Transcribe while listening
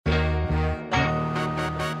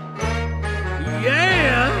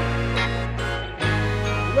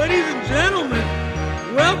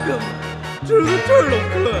Welcome to the Turtle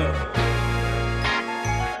Club.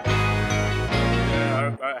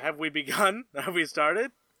 Have we begun? Have we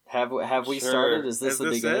started? Have we started? Is this the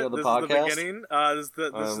beginning of the podcast? This is the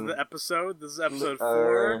beginning. This is the episode. This is episode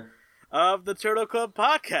 4 of the Turtle Club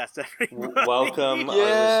podcast. Everybody. Welcome, our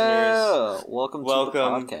listeners. Welcome to the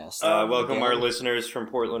podcast. Welcome our listeners from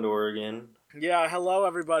Portland, Oregon. Yeah, hello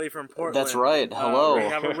everybody from Portland. That's right. Hello. We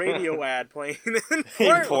have a radio ad playing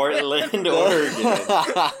in Portland, Oregon.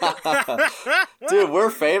 Dude, we're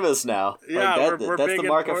famous now. Yeah, we're that's big the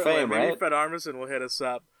mark in of Portland. fame, right? Maybe Fred Armisen will hit us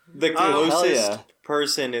up. The closest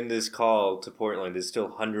person in this call to Portland is still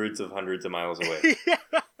hundreds of miles away.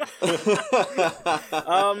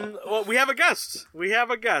 Well, we have a guest.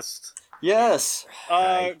 Yes.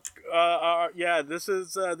 Yeah. This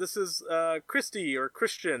is Christy or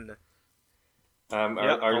Christian. Our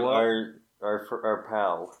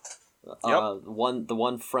pal. The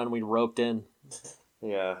one friend we roped in.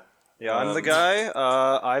 Yeah. Yeah, I'm the guy.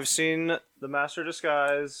 I've seen The Master of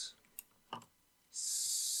Disguise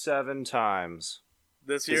 7 times.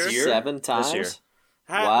 This year? 7 times? This year.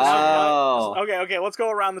 Wow. Okay. Let's go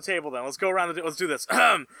around the table then. Let's do this.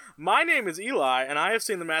 My name is Eli, and I have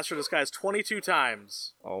seen The Master of Disguise 22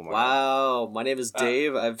 times. Oh my! Wow. My name is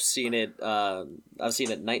Dave. I've seen it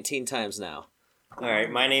 19 times now. All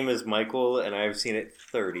right, my name is Michael, and I've seen it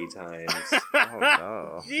 30 times. Oh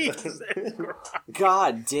no! Jesus.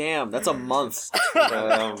 God damn, that's a month.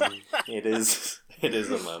 It is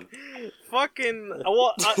a month. Fucking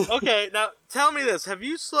well. Okay, now tell me this: have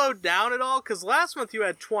you slowed down at all? Because last month you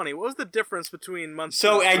had 20. What was the difference between months?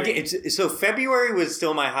 So February was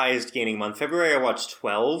still my highest gaining month. February I watched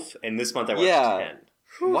 12, and this month I watched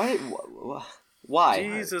 10. Why?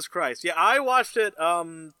 Jesus Christ. Yeah, I watched it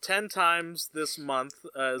 10 times this month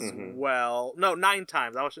as well. No, 9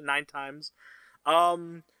 times. I watched it 9 times.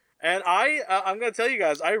 And I'm going to tell you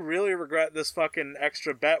guys, I really regret this fucking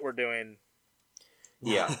extra bet we're doing.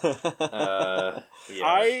 Yeah.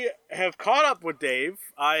 I have caught up with Dave.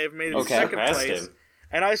 I have made it to second place.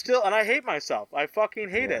 And I hate myself. I fucking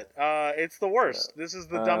hate it. It's the worst. This is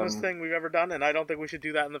the dumbest thing we've ever done, and I don't think we should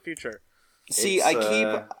do that in the future. See, I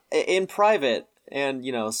keep in private and,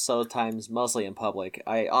 sometimes mostly in public,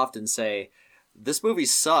 I often say, this movie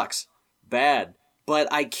sucks. Bad.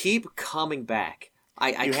 But I keep coming back.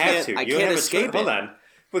 I can't escape it. Hold on.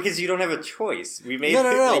 Because you don't have a choice.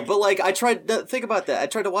 No. But, I tried to think about that. I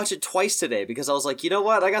tried to watch it twice today because I was like, you know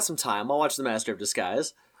what? I got some time. I'll watch The Master of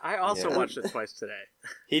Disguise. I also watched it twice today.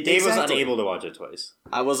 Dave was unable to watch it twice.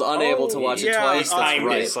 I was unable to watch it twice.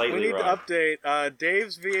 That's right. We need to update.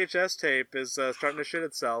 Dave's VHS tape is starting to shit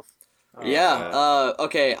itself.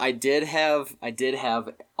 Okay. I did have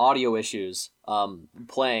audio issues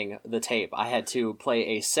playing the tape. I had to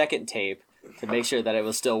play a second tape to make sure that it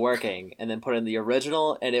was still working, and then put in the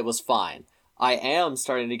original, and it was fine. I am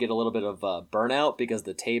starting to get a little bit of burnout because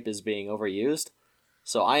the tape is being overused.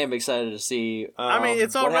 So I am excited to see.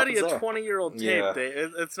 It's already a there. 20-year-old tape. Yeah.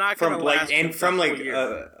 It's not going to last. And from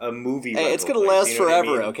a movie. Hey, it's going to last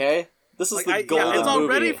forever. Okay, this is the golden movie. It's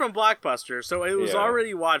already from Blockbuster, so it was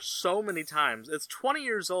already watched so many times. It's 20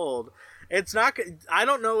 years old. It's not. I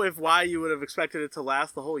don't know why you would have expected it to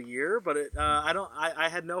last the whole year, but I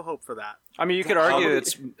had no hope for that. I mean, you could argue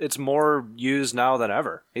it's more used now than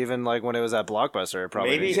ever. Even when it was at Blockbuster, it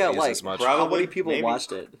probably didn't use as much. How many people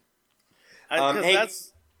watched it? I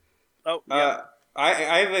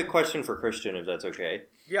have a question for Christian, if that's okay.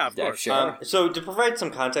 Yeah, of course. Sure. So to provide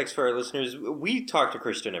some context for our listeners, we talk to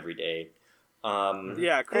Christian every day.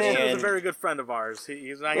 Christian is a very good friend of ours.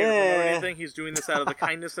 He's not here to promote anything. He's doing this out of the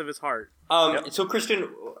kindness of his heart. So Christian,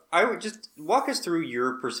 I would just walk us through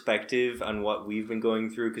your perspective on what we've been going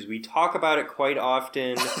through, because we talk about it quite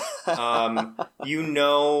often.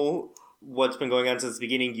 What's been going on since the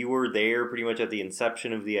beginning. You were there pretty much at the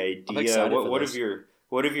inception of the idea.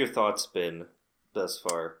 What have your thoughts been thus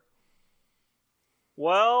far?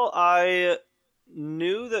 Well, I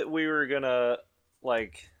knew that we were gonna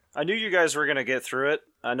I knew you guys were gonna get through it.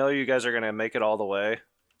 I know you guys are gonna make it all the way.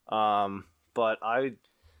 But I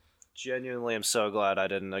genuinely am so glad I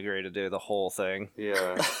didn't agree to do the whole thing.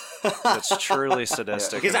 Yeah. It's truly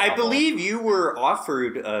sadistic. Because I believe you were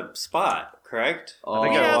offered a spot, correct? I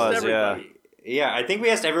think I was, Yeah, I think we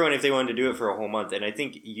asked everyone if they wanted to do it for a whole month, and I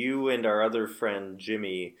think you and our other friend,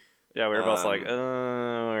 Jimmy... Yeah, we were both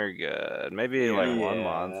we're good. Maybe 1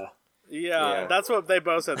 month. Yeah, that's what they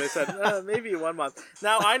both said. They said, maybe 1 month.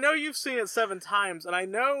 Now, I know you've seen it 7 times, and I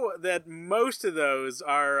know that most of those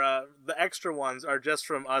are, the extra ones are just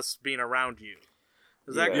from us being around you.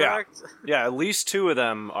 Is that correct? Yeah, at least 2 of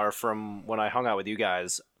them are from when I hung out with you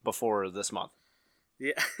guys before this month.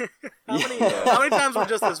 Yeah. How many times were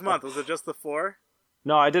just this month? Was it just the 4?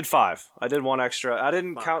 No, I did 5. I did one extra. I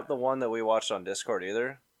didn't count the one that we watched on Discord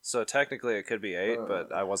either. So technically it could be 8,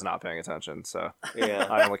 but I was not paying attention, so yeah,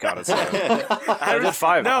 I only counted 7. I did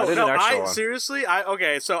 5. I did an extra one. Seriously,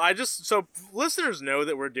 so listeners know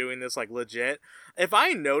that we're doing this like legit. If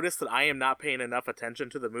I notice that I am not paying enough attention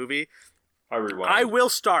to the movie, I will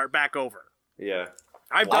start back over. Yeah.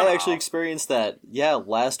 I actually experienced that,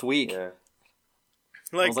 last week. Yeah.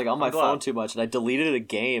 I was on my phone too much, and I deleted a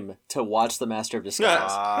game to watch The Master of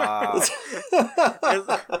Disguise.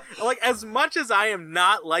 As much as I am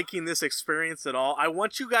not liking this experience at all, I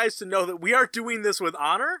want you guys to know that we are doing this with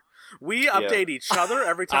honor. We update each other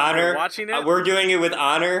every time we're watching it. We're doing it with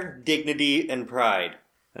honor, dignity, and pride.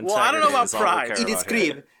 Well, I don't know about pride. It is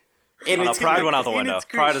cream. Pride went out the window.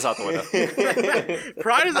 Pride is out the window.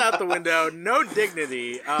 Pride is out the window. No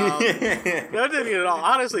dignity. No dignity at all.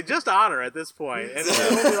 Honestly, just honor at this point. And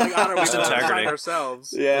it's only honor we integrity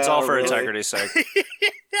ourselves. Yeah, it's all for integrity's sake.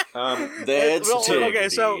 That's okay,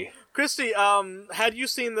 so Christy, had you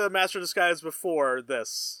seen The Master of Disguise before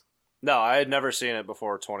this? No, I had never seen it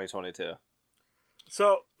before 2022.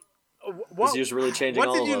 So, what did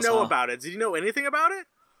you know about it? Did you know anything about it?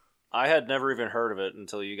 I had never even heard of it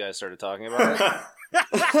until you guys started talking about it.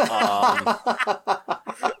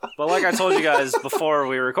 But like I told you guys before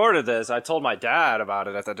we recorded this, I told my dad about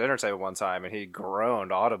it at the dinner table one time, and he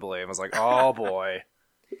groaned audibly and was like, "Oh boy."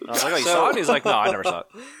 And I was like, "Oh, you saw it?" And he's like, "No, I never saw it."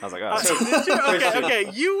 I was like, "Oh." So did you? Okay.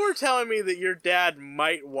 You were telling me that your dad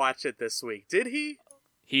might watch it this week. Did he?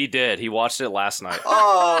 He did. He watched it last night.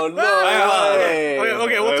 Oh, no.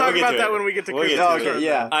 Okay, we'll talk about that when we get to Christian.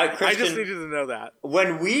 I just needed to know that.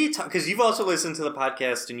 When we talk, because you've also listened to the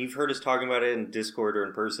podcast and you've heard us talking about it in Discord or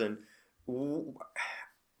in person,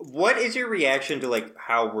 what is your reaction to,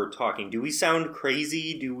 how we're talking? Do we sound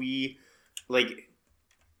crazy? Do we, is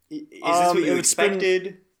this what you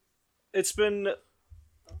expected? It's been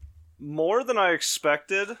more than I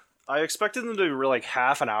expected. I expected them to be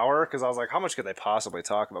half an hour because I was like, how much could they possibly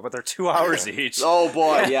talk about? But they're 2 hours each. Oh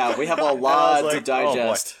boy, yeah, we have a lot to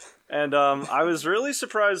digest. And I was really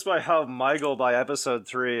surprised by how Michael, by episode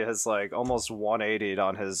 3, has almost 180'd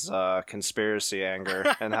on his conspiracy anger,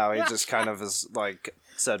 and how he just kind of is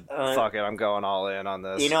said, "Fuck it, I'm going all in on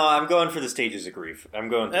this." I'm going for the stages of grief. I'm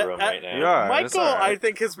going through them right now. Yeah, Michael, I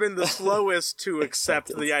think, has been the slowest to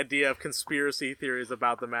accept the idea of conspiracy theories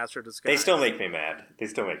about the Master of Disguise. They still make me mad.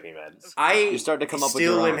 You start to come up with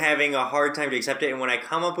your still own. am having a hard time to accept it, and when I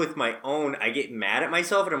come up with my own, I get mad at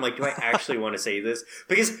myself, and I'm like, do I actually want to say this?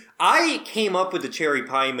 Because I came up with the Cherry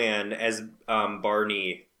Pie Man as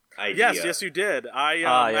Barney idea. Yes, you did.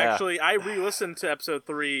 Actually, I re-listened to episode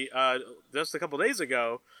 3 just a couple days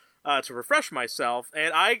ago to refresh myself,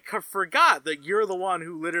 and I forgot that you're the one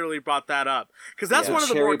who literally brought that up, because that's one of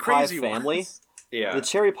the more crazy family ones. Yeah, the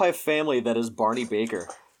Cherry Pie family that is Barney Baker.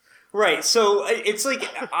 Right. So it's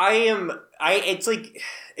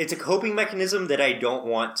it's a coping mechanism that I don't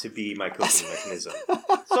want to be my coping mechanism.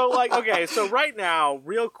 So right now,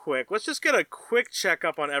 real quick, let's just get a quick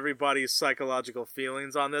checkup on everybody's psychological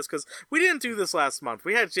feelings on this, because we didn't do this last month.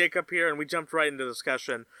 We had Jacob here, and we jumped right into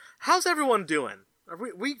discussion. How's everyone doing? Are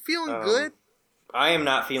we feeling good? I am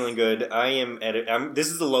not feeling good. This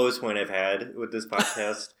is the lowest point I've had with this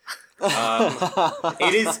podcast.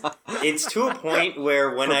 It's to a point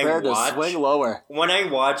where when I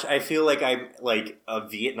watch, I feel like I'm like a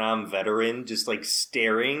Vietnam veteran, just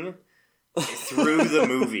staring through the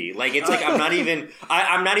movie. It's I'm not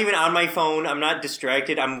even on my phone. I'm not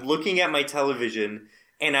distracted. I'm looking at my television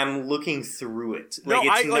and I'm looking through it.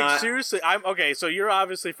 Seriously. I'm okay. So you're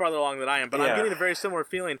obviously farther along than I am, but I'm getting a very similar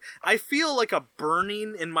feeling. I feel like a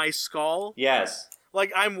burning in my skull. Yes.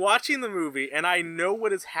 I'm watching the movie, and I know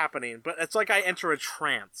what is happening, but it's like I enter a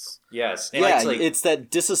trance. Yes. And it's that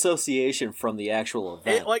disassociation from the actual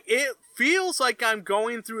event. It feels like I'm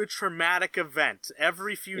going through a traumatic event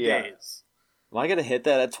every few days. Am I going to hit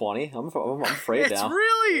that at 20? I'm afraid now. It's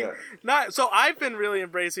really not... So I've been really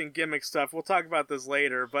embracing gimmick stuff. We'll talk about this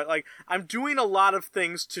later, but I'm doing a lot of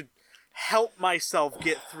things to help myself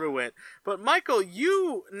get through it. But Michael,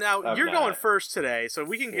 you're going first today, so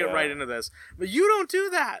we can get right into this. But you don't do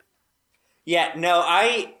that. Yeah, no,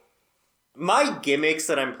 my gimmicks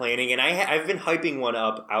that I'm planning, and I've been hyping one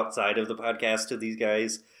up outside of the podcast to these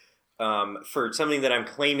guys for something that I'm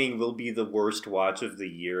claiming will be the worst watch of the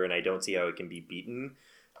year, and I don't see how it can be beaten.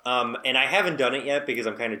 And I haven't done it yet because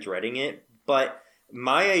I'm kind of dreading it. But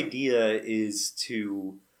my idea is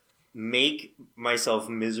to make myself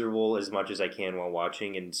miserable as much as I can while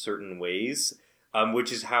watching in certain ways,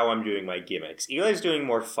 which is how I'm doing my gimmicks. Eli's doing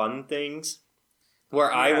more fun things.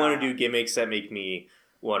 where I want to do gimmicks that make me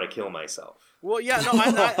want to kill myself. Well, yeah, no,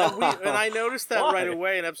 I noticed that right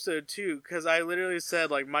away in episode 2 because I literally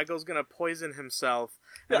said like Michael's gonna poison himself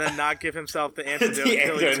and then not give himself the antidote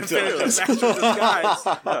until he can finish his Master of Disguise.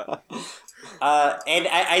 And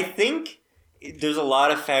I think there's a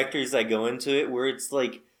lot of factors that go into it where it's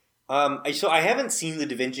like, so I haven't seen the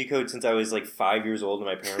Da Vinci Code since I was like 5 years old and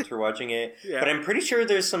my parents were watching it, but I'm pretty sure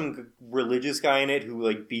there's some religious guy in it who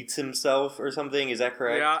like beats himself or something. Is that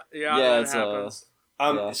correct? Yeah, that happens.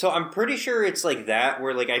 So I'm pretty sure it's like that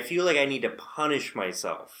where like I feel like I need to punish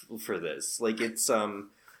myself for this. Like it's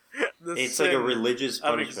it's like a religious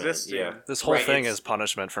punishment. Yeah. This whole thing is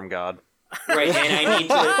punishment from God. Right, and I need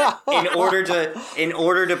to in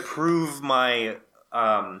order to prove my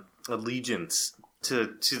allegiance to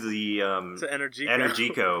the to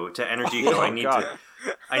Energico,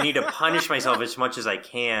 I need to punish myself as much as I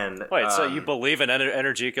can. Wait, so you believe in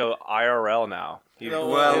Energico IRL now?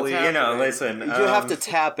 Listen. You do have to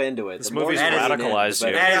tap into it. This movie's radicalized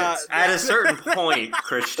you. At a certain point,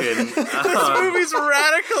 Christian. This movie's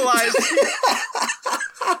radicalized you.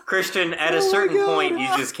 Christian, at a certain point, you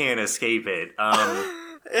just can't escape it.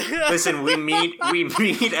 Listen, we meet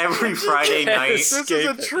every Friday night. This is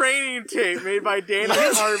a training tape made by Danny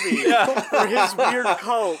Harvey for his weird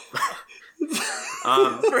cult.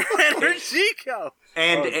 For Energico.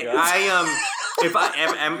 And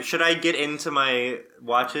should I get into my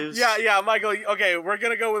watches? Yeah, Michael. Okay, we're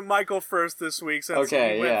gonna go with Michael first this week since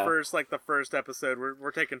we went first, like the first episode.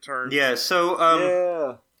 We're taking turns. Yeah.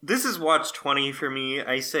 So this is watch 20 for me.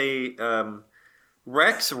 I say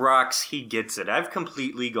Rex rocks. He gets it. I've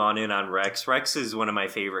completely gone in on Rex. Rex is one of my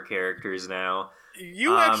favorite characters now.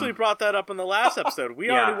 You actually brought that up in the last episode. We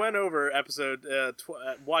already went over episode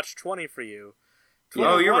watch 20 for you.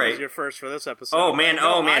 Oh, you're right. Your first for this episode. Oh man,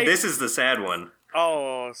 this is the sad one.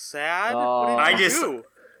 Oh, sad. Oh. What did you do?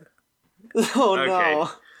 Oh okay. no!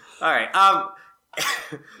 All right.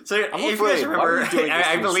 So if you guys remember,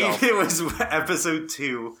 I believe it was episode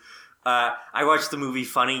 2. I watched the movie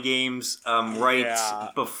Funny Games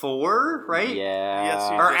before, right? Yeah. Yes,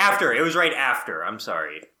 or after. It was right after. I'm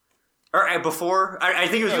sorry. Or before? I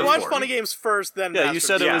think it was before. You watched Funny Games first, then you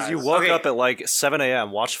said it was you woke up at like 7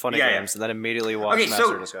 a.m., watched Funny Games, and then immediately watched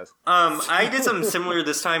Master of Disguise. I did something similar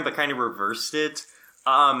this time, but kind of reversed it.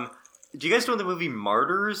 Do you guys know the movie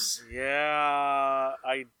Martyrs? Yeah,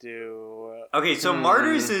 I do. Okay, so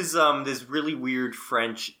Martyrs is this really weird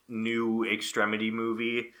French new extremity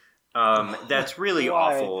movie. That's really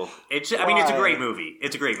awful. It's a great movie.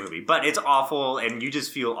 It's a great movie, but it's awful, and you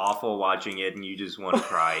just feel awful watching it, and you just want to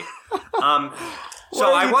cry.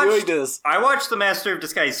 So I watched The Master of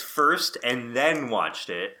Disguise first, and then watched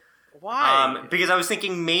it. Why? Because I was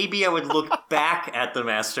thinking maybe I would look back at The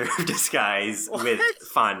Master of Disguise with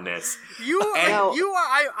fondness.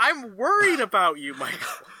 I'm worried about you,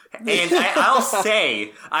 Michael. And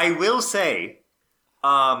I will say,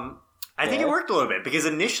 I think it worked a little bit because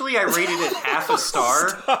initially I rated it half a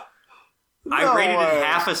star. I rated it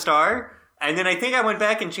half a star, and then I think I went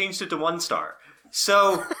back and changed it to 1 star.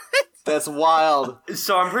 So that's wild.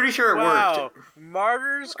 So I'm pretty sure it worked.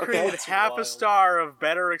 Martyrs created half a star of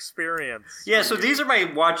better experience. Yeah, so these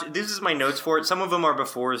are this is my notes for it. Some of them are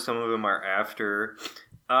before, some of them are after.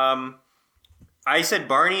 I said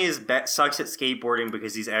Barney sucks at skateboarding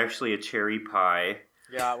because he's actually a cherry pie.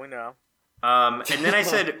 Yeah, we know. And then I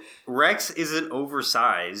said Rex isn't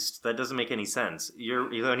oversized. That doesn't make any sense.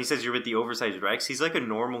 When he says you're with the oversized Rex, he's like a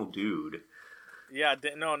normal dude. Yeah,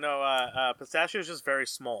 Pistachio's just very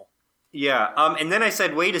small. Yeah, and then I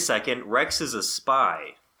said, wait a second, Rex is a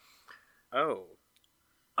spy. Oh.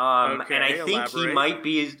 Okay, and I think he might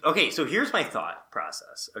be... Okay, so here's my thought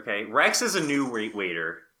process, okay? Rex is a new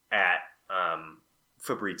waiter at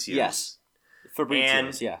Fabrizio's. Yes.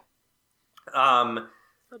 Fabrizio's, yeah.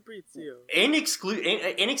 Fabrizio.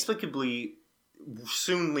 Inexplicably,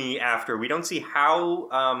 soonly after, we don't see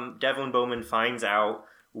how Devlin Bowman finds out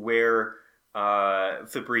where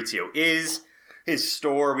Fabrizio is, his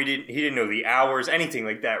store. He didn't know the hours, anything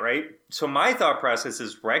like that, right? So my thought process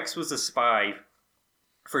is Rex was a spy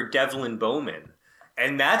for Devlin Bowman,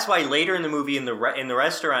 and that's why later in the movie, in the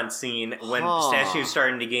restaurant scene, when Pistachio's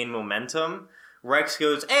starting to gain momentum, Rex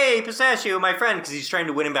goes, "Hey, Pistachio, my friend," because he's trying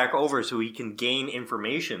to win him back over so he can gain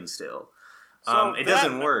information still. So it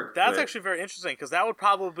doesn't work. That's actually very interesting, because that would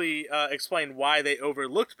probably explain why they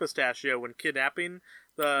overlooked Pistachio when kidnapping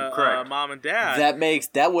the mom and dad.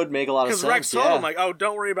 That would make a lot of sense. Because Rex told him, like, "Oh,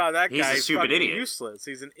 don't worry about that guy. He's a stupid idiot. Useless.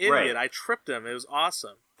 He's an idiot. Right. I tripped him. It was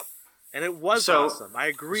awesome." And it was awesome. I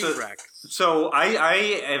agree, Rex. So I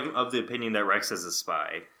am of the opinion that Rex is a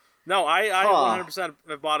spy. No, I 100%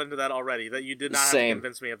 have bought into that already. That you did not have to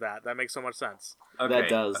convince me of that. That makes so much sense. Okay. That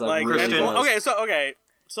does. That Like, really does.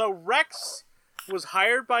 So Rex was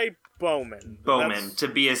hired by Bowman. To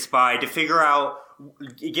be a spy, to figure out,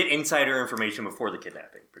 get insider information before the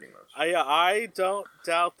kidnapping, pretty much. I don't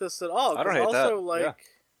doubt this at all. I don't hate also,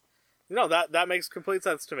 that. That makes complete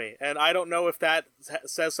sense to me. And I don't know if that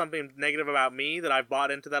says something negative about me that I've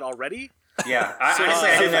bought into that already. Yeah, honestly,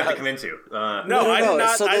 I didn't have to convince you. I did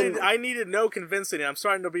not. So I needed no convincing. And I'm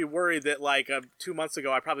starting to be worried that 2 months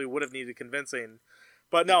ago I probably would have needed convincing.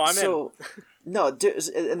 But no, I'm in. No,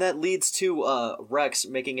 and that leads to Rex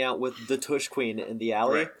making out with the Tush Queen in the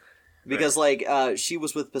alley. Right. Because she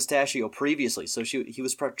was with Pistachio previously, so he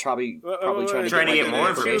was probably trying to get more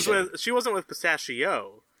information. She wasn't with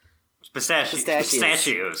Pistachio.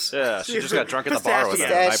 Pistachios. Yeah, she just got drunk at the bar with him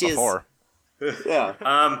the night before.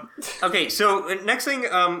 Yeah. Okay, so next thing,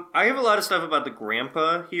 I have a lot of stuff about the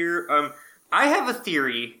grandpa here. I have a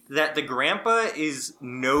theory that the grandpa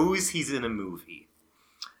knows he's in a movie.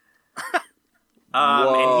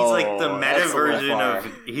 And he's like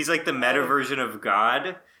the meta version of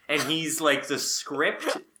God, and he's like the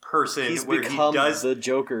script person. He's where become he does the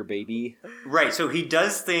Joker, baby. Right, so he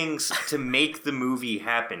does things to make the movie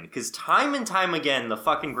happen. Because time and time again, the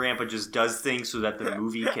fucking grandpa just does things so that the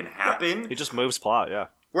movie can happen. He just moves plot, yeah.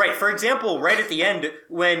 Right, for example, right at the end,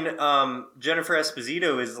 when Jennifer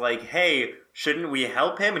Esposito is like, hey, shouldn't we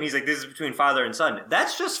help him? And he's like, this is between father and son.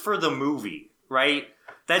 That's just for the movie, right?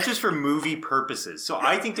 That's just for movie purposes. So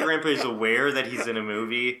I think the grandpa is aware that he's in a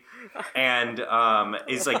movie and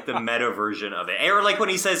is like the meta version of it. Or like when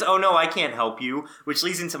he says, oh no, I can't help you, which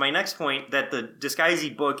leads into my next point, that the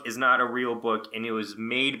Disguisey book is not a real book and it was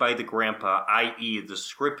made by the grandpa, i.e. the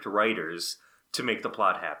script writers, to make the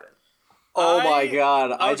plot happen. Oh my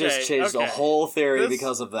god, I just changed the whole theory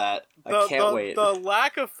because of that. I can't wait. The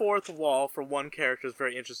lack of fourth wall for one character is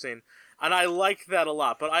very interesting, and I like that a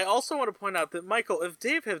lot. But I also want to point out that, Michael, if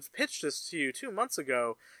Dave had pitched this to you 2 months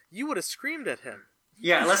ago, you would have screamed at him.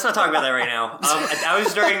 Yeah, let's not talk about that right now. I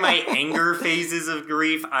was during my anger phases of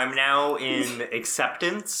grief. I'm now in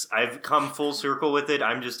acceptance. I've come full circle with it.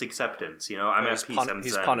 I'm just acceptance. I'm at peace.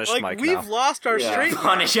 He's punished Mike now. We've lost our strength.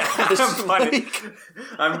 I'm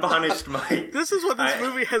punished, Mike. This is what this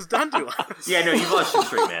movie has done to us. Yeah, no, you've lost your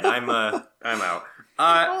strength, man. I'm out.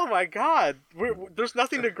 Oh my god. There's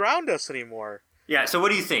nothing to ground us anymore. Yeah, so what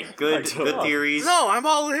do you think? Good theories? No, I'm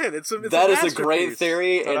all in. That is a great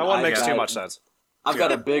theory. And that one makes too much sense. I've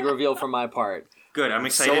got a big reveal from my part. Good, I'm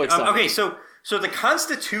excited. So excited. Okay, so the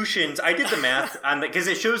Constitutions, I did the math on because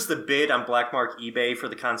it shows the bid on Blackmark eBay for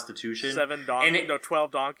the Constitution.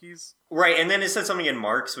 12 donkeys. Right, and then it said something in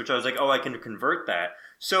marks, which I was like, I can convert that.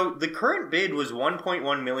 So the current bid was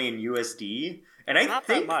 1.1 million USD, and I think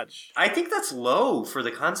that much. I think that's low for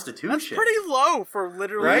the Constitution. That's pretty low for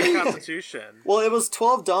literally the Constitution. Well, it was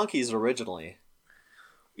 12 donkeys originally.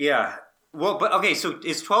 Yeah. Well, but okay, so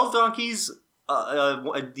is 12 donkeys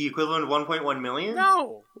the equivalent of 1.1 million?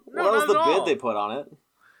 No. Well, that was the bid they put on it.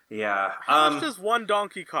 Yeah. How much does one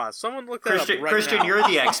donkey cost? Someone look that up right Christian, now. you're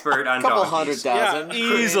the expert on donkeys. 100,000. Yeah,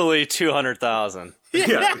 easily 200,000.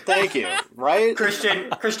 Yeah. Thank you. Right? Christian,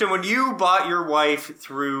 when you bought your wife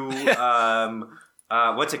through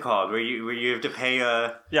what's it called? Where you have to pay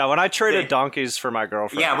Yeah, when I traded donkeys for my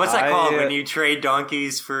girlfriend. Yeah, what's that called when you trade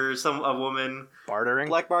donkeys for a woman? Bartering?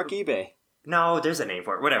 Blackmark eBay. No, there's a name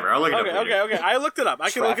for it. Whatever, I'll look it up later. Okay. I looked it up. I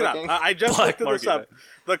can look it up. I just looked this up.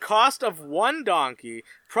 The cost of one donkey,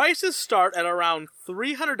 prices start at around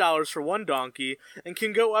 $300 for one donkey and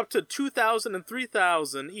can go up to $2,000 and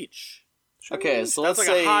 $3,000 each. Okay, so that's let's like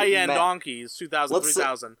say a high-end donkeys, $2,000,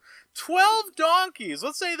 $3,000. 12 donkeys.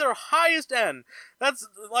 Let's say they're highest end. That's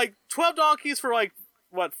like 12 donkeys for like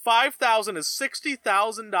what? $5,000 is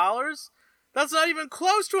 $60,000. That's not even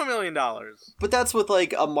close to $1 million. But that's with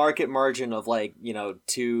like a market margin of like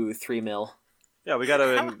 2-3 mil. Yeah, we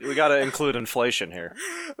gotta include inflation here.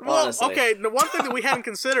 Well, honestly. Okay. The one thing that we hadn't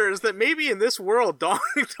considered is that maybe in this world,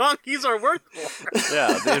 donkeys are worth more.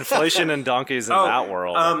 Yeah, the inflation in donkeys in that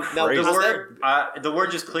world. No, the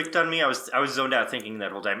word just clicked on me. I was zoned out thinking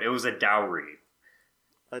that whole time. It was a dowry.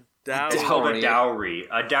 A dowry. It's called a dowry.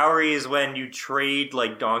 A dowry is when you trade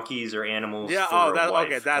like donkeys or animals. Yeah. For a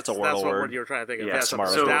wife. That's a what word. word you were trying to think of. Yeah,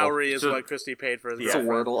 smart. So dowry is what Christy paid for his It's a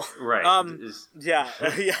Wordle. Right. Yeah.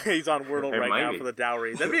 He's on Wordle right now for the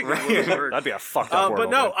dowry. That'd be a good word. That'd be a fucked up Wordle. But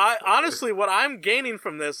no, honestly, what I'm gaining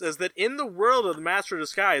from this is that in the world of the Master of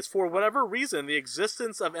Disguise, for whatever reason, the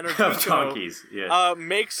existence of Energico donkeys,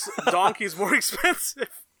 makes donkeys more expensive.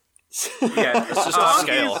 Yeah, It's just a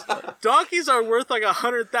scale. Donkeys are worth like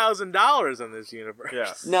 $100,000 in this universe.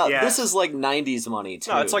 Yeah. Now, Yeah. this is like 90s money,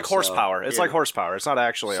 too. No, it's like so- horsepower. It's Yeah. like horsepower. It's not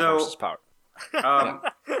actually a So- horse's power.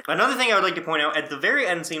 Another thing I would like to point out, at the very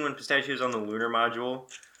end scene when Pistachio's on the lunar module,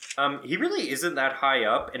 he really isn't that high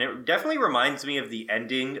up, and it definitely reminds me of the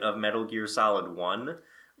ending of Metal Gear Solid 1,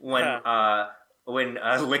 when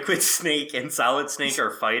Liquid Snake and Solid Snake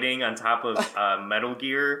are fighting on top of Metal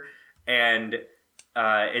Gear, and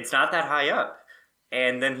it's not that high up.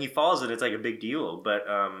 And then he falls, and it's like a big deal. But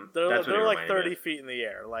They're that's what it like reminded 30 me of. feet in the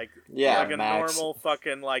air, like Yeah, a max. normal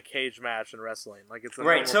fucking like cage match in wrestling. Like it's a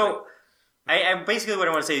Right. normal So, I basically what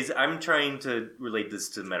I want to say is I'm trying to relate this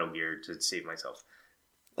to Metal Gear to save myself.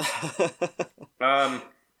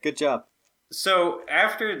 Good job. So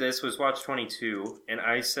after this was Watch 22, and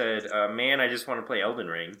I said, man, I just want to play Elden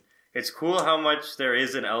Ring. It's cool how much there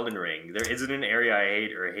is in Elden Ring. There isn't an area I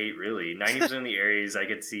hate really. 90% of the areas I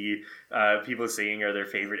could see people saying are their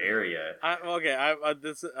favorite area.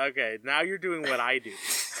 Okay, now you're doing what I do.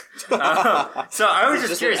 So I was just Is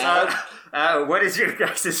this curious, an what is your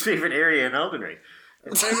guys' favorite area in Elden Ring?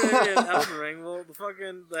 Favorite area in Elden Ring? Well,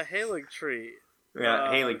 the Halig tree. Yeah,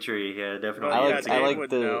 Halig Tree, yeah, definitely. I yeah, like Dave would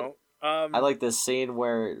the- know. I like this scene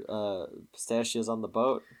where Pistachio's on the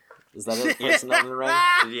boat. Is that it? What's in Elden Ring?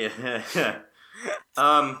 Yeah.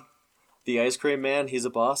 The ice cream man, he's a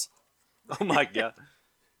boss. Oh my god.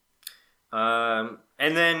 And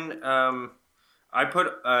then I put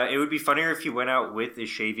it would be funnier if he went out with a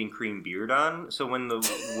shaving cream beard on. So when the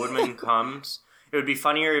woodman comes, it would be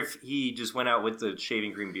funnier if he just went out with the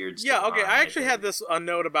shaving cream beard. Yeah, still okay. on, I actually think. had a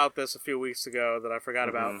note about this a few weeks ago that I forgot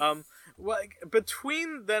about.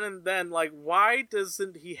 Between then and then, like, why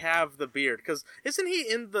doesn't he have the beard? Because isn't he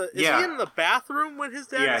in the he in the bathroom when his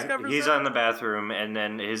dad discovers he's that? on the bathroom, and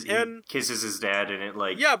then he kisses his dad, and it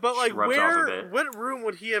like but like rubs off a bit. what room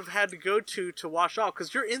would he have had to go to wash off?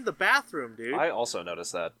 Because you're in the bathroom, dude. I also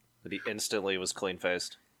noticed that he instantly was clean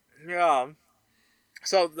faced. Yeah.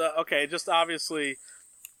 So just obviously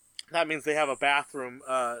that means they have a bathroom.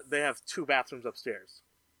 They have two bathrooms upstairs.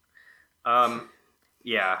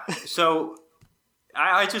 Yeah. So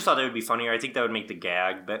I just thought that would be funnier. I think that would make the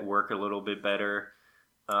gag work a little bit better.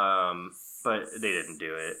 But they didn't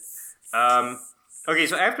do it. Okay,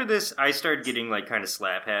 so after this, I started getting like kind of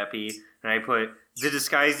slap happy, and I put the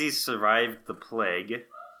Disguises survived the plague.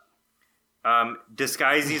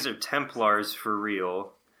 Disguises are Templars for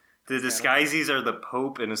real. The Disguises are the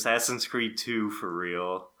Pope in Assassin's Creed 2 for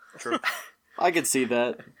real. True. I could see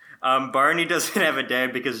that. Barney doesn't have a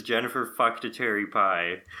dad because Jennifer fucked a cherry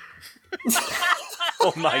pie.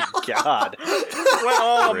 Oh my god. Went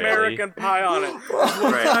all Really? American Pie on it.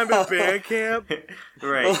 Right. Time at band camp.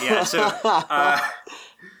 Right, yeah. So I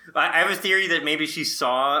have a theory that maybe she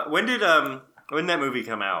saw. When did that movie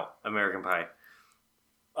come out? American Pie.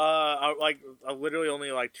 Literally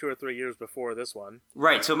only like 2 or 3 years before this one.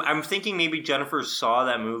 Right. So I'm thinking maybe Jennifer saw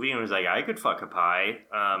that movie and was like, I could fuck a pie.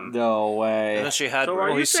 No way. And then she had. So are well,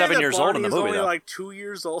 you he's saying 7 that years old in the Barney's movie, only though. like 2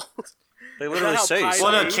 years old? They literally how say. pie he's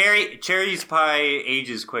Well, no, Right. cherry's pie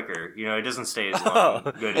ages quicker. You know, it doesn't stay as long.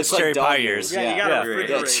 Good. It's cherry like dog pie years. years. Yeah, you Yeah, gotta Yeah. yeah,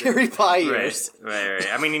 refrigerate it. cherry pie right, years. right.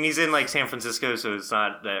 I mean, and he's in like San Francisco, so it's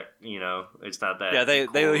not that it's not that. Yeah,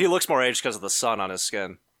 cool. he looks more aged because of the sun on his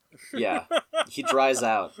skin. Yeah, he dries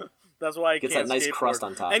out. That's why he Gets can't that nice skateboard. crust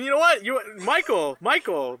on top. And you know what?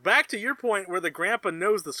 Michael, back to your point where the grandpa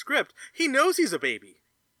knows the script. He knows he's a baby.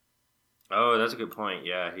 Oh, that's a good point.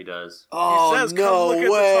 Yeah, he does. Oh, He says, no "Come look at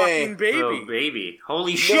the way. talking baby." Oh, baby!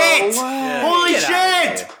 Holy No shit! way. Holy Get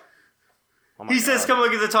outta shit! here. Oh my He says, God. "Come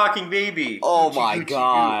look at the talking baby." Oh my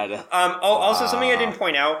god. Also something I didn't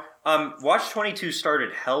point out. Watch 22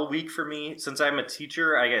 started Hell Week for me. Since I'm a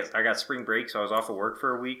teacher, I got spring break, so I was off of work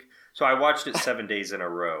for a week. So I watched it 7 days in a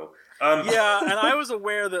row. Yeah, and I was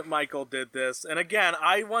aware that Michael did this. And again,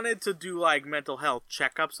 I wanted to do like mental health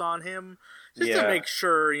checkups on him just Yeah. to make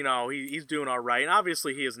sure, he's doing all right. And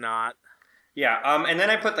obviously he is not. Yeah. And then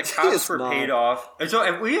I put the cops is were not. paid off.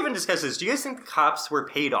 So we haven't discussed this. Do you guys think the cops were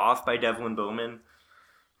paid off by Devlin Bowman?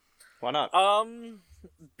 Why not? And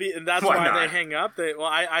that's Why why not? they hang up.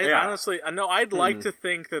 I Yeah. honestly, no, I'd like to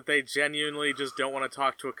think that they genuinely just don't want to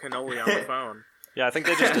talk to a cannoli on the phone. Yeah, I think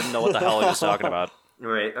they just didn't know what the hell he was talking about.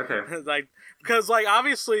 Right. Okay. Because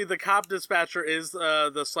obviously the cop dispatcher is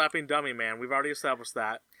the slapping dummy man. We've already established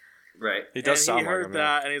that. Right. He does and sound he heard like him.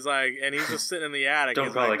 that, and he's like, and he's just sitting in the attic. Don't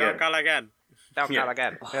he's call like, again. Don't call again. Don't Yeah. call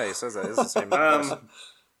again. Yeah, he says that. It's the same. voice.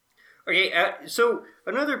 Okay, so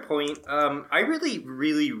another point, I really,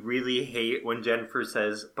 really, really hate when Jennifer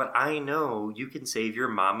says, "But I know you can save your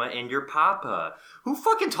mama and your papa." Who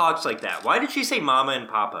fucking talks like that? Why did she say mama and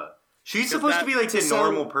papa? She's supposed to be like the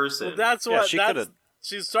normal person. Well, that's what. she that's, could've-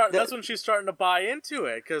 that's when she's starting to buy into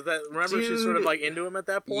it, because remember she's sort of like into him at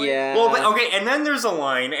that point. Yeah. Well, but, okay, and then there's a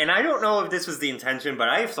line, and I don't know if this was the intention, but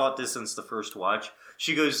I've thought this since the first watch.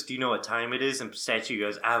 She goes, "Do you know what time it is?" And Pistachio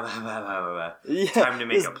goes, "Time to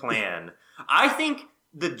make a plan." I think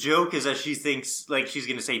the joke is that she thinks like she's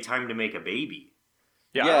going to say, "Time to make a baby."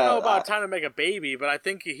 Yeah. I don't know about time to make a baby, but I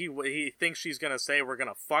think he thinks she's gonna say we're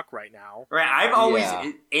gonna fuck right now. Right, I've always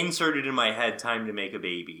inserted in my head "time to make a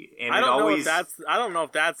baby," and I don't know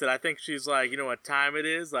if that's it. I think she's like, you know what time it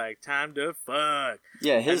is? Like time to fuck.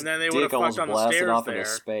 Yeah, his and then they dick almost on the blasted stairs off there. into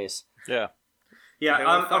space. Yeah. Yeah.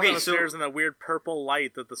 Okay, Okay. the So stairs in that weird purple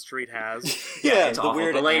light that the street has. Yeah, it's the awful.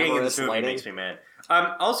 weird The lighting in amorous this movie lighting. makes me mad.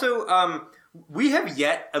 Also, we have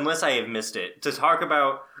yet, unless I have missed it, to talk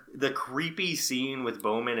about the creepy scene with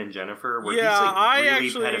Bowman and Jennifer. Where he's, like, I really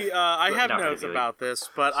actually I have not notes pedophilic. about this,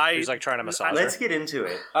 but He's like trying to massage Let's her. get into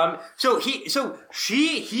it. So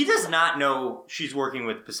he does not know she's working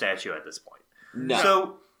with Pistachio at this point. No.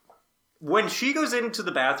 So when she goes into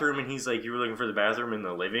the bathroom and he's like, "You were looking for the bathroom in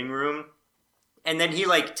the living room," and then he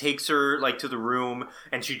like takes her like to the room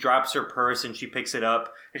and she drops her purse and she picks it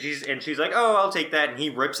up and she's like, "Oh, I'll take that," and he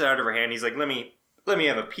rips it out of her hand. He's like, "Let me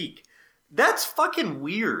have a peek." That's fucking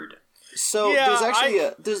weird. So Yeah, there's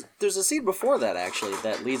actually there's a scene before that actually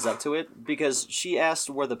that leads up to it, because she asked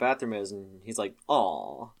where the bathroom is and he's like,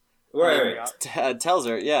 "Aw." Right. Tells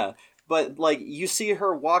her, yeah. But like you see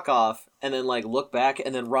her walk off and then like look back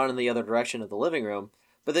and then run in the other direction of the living room.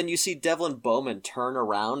 But then you see Devlin Bowman turn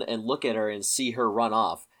around and look at her and see her run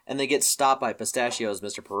off, and they get stopped by Pistachio's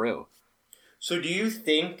Mr. Peru. So do you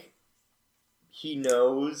think he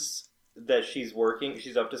knows that she's working?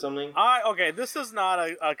 She's up to something? Okay, this is not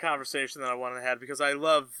a conversation that I want to have because I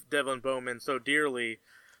love Devlin Bowman so dearly,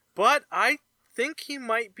 but I think he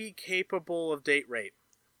might be capable of date rape.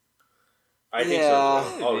 I think so.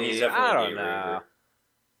 Oh, he's definitely I a don't date know. raper.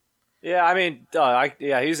 Yeah, I mean,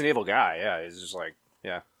 he's an evil guy. Yeah, he's just like,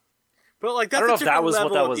 yeah. But like, that's I don't know a if that different was what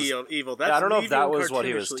level that of was. evil. That's Yeah, I don't know if that evil was what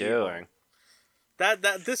he was cartoonishly evil. doing.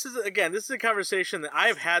 This is a conversation that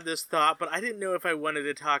I've had this thought, but I didn't know if I wanted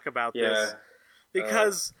to talk about this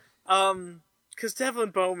because Devlin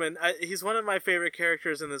Bowman, he's one of my favorite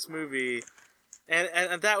characters in this movie,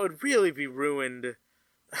 and that would really be ruined.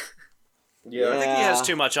 Yeah. I think he has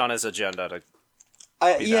too much on his agenda to.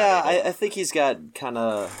 I think he's got kind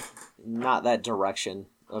of not that direction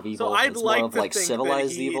of evil. So I'd it's like more of to like think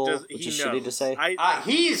civilized that evil, he which is knows. shitty to say.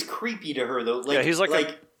 He's creepy to her though. Like, Yeah, he's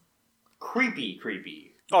like creepy.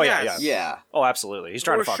 Oh Yes. Yeah. Oh, absolutely. He's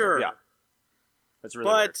trying For to fuck sure. her. Yeah. That's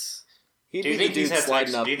really weird. But He'd Do you be the think he's dude had sliding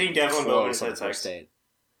sex? up Do you think Devlin clothes Bowman's on had the first sex? date.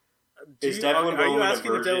 Is Devlin are Bowman you a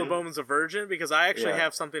asking if Devlin virgin? Bowman's a virgin? Because I actually Yeah.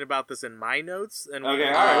 have something about this in my notes. And Okay, we all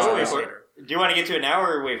can right, talk we'll about wait this for later. it. Do you want to get to it now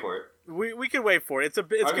or wait for it? We could wait for it. It's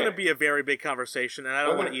Okay. going to be a very big conversation, and I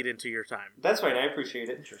don't Okay. want to eat into your time. That's fine. I appreciate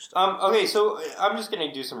it. Interesting. Okay, so I'm just going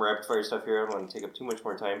to do some rapid fire stuff here. I don't want to take up too much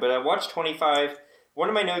more time. But I watched 25. One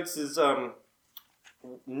of my notes is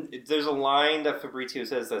there's a line that Fabrizio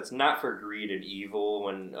says that's not for greed and evil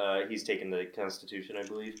when he's taken the Constitution, I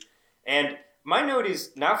believe. And my note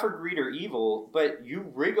is not for greed or evil, but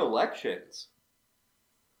you rig elections.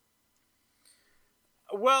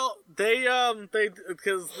 Well, they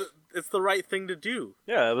because it's the right thing to do.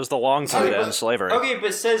 Yeah, it was the long time to end slavery. Okay,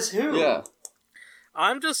 but says who? Yeah.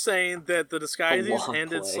 I'm just saying that the disguises long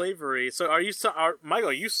ended play. slavery. So Michael,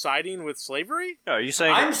 are you siding with slavery? Yeah, are you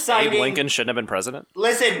saying I'm Abe siding- Lincoln shouldn't have been president?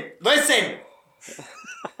 Listen!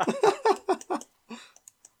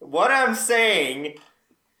 What I'm saying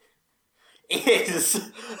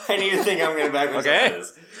is... I need to think I'm going to back myself Okay. on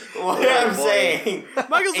this. What I'm saying...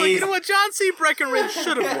 Michael's like, is- you know what? John C. Breckinridge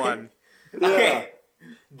should have won. Okay.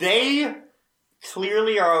 They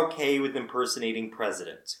clearly are okay with impersonating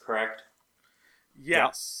presidents, correct?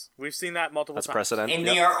 Yes, we've seen that multiple That's times. precedent. And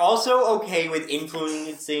Yep. they are also okay with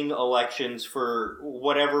influencing elections for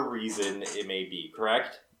whatever reason it may be,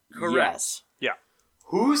 correct? Correct. Yes. Yeah.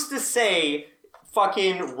 Who's to say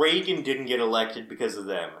fucking Reagan didn't get elected because of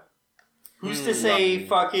them? Who's to say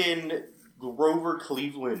fucking Grover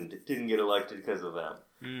Cleveland didn't get elected because of them?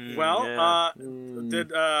 Well, yeah.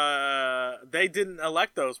 they didn't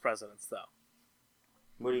elect those presidents though.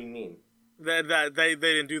 What do you mean? They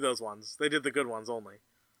didn't do those ones. They did the good ones only.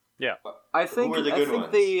 Yeah. I think were the good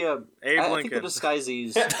ones? the Abe I think Lincoln. the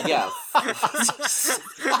disguisees. Yeah.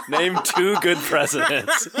 Name two good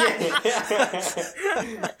presidents.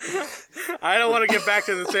 I don't want to get back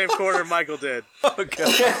to the same corner Michael did. Okay.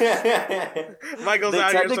 Michael's They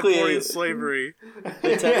out here technically- supporting slavery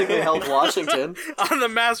They technically helped Washington. on the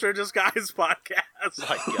Master of Disguise podcast.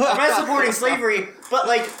 I'm not supporting slavery, but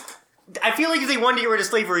like, I feel like if they wanted to get rid of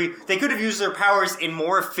slavery, they could have used their powers in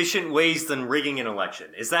more efficient ways than rigging an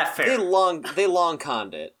election. Is that fair? They long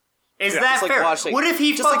conned it. Is that fair? What if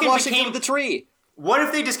he fucking became the tree? What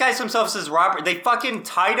if they disguised themselves as Robert? They fucking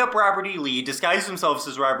tied up Robert E. Lee, disguised themselves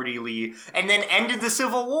as Robert E. Lee, and then ended the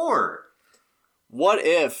Civil War. What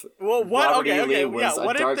if Robert E. Lee was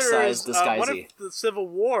a dark-sized disguisee? What if the Civil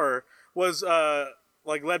War was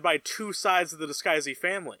led by two sides of the disguisee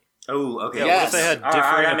family? Oh, okay. Yeah, Yes. what if they had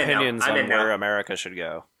different opinions on where America should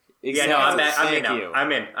go? Exactly. Yeah,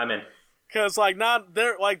 I'm in. Because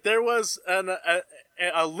there was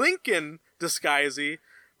a Lincoln disguisee,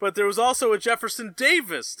 but there was also a Jefferson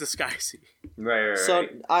Davis disguisee. Right. So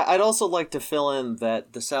I'd also like to fill in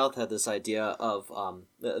that the South had this idea of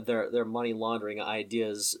their money laundering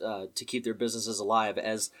ideas to keep their businesses alive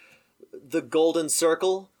as the golden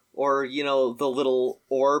circle, or the little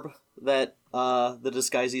orb that the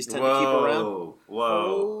disguisees tend to keep around.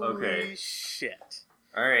 Whoa. Okay. Holy shit.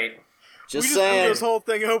 All right. Just we saying. Just blew this whole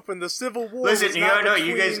thing open. The Civil War. Listen, was not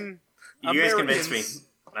you guys convinced me.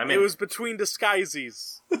 I'm in. It was between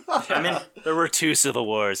disguisees. I'm in. There were 2 civil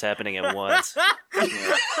wars happening at once.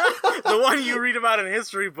 The one you read about in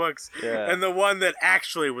history books, and the one that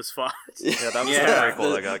actually was fought. Yeah, that was the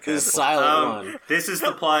prequel that got The canceled. silent one. This is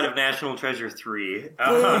the plot of National Treasure 3.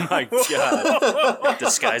 Oh my god.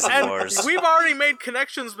 Disguising And wars. we've already made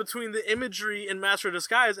connections between the imagery in Master of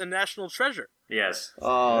Disguise and National Treasure. Yes.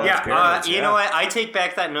 Oh, Yeah, pyramids, you know what? I take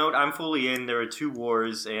back that note. I'm fully in. There are 2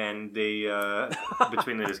 wars, and they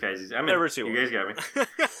between the disguises. I'm in. There were 2 You guys got me.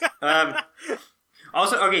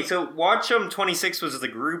 Also, okay, so watch 26 was the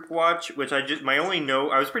group watch, which my only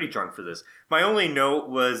note. I was pretty drunk for this. My only note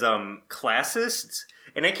was classists.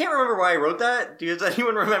 And I can't remember why I wrote that. Does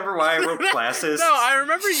anyone remember why I wrote classists? No, I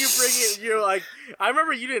remember you bringing. You're like, I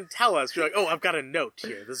remember you didn't tell us. You're like, oh, I've got a note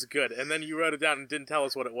here. This is good. And then you wrote it down and didn't tell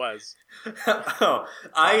us what it was. Oh,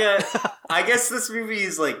 I guess this movie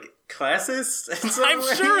is like classist. I'm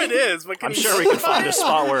sure it is, but I'm sure we can find a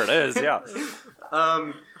spot where it is, yeah.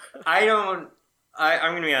 I'm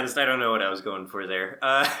gonna be honest. I don't know what I was going for there.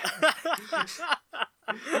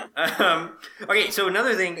 Okay, so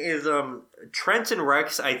another thing is Trent and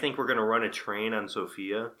Rex. I think we're gonna run a train on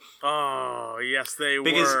Sophia. Oh, yes,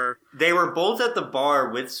 Because were. they were both at the bar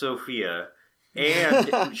with Sophia,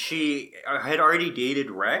 and she had already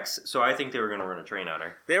dated Rex. So I think they were gonna run a train on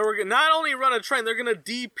her. They were not only run a train, they're gonna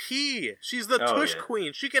DP. She's the tush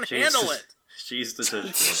queen. She can handle it. She's the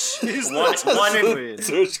tush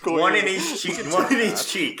queen. One in each cheek. One in each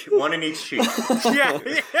cheek. One in each cheek. Yeah.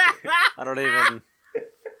 I don't even...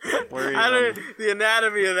 The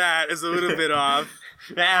anatomy of that is a little bit off.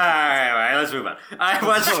 All right, let's move on. I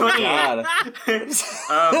watched 28.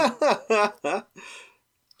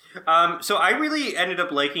 So I really ended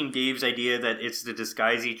up liking Dave's idea that it's the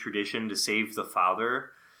disguisey tradition to save the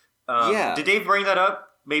father. Yeah. Did Dave bring that up?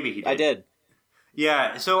 Maybe he did. I did.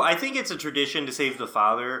 Yeah, so I think it's a tradition to save the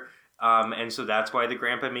father, and so that's why the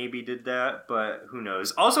grandpa maybe did that, but who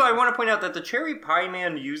knows. Also, I want to point out that the Cherry Pie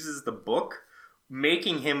Man uses the book,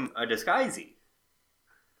 making him a disguisee.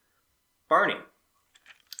 Barney.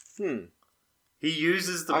 He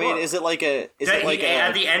uses the book. I mean, is it like a...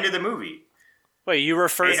 at the end of the movie. Wait, you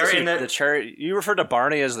referred to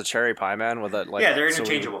Barney as the Cherry Pie Man with that? Like, yeah, they're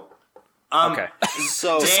interchangeable. Okay.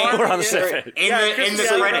 So we're on the same page. In the I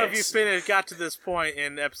don't know if credits. you got to this point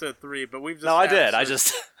in episode 3, but we've just... No, I did. I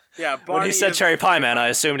just... Yeah, Barney when he said Cherry Pie Man, I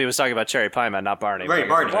assumed he was talking about Cherry Pie Man, not Barney. Right,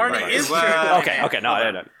 Barney. Barney is Well, Cherry Pie Man. Okay, no, I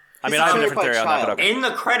didn't. I mean, I have a different theory on that, but okay. In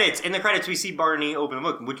the credits, we see Barney open the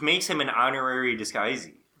book, which makes him an honorary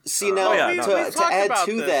disguisee. See, now, to add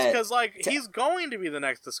to that... Because, he's going to be the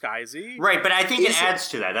next disguisee. Right, but I think it adds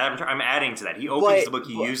to that. I'm adding to that. He opens the book,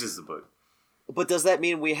 he uses the book. But does that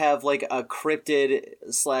mean we have, like, a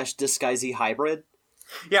cryptid/disguisee hybrid?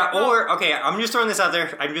 Yeah, okay, I'm just throwing this out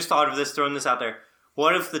there. I just thought of this, throwing this out there.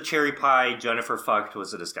 What if the Cherry Pie Jennifer fucked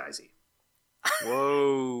was a disguisee?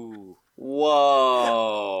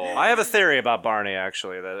 Whoa. I have a theory about Barney,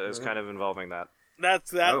 actually, that is kind of involving that.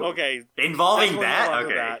 Okay. Involving that?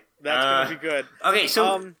 Okay. That's going to be good. Okay,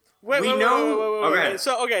 so... Wait.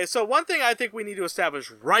 So one thing I think we need to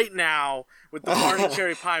establish right now with the Barney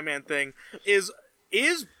Cherry Pie Man thing is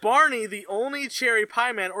Barney the only Cherry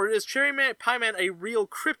Pie Man, or is Cherry Pie Man a real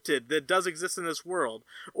cryptid that does exist in this world?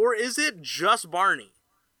 Or is it just Barney?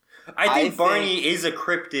 I think Barney is a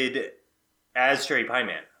cryptid as Cherry Pie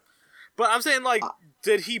Man. But I'm saying,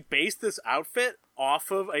 did he base this outfit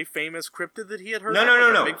off of a famous cryptid that he had heard of?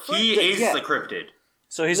 No. He is the cryptid.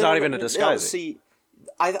 So he's not even a disguisee. No, see...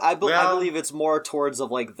 I believe it's more towards of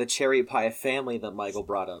like the Cherry Pie family that Michael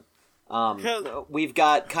brought up. We've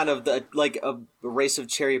got kind of a race of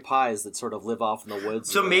cherry pies that sort of live off in the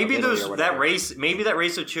woods. So maybe that race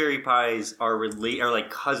of cherry pies are like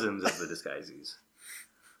cousins of the disguises.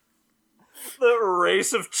 The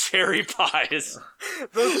race of cherry pies.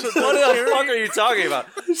 What the fuck are you talking about?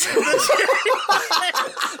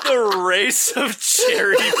 The race of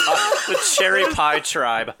cherry pie. The cherry pie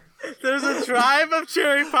tribe. There's a tribe of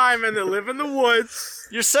cherry pie men that live in the woods.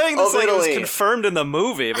 You're saying this like it was confirmed in the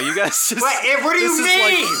movie, but you guys just... What do you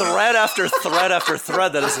mean? This is like thread after thread after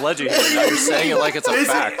thread that has led you here. Now you're saying it like it's a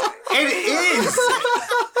fact. It is!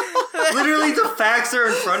 Literally, the facts are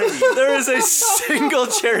in front of you. There is a single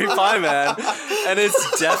cherry pie man, and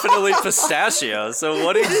it's definitely pistachio. So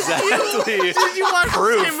what exactly? Did you watch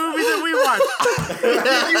proof? The same movie that we watched?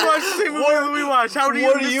 Did you watch the same movie that we watched? How do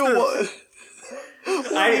you miss this?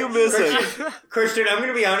 What are you missing? Christian, I'm going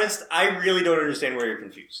to be honest. I really don't understand where you're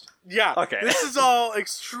confused. Yeah. Okay. This is all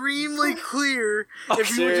extremely clear.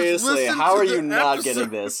 If you would just Seriously, listen how to are the you not episode.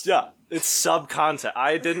 getting this? Yeah, it's sub-content.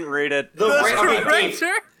 I didn't read it.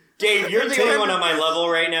 Dave, you're the only one on my level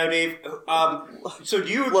right now, Dave. So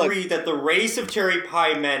do you agree that the race of cherry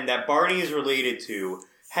pie men that Barney is related to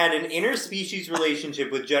had an interspecies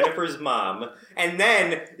relationship with Jennifer's mom, and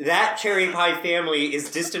then that cherry pie family is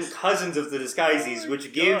distant cousins of the disguises,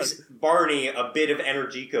 which gives Barney a bit of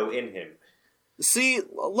Energico in him? See,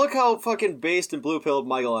 look how fucking based and blue-pilled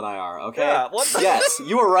Michael and I are, okay? Yeah, what? Yes,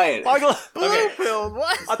 you were right. Michael... Blue-pilled,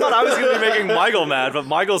 what? I thought I was going to be making Michael mad, but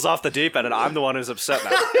Michael's off the deep end, and I'm the one who's upset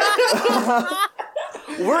now.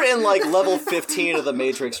 We're in, like, level 15 of the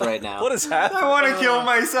Matrix right now. What is happening? I want to kill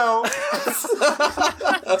myself.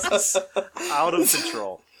 Out of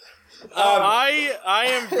control. I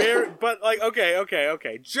am very... But, like,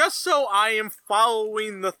 okay. Just so I am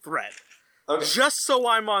following the thread. Okay. Just so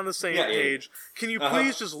I'm on the same page, can you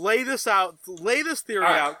please just lay this theory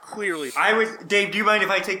out clearly? Dave, do you mind if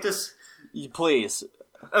I take this? Please.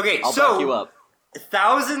 Okay, I'll back you up.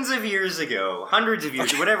 Thousands of years ago, hundreds of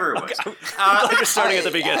years, whatever it was. I'm glad you're starting at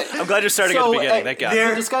the beginning. I'm glad you're starting at the beginning. Thank God.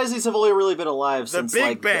 The disguises have only really been alive since Big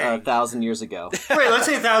like Bang. 1,000 years ago. Right, let's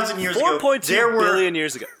say 1,000 years ago. 4.2 billion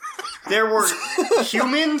years ago. There were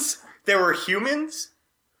humans. There were humans,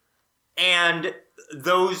 and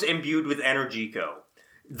those imbued with Energico.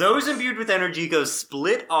 Those imbued with Energico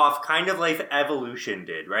split off kind of like evolution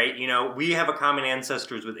did, right? You know, we have a common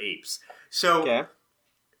ancestors with apes. So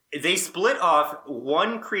they split off,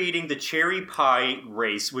 one creating the cherry pie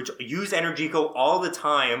race, which use Energico all the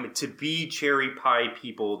time to be cherry pie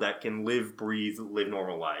people that can live, breathe, live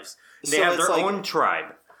normal lives. They have their own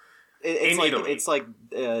tribe. It's like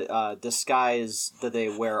disguise that they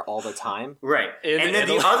wear all the time. Right. And then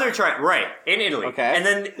the other tribe, right, in Italy. Okay. And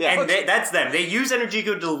then that's them. They use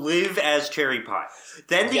Energico to live as cherry pie.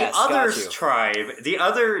 Then the other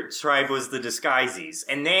tribe was the disguises.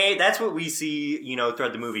 And that's what we see,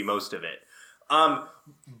 throughout the movie, most of it.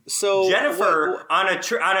 So Jennifer, on a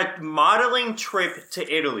modeling trip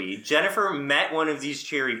to Italy, Jennifer met one of these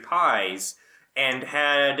cherry pies and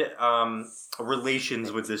had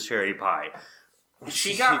relations with this cherry pie.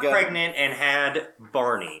 She got pregnant and had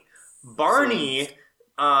Barney. Barney,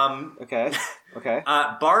 Barney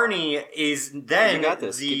is then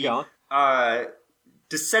the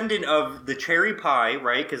descendant of the cherry pie,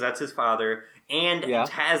 right? Because that's his father, and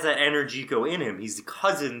has that Energico in him. He's the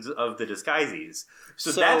cousins of the disguises.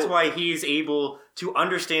 So that's why he's able to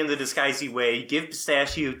understand the disguisey way, give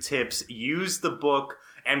Pistachio tips, use the book,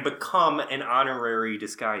 and become an honorary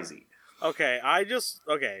disguisee. Okay.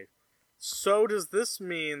 So does this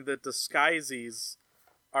mean that disguises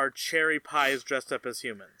are cherry pies dressed up as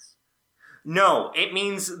humans? No, it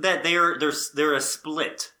means that they're a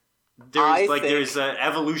split. There's an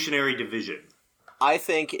evolutionary division. I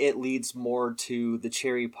think it leads more to the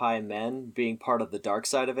cherry pie men being part of the dark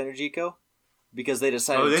side of Energico, because they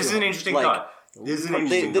decided. Oh, this is an interesting thought.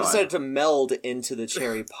 They decided to meld into the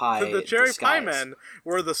cherry pie. The cherry disguise. pie men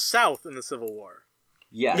were the South in the Civil War.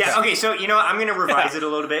 Yes. Yeah. Okay. So I'm going to revise it a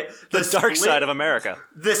little bit. The dark side of America.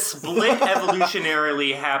 The split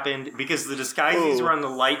evolutionarily happened because the disguises were on the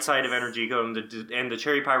light side of Energico, and the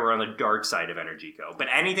cherry pie were on the dark side of Energico. But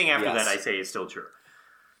anything after that, I say, is still true.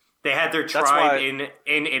 They had their tribe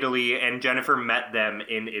in Italy, and Jennifer met them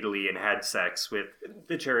in Italy and had sex with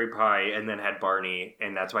the cherry pie, and then had Barney,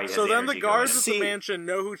 and that's why he has So the then the guards of the mansion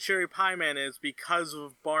know who Cherry Pie Man is because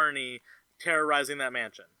of Barney terrorizing that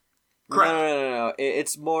mansion. Correct. No.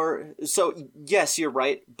 It's more... So, yes, you're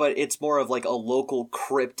right, but it's more of like a local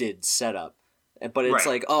cryptid setup. But it's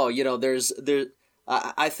like, there's...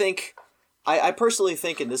 I personally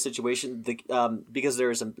think in this situation, because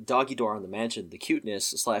there is a doggy door on the mansion, the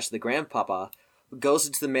cuteness / the grandpapa goes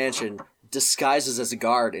into the mansion, disguises as a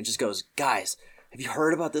guard, and just goes, "Guys, have you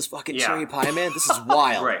heard about this fucking cherry pie man? This is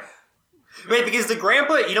wild." Right. Right, because the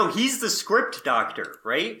grandpa, he's the script doctor,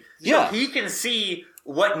 right? So he can see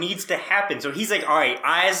what needs to happen. So he's like, all right,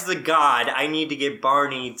 as the god, I need to get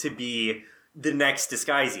Barney to be the next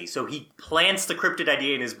Disguisey. So he plants the cryptid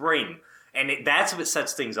idea in his brain, and that's what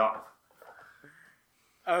sets things off.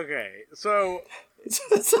 Okay, so is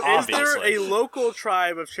Obviously. there a local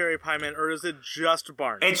tribe of cherry pie men, or is it just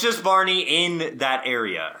Barney? It's just Barney in that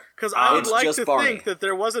area. Because I would like to Barney. think that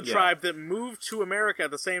there was a tribe that moved to America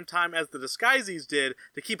at the same time as the Disguiseys did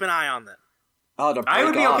to keep an eye on them. Oh, to break I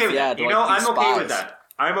would be off, okay with yeah, that. to, I'm be okay with spies. that.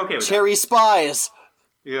 I'm okay with Cherry spies.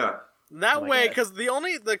 that. Yeah. That way, because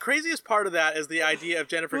the craziest part of that is the idea of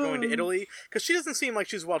Jennifer going to Italy, because she doesn't seem like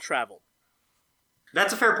she's well traveled.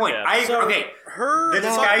 That's a fair point. Yeah. Her The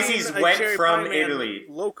Disguiseys fucking went cherry from pie man Italy.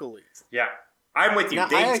 locally. Yeah. I'm with you. Now,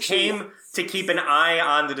 They I actually- came to keep an eye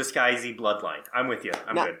on the Disguisey bloodline. I'm with you.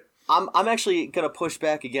 I'm Now, good. I'm actually gonna push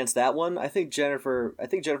back against that one. I think Jennifer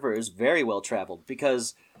is very well traveled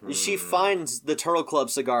because she finds the Turtle Club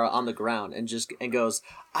cigar on the ground and goes,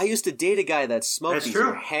 "I used to date a guy that smoked That's these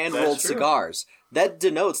true. hand rolled That's true. cigars." That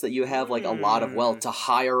denotes that you have like a lot of wealth to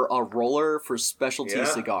hire a roller for specialty Yeah.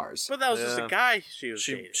 cigars. But that was just a guy she was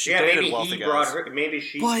dating. She Yeah, dated maybe wealthy he guys. brought her. Maybe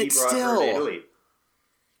he But brought her still. to Italy.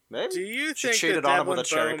 Maybe. Do you She think cheated that on him with Devlin a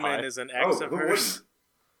cherry Bowman pie. is an ex of who hers?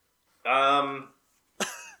 wouldn't?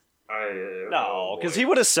 No, because he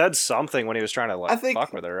would have said something when he was trying to I think-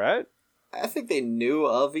 fuck with her, right? I think they knew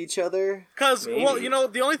of each other. Because, well, Maybe.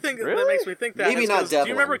 the only thing that Really? makes me think that Maybe is not 'cause do you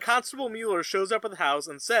remember Devlin. Constable Mueller shows up at the house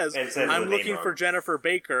and says, And says I'm the name looking wrong. for Jennifer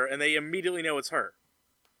Baker, and they immediately know it's her.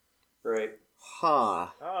 Right. Huh.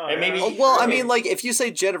 And maybe. Oh, well, I mean, like, if you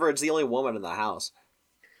say Jennifer, it's the only woman in the house.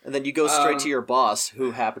 And then you go straight to your boss,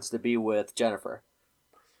 who happens to be with Jennifer.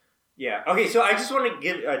 Yeah. Okay. So I just want to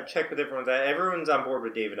get check with everyone that everyone's on board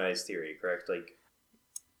with Dave and I's theory, correct? Like.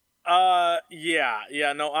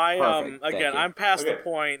 Yeah, no, I, Perfect, thank again, you. I'm past the Okay.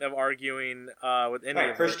 point of arguing, with any All right, of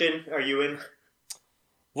it. Christian, are you in?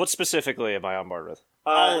 What specifically am I on board with?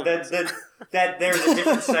 That there's a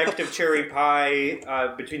different sect of cherry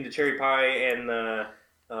pie between the cherry pie and the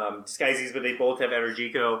Disguiseys, but they both have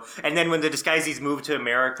Energico. And then when the Disguiseys moved to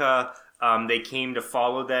America, they came to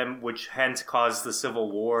follow them, which hence caused the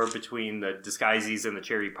civil war between the Disguiseys and the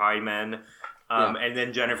cherry pie men. And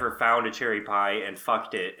then Jennifer found a cherry pie and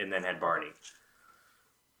fucked it, and then had Barney.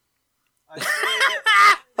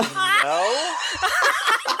 No.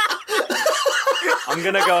 I'm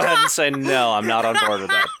gonna go ahead and say no. I'm not on board with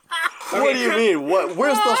that. What do you mean?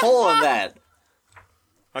 Where's the hole in that?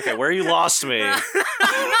 Okay, where you lost me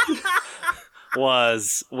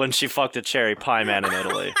was when she fucked a cherry pie man in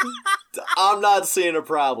Italy. I'm not seeing a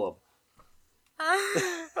problem.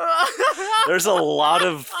 There's a lot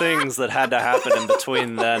of things that had to happen in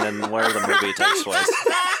between then and where the movie takes place.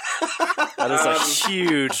 That is a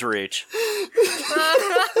huge reach.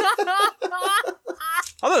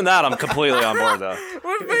 Other than that, I'm completely on board, though.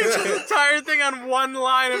 We're basing the entire thing on one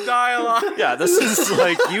line of dialogue. Yeah, this is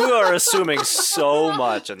like, you are assuming so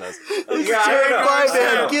much in this. Cherry pie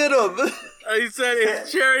man, get him! He said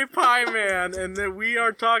it's Cherry Pie Man, and that we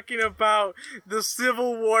are talking about the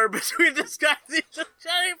civil war between Disguiseys and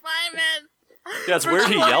Cherry Pie Man. Yeah, it's weird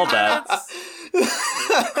he yelled that.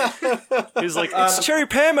 He's like, it's Cherry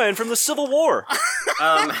Pie Man from the Civil War.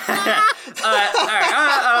 All right.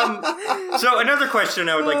 So another question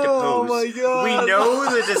I would like to pose. Oh my God. We know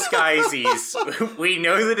the Disguiseys. We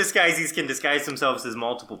know the Disguiseys can disguise themselves as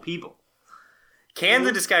multiple people. Can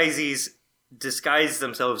the Disguiseys disguise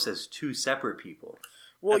themselves as two separate people?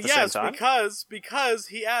 Well, At the same yes, time? because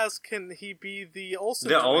he asked, can he be the Olsen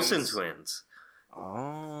The twins? Olsen twins.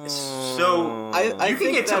 Oh. So I you can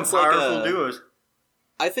think get some that's like powerful a- duos.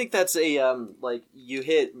 I think that's a, like, you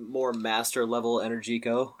hit more master level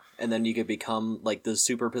Energico, and then you could become, like, the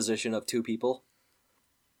superposition of two people.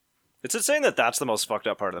 It's insane that that's the most fucked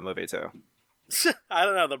up part of the movie, too. I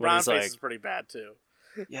don't know. The brown he's face like- is pretty bad too.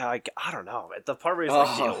 Yeah, I don't know. The part where he's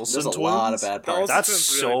like, the Oh, Olsen there's a twins? lot of bad parts. Olsen That's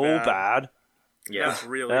twins so really bad. Yeah. That's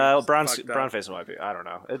really Brown fucked up. face might be. I don't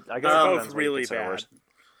know. I guess They're it both depends what you really consider bad. worse.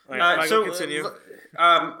 Okay, Michael, continue.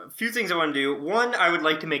 A few things I want to do. One, I would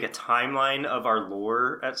like to make a timeline of our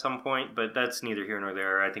lore at some point, but that's neither here nor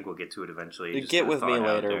there. I think we'll get to it eventually. Just Get a with me thought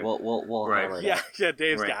out later. there. We'll Right. hammer it Yeah, out. yeah,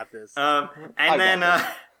 Dave's Right. got this. I And then,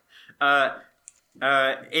 got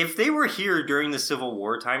if they were here during the Civil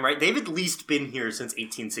War time, right? They've at least been here since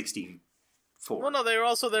 1864. Well, no, they were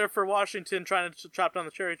also there for Washington trying to chop down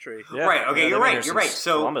the cherry tree. Yeah. Right. Okay. Yeah, You're they've been right. here You're right. since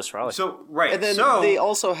So Columbus, probably. So right. And then so they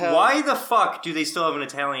also have- Why the fuck do they still have an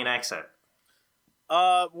Italian accent?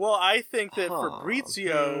 Well, I think that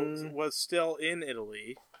Fabrizio was still in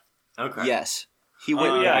Italy. Okay. Yes. He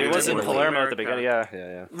went. He was in Palermo at the beginning.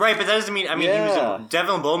 Yeah. Right, but that doesn't mean. I mean, he was.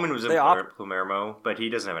 Devin Bowman was in Palermo, but he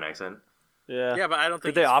doesn't have an accent. Yeah, but I don't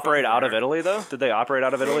think. Did they operate out of Italy though? Did they operate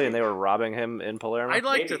out of Italy and they were robbing him in Palermo? I'd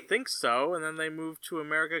like to think so, and then they moved to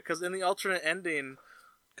America because in the alternate ending,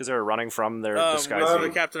 because they were running from their disguise. The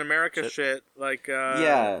Captain America shit, like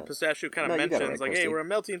Pistachio kind of mentions, like, "Hey, we're a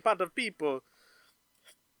melting pot of people."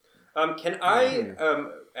 Can I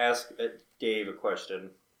ask Dave a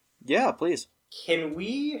question? Yeah, please. Can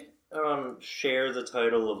we share the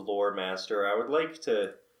title of Lore Master? I would like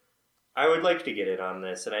to get in on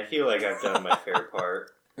this, and I feel like I've done my fair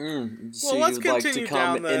part. So let's continue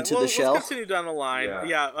down the shell. Let's continue down the line.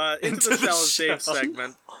 Yeah, into the shell is Dave's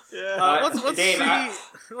segment. Yeah.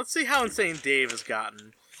 Let's see how insane Dave has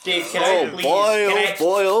gotten. Dave, can I please?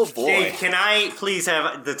 Oh boy! Dave, can I please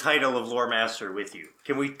have the title of Lore Master with you?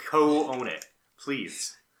 Can we co-own it,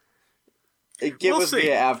 please? Get with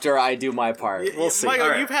me after I do my part. We'll see. Michael,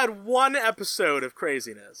 right. You've had one episode of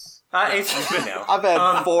craziness. It's good now. I've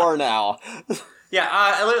had 4 now. Yeah.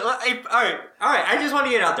 All right. I just want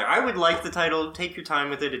to get it out there. I would like the title. Take your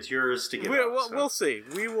time with it. It's yours to give. We'll see.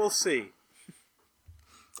 We will see.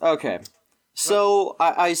 Okay. So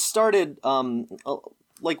I started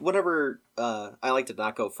like whenever I like to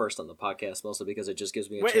not go first on the podcast, mostly because it just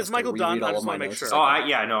gives me a chance to reread all of my notes. Sure.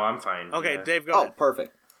 I'm fine. Okay, yeah. Dave, go ahead. Oh,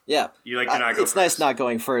 perfect. Yeah. You like to not go It's first. nice not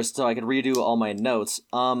going first, so I can redo all my notes.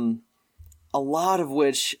 A lot of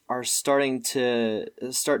which are starting to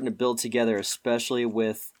build together, especially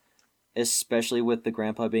with the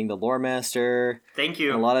grandpa being the lore master. Thank you.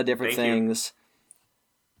 And a lot of different things.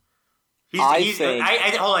 I think.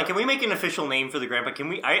 Hold on. Can we make an official name for the grandpa? Can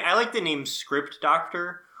we? I like the name Script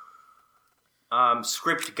Doctor.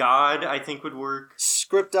 Script God, I think would work.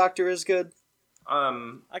 Script Doctor is good.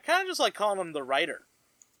 I kind of just like calling him the writer.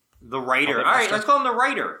 The writer. All right, let's call him the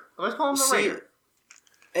writer. Writer.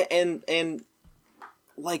 And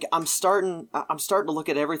like I'm starting to look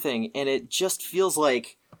at everything, and it just feels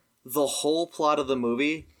like the whole plot of the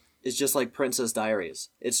movie is just like Princess Diaries.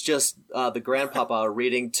 It's just the grandpapa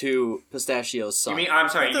reading to Pistachio's son. You mean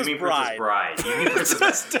Princess Bride? You mean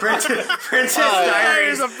Princess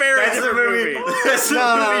Diaries is a very different movie. No.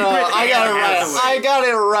 I got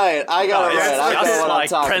it right. I got it right. I know what I'm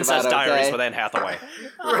talking Princess about. Diaries Okay? with Anne Hathaway.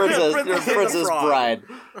 Princess Bride.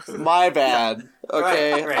 My bad.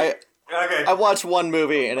 Okay. Right. Okay. I watched one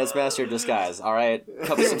movie and it's Master of Disguise. All right,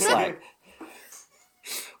 cut me some slack.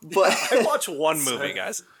 But I watch one movie,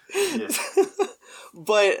 guys.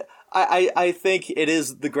 But I think it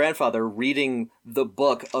is the grandfather reading the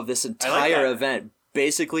book of this entire event.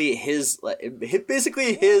 Basically his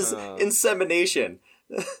insemination.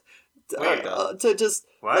 To just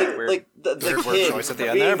like the kid choice at the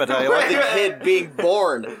end there, but the kid being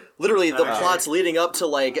born. Literally, the plot's leading up to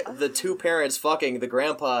like the two parents fucking the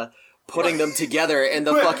grandpa, putting them together in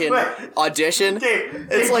the fucking audition.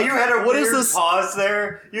 It's like, you had a weird pause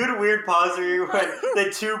there. You had a weird pause where you went,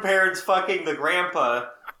 the two parents fucking the grandpa.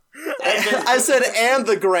 I said, and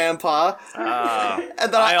the grandpa.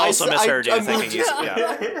 And then I also misheard you thinking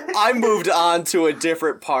I moved on to a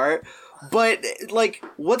different part. But, like,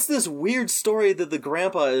 what's this weird story that the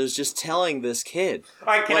grandpa is just telling this kid?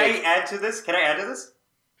 Alright, can I add to this?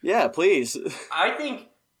 Yeah, please. I think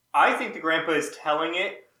the grandpa is telling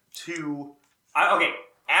it to...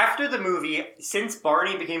 after the movie, since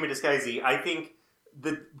Barney became a disguisee, I think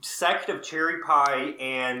the sect of Cherry Pie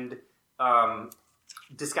and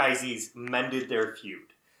disguisees mended their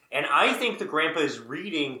feud. And I think the grandpa is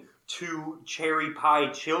reading to Cherry Pie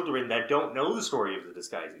children that don't know the story of the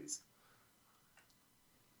disguisees.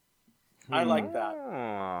 I like that.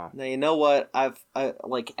 Now, you know what? I've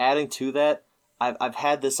adding to that, I've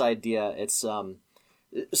had this idea. It's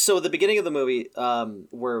so at the beginning of the movie,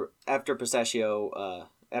 where after Pistachio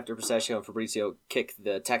and Fabrizio kick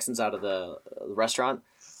the Texans out of the restaurant,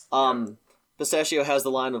 Pistachio has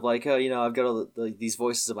the line of like, oh, I've got all these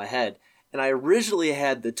voices in my head, and I originally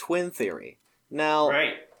had the twin theory. Now,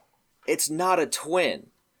 it's not a twin,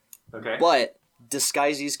 but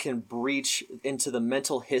disguisees can breach into the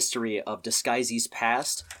mental history of disguisees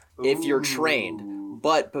past if you're trained.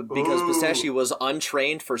 But because Pistachio was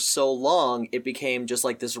untrained for so long, it became just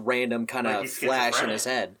like this random kind of flash in his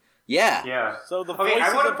head. Yeah. So the voices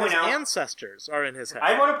of his ancestors are in his head.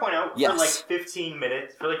 I want to point out, for like 15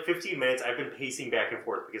 minutes, I've been pacing back and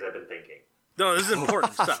forth because I've been thinking. No, this is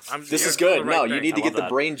important stuff. This is good. No, you need to get the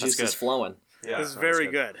brain juices flowing. Yeah, this is very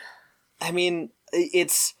good. I mean,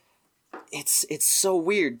 it's so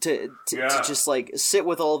weird to just like sit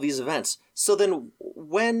with all these events. So then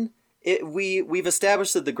when we've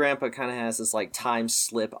established that the grandpa kind of has this like time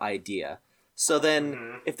slip idea. So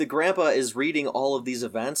then, if the grandpa is reading all of these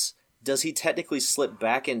events, does he technically slip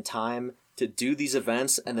back in time to do these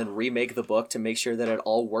events and then remake the book to make sure that it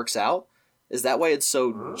all works out? Is that why it's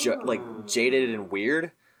so jaded and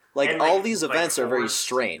weird? Like, and all these events are very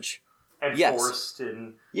strange. And forced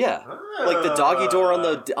and like the doggy door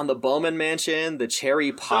on the Bowman Mansion, the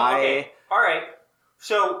cherry pie. So, okay. All right.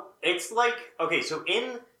 So it's like so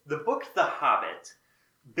in the book The Hobbit,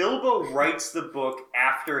 Bilbo writes the book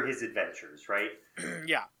after his adventures, right?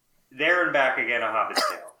 Yeah. There and Back Again, A Hobbit's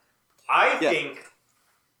Tale. I think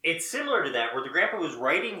it's similar to that, where the grandpa was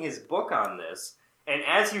writing his book on this, and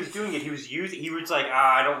as he was doing it, he was like,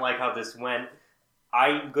 I don't like how this went.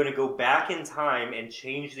 I'm going to go back in time and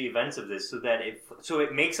change the events of this so that it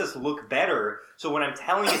makes us look better. So when I'm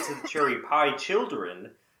telling it to the cherry pie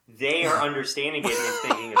children, they are understanding it and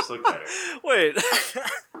thinking us look better. Wait.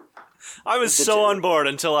 I was so on board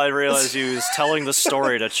until I realized he was telling the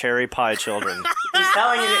story to cherry pie children. He's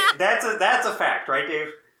telling it. That's a fact, right, Dave?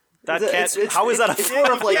 How is that a fact?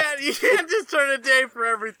 More of like, you can't just turn a day for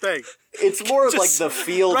everything. It's more of like the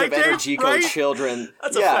field of Energico children.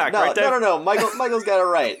 That's a fact, right there. No. Michael's got it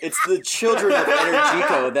right. It's the children of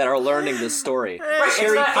Energico that are learning this story. Right,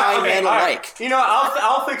 cherry pie men alike. You know,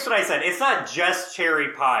 I'll fix what I said. It's not just cherry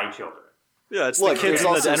pie children. Yeah, it's the kids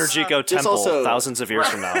in the Energico temple thousands of years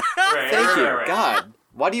from now. Thank you, God.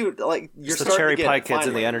 Why do you like? You're it's the cherry pie kids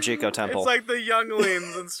in the Energico temple. It's like the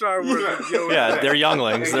younglings in Star Wars. Yeah, they're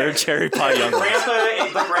younglings. They're cherry pie younglings.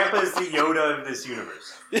 The grandpa is the Yoda of this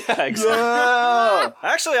universe. Yeah, exactly. Yeah.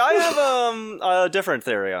 Actually, I have a different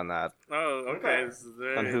theory on that. Oh, okay.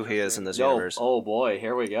 On who he is in this universe. Oh boy,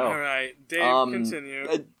 here we go. All right, Dave,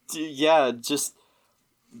 continue. Just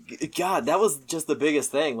God, that was just the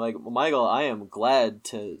biggest thing. Like, Michael, I am glad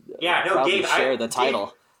to proudly share the title.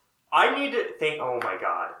 Dave, I need to think. Oh my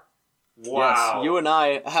God! Wow. Yes, you and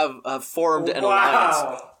I have formed an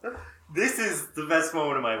alliance. This is the best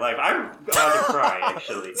moment of my life. I'm about to cry,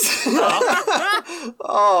 actually.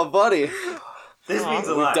 Oh, buddy. This means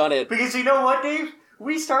a lot. We've done it. Because you know what, Dave?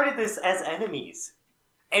 We started this as enemies.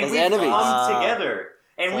 And we've come together.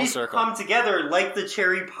 And we've come together like the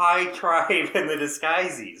cherry pie tribe and the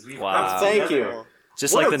Disguises. We've come Thank together. you.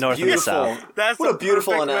 Just like the North and the South. That's what a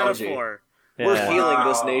beautiful analogy. Metaphor. Yeah. We're healing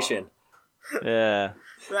this nation. Yeah.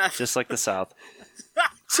 Just like the South.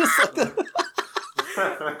 Just like the...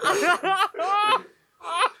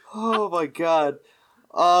 Oh my God.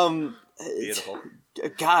 Beautiful.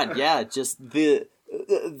 God, yeah, just the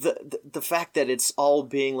fact that it's all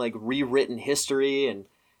being like rewritten history and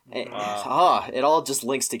it all just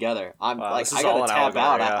links together. I'm I gotta tap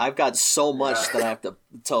out. Yeah. I've got so much that I have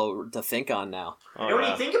to think on now. And when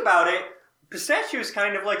you think about it, Pistachio is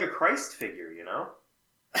kind of like a Christ figure, you know?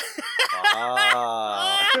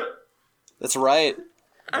 That's right.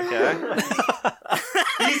 Okay.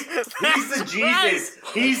 He's the Jesus.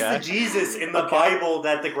 He's the Jesus in the Bible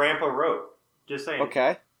that the grandpa wrote. Just saying.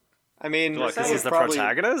 Okay. I mean, because he's the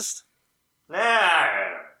protagonist? Nah.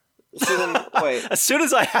 So then, wait. As soon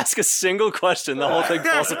as I ask a single question, the whole thing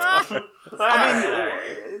falls apart. I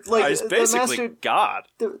mean, like, it's basically God.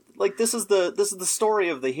 This is the story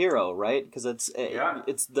of the hero, right? Because it's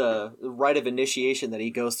the rite of initiation that he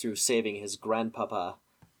goes through saving his grandpapa.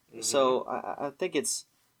 Mm-hmm. So I think it's.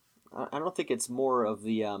 I don't think it's more of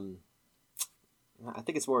the. I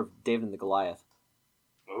think it's more of David and the Goliath.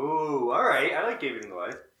 Ooh, all right. I like David and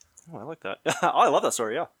Goliath. Oh, I like that. I love that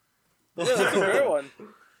story. Yeah. Yeah, that's a great one.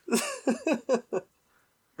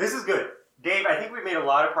 This is good, Dave. I think we made a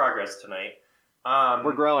lot of progress tonight.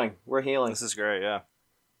 We're growing. We're healing. This is great. Yeah.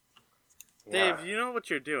 Dave, you know what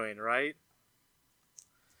you're doing, right?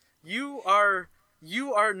 You are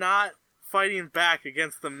not fighting back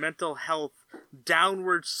against the mental health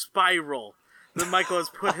downward spiral that Michael has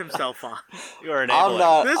put himself on. You are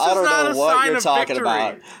enabling. This is not a sign of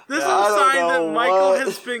victory. This is a sign that Michael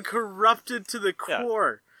has been corrupted to the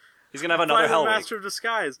core. He's going to have another hell week. Master of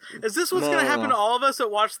Disguise. Is this what's going to happen to all of us at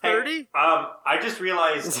Watch 30? Hey, I just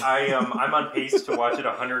realized I'm on pace to watch it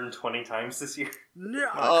 120 times this year. No.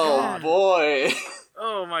 Oh, boy.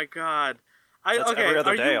 Oh, my God. Every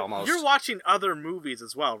other day, almost. You're watching other movies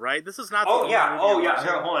as well, right? This is not the movie. Hold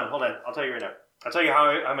on. I'll tell you right now. I'll tell you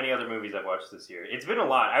how many other movies I've watched this year. It's been a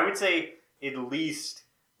lot. I would say at least,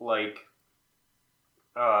 like,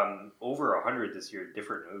 over 100 this year,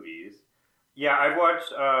 different movies. Yeah, I've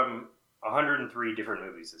watched 103 different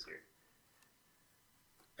movies this year.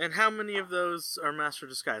 And how many of those are Master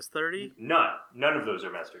of Disguise? 30? None of those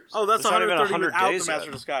are Masters. Oh, that's 130 without the days Master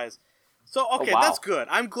of Disguise. So okay, Oh, wow. that's good.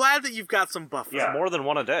 I'm glad that you've got some buffer. Yeah. More than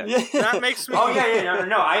one a day. That makes me. Oh yeah,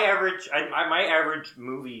 no. I average. My average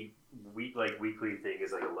movie weekly thing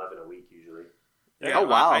is like 11 a week usually. Yeah, Oh,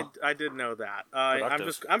 wow. I did know that.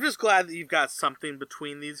 Productive. I'm just glad that you've got something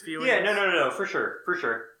between these viewings. Yeah, no, for sure.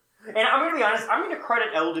 And I'm gonna be honest. I'm gonna credit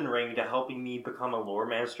Elden Ring to helping me become a lore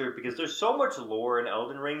master because there's so much lore in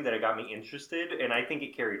Elden Ring that it got me interested, and I think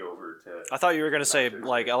it carried over to. I thought you were going to say,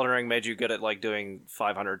 like, Elden Ring made you good at, like, doing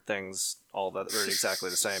 500 things all that are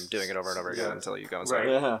exactly the same, doing it over and over again until you go inside. Right.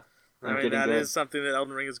 Yeah. I mean, that is something that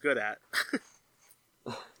Elden Ring is good at.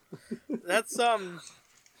 That's Michael,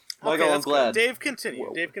 okay, I'm that's glad. good. Dave,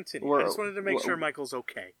 continue. I just wanted to make sure Michael's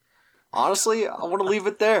okay. Honestly, I want to leave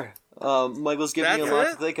it there. Michael's giving me a That's lot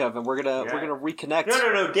it? to think of, and we're gonna reconnect.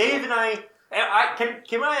 No. Dave and I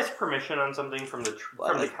can I ask permission on something from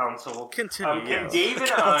the council? Continue.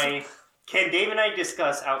 Can Dave and I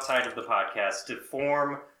discuss outside of the podcast to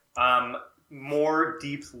form more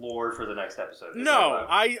deep lore for the next episode? No,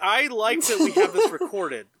 I like that we have this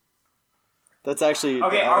recorded. That's actually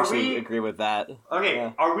Okay, I actually agree with that. Okay,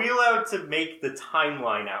 Yeah. are we allowed to make the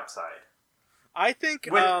timeline outside? I think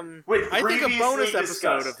With I think a previously bonus discussed.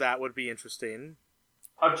 episode of that would be interesting.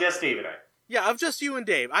 Of just Dave and I. Yeah, of just you and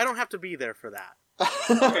Dave. I don't have to be there for that.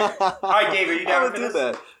 All right, Dave, are you I down would for do this?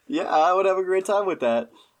 that. Yeah, I would have a great time with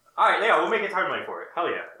that. All right, yeah, we'll make a timeline for it. Hell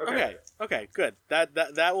yeah. Okay, good.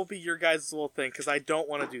 That will be your guys' little thing because I don't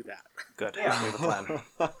want to do that. Good. Yeah. We have a plan.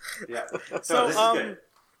 Yeah. So this is good.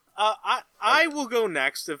 I will go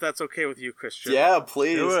next if that's okay with you, Christian. Yeah,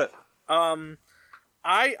 please. Do it.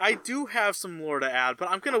 I do have some lore to add, but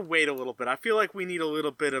I'm gonna wait a little bit. I feel like we need a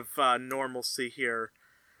little bit of normalcy here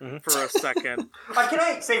for a second. Can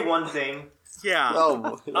I say one thing? Yeah.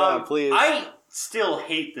 Oh, yeah, please. I still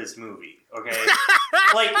hate this movie. Okay.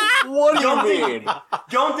 Like, What do you don't mean?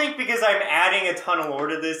 don't think because I'm adding a ton of lore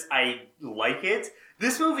to this, I like it.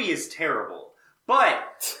 This movie is terrible,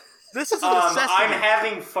 but This is a necessity. I'm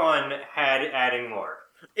having fun adding lore.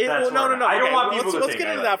 That's no. I don't Okay, want people to let's think get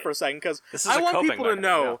I into like that it. for a second because This is I a want coping people to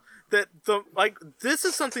mechanism, know that this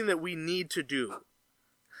is something that we need to do.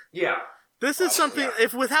 Yeah. This is something.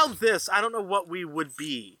 If without this, I don't know what we would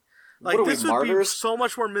be. Like What are we, this would be martyrs? so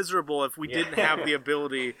much more miserable if we didn't have the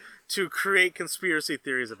ability to create conspiracy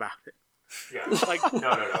theories about it. Yeah. Like No,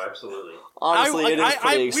 absolutely. Honestly, it is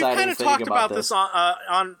pretty we've exciting kind of thinking talked about this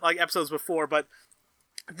on like episodes before, but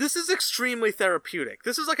this is extremely therapeutic.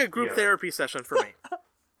 This is like a group therapy session for me.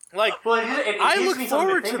 Like, Well, it I gives look me something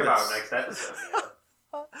forward to to think about this. next episode.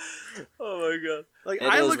 Yeah. oh my god! Like, It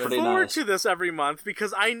I is look pretty forward nice. to this every month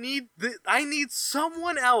because I need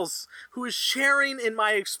someone else who is sharing in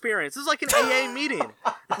my experience. This is like an AA meeting.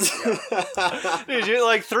 Dude, you,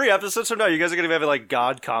 like 3 episodes from now, you guys are going to be having like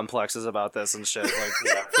god complexes about this and shit.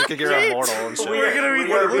 Like, thinking you're immortal and shit. We're gonna be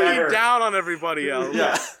We are looking better. down on everybody else.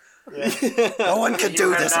 Yeah. No one could do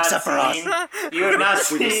You have this not except for us. seen- You have not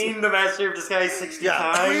seen the Master of Disguise 60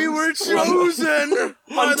 times. We were chosen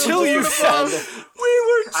by Until the you Lord above. said- We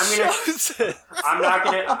were I'm gonna- chosen. I'm not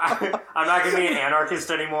gonna be an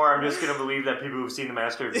anarchist anymore. I'm just gonna believe that people who've seen the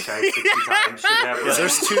Master of Disguise 60 times should have. Like,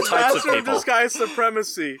 There's 2 types of Master of people. Disguise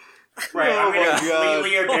supremacy. right, I'm gonna my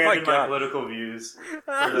completely God. abandon Oh my my God. political views. For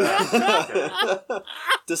that. Okay.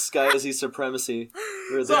 Disguisey supremacy.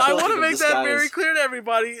 We're the So I children want to of make that very disguise. clear to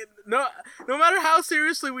everybody. No matter how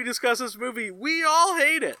seriously we discuss this movie, we all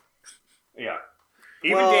hate it. Yeah.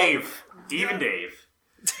 Even Well- Dave. Even Dave.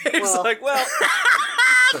 It's like, well,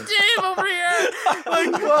 Dave over here. Like,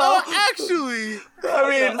 oh, actually, I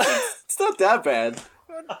mean, it's not that bad.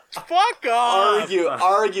 fuck off.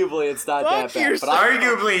 Arguably, it's not Fuck that bad. yourself. But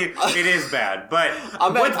Arguably, it is bad. But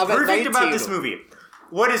I'm what's at perfect about 19. this movie?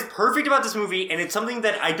 What is perfect about this movie, and it's something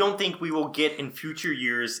that I don't think we will get in future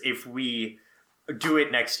years if we do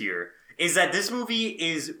it next year, is that this movie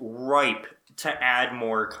is ripe to add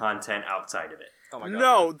more content outside of it. oh my God.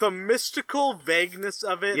 No, the mystical vagueness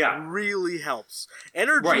of it Yeah. really helps.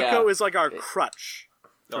 Energico Right. Yeah. is like our crutch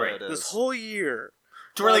Oh, Right. it is. this whole year.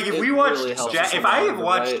 To where, like, if It we watched, really helps if us I along have the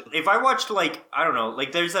watched, way. if I watched, like, I don't know,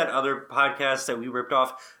 like, there's that other podcast that we ripped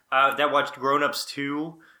off that watched Grown Ups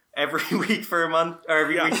 2 every week for a month, or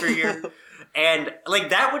every week for a year, and like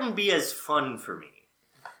that wouldn't be as fun for me.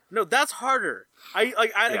 No, that's harder. Again,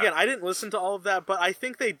 I didn't listen to all of that, but I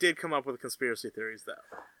think they did come up with conspiracy theories,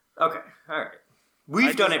 though. Okay, all right.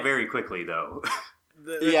 We've done it very quickly, though.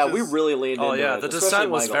 yeah, we really leaned Oh into yeah, it. the especially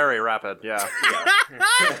descent was Michael. very rapid. Yeah.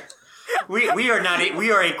 we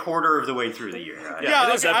are a quarter of the way through the year. Yeah,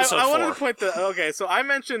 it is okay, episode I wanted to 4. point the okay. So I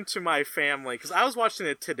mentioned to my family because I was watching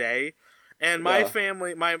it today, and my Yeah.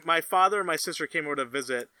 family, my father and my sister came over to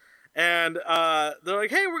visit, and they're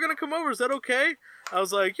like, "Hey, we're gonna come over. Is that okay?" I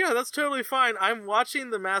was like, yeah, that's totally fine. I'm watching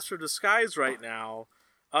The Master of Disguise right now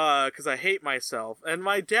because I hate myself. And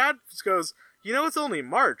my dad goes, it's only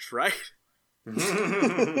March, right? And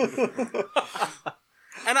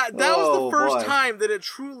that was the first time that it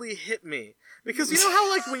truly hit me. Because you know how,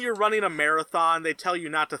 like, when you're running a marathon, they tell you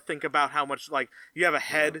not to think about how much, like, you have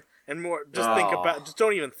ahead and more, just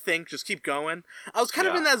don't even think, just keep going. I was kind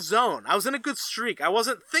of in that zone. I was in a good streak. I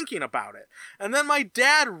wasn't thinking about it. And then my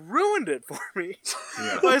dad ruined it for me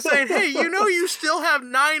by saying, hey, you still have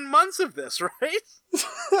 9 months of this, right?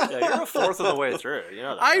 Yeah, you're a fourth of the way through. You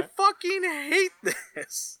know that, I right? fucking hate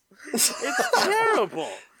this. It's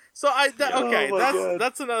terrible. So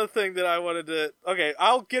that's another thing that I wanted to. Okay,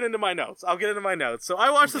 I'll get into my notes. So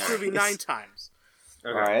I watched this movie 9 times.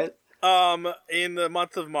 Okay. All right. In the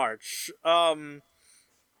month of March.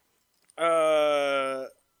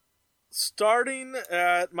 Starting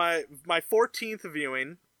at my 14th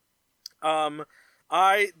viewing.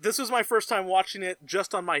 This was my first time watching it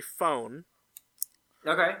just on my phone.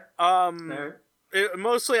 Okay.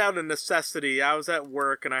 Mostly out of necessity. I was at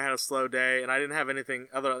work and I had a slow day and I didn't have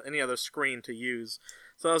any other screen to use.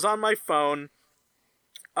 So I was on my phone.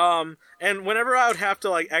 And whenever I would have to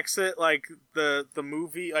like exit like the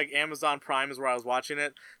movie, like Amazon Prime is where I was watching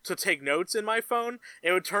it, to take notes in my phone,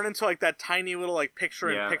 it would turn into like that tiny little like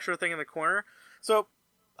picture-in-picture thing in the corner. So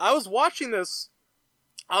I was watching this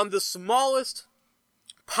on the smallest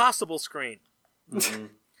possible screen. Mm-hmm.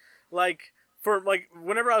 For, like,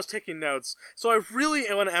 whenever I was taking notes. So I really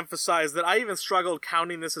want to emphasize that I even struggled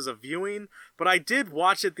counting this as a viewing, but I did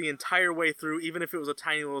watch it the entire way through, even if it was a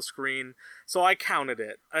tiny little screen. So I counted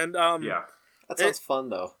it. And, yeah. That sounds fun,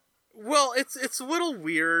 though. Well, it's a little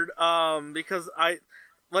weird, because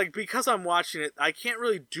because I'm watching it, I can't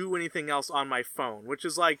really do anything else on my phone, which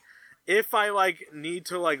is, like, if I, like, need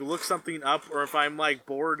to, like, look something up, or if I'm, like,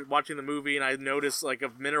 bored watching the movie and I notice, like,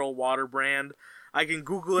 a mineral water brand, I can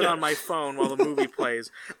Google it on my phone while the movie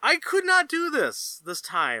plays. I could not do this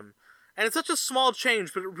time. And it's such a small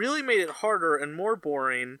change, but it really made it harder and more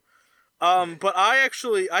boring. But I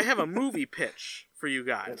have a movie pitch for you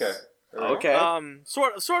guys. Okay.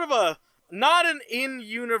 Sort of a, not an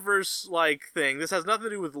in-universe, like, thing. This has nothing to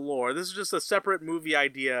do with lore. This is just a separate movie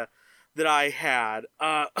idea that I had.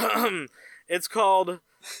 It's called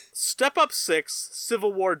Step Up 6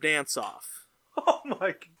 Civil War Dance-Off. Oh my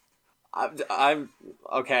god. I'm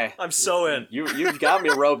okay. I'm so in. You've got me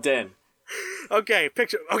roped in. Okay,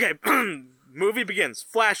 movie begins.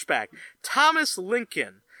 Flashback. Thomas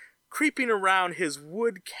Lincoln creeping around his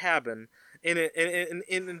wood cabin in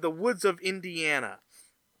the woods of Indiana.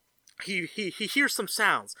 He hears some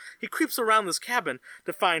sounds. He creeps around this cabin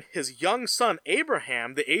to find his young son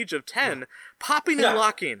Abraham, the age of 10, popping and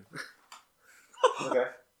locking. Okay.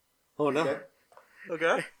 Oh no.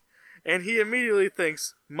 Okay. And he immediately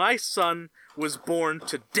thinks, my son was born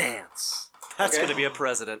to dance. That's going to be a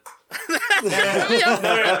president.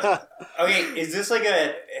 Okay, is this like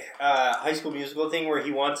a High School Musical thing where he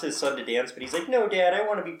wants his son to dance, but he's like, no, Dad, I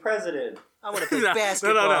want to be president. I want to play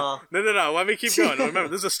basketball. No. Let me keep going. Remember,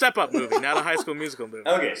 this is a step-up movie, not a High School Musical movie.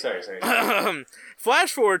 Okay, sorry.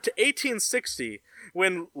 Flash forward to 1860,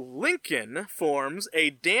 when Lincoln forms a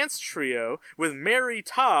dance trio with Mary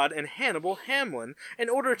Todd and Hannibal Hamlin in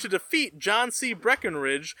order to defeat John C.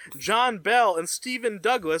 Breckinridge, John Bell, and Stephen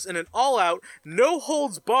Douglas in an all-out,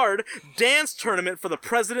 no-holds-barred dance tournament for the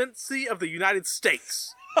presidency of the United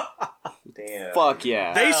States. Damn. Fuck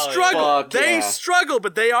yeah. They struggle. They struggle,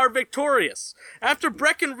 but they are victorious. After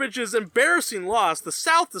Breckinridge's embarrassing loss, the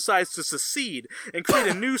South decides to secede and create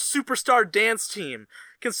a new superstar dance team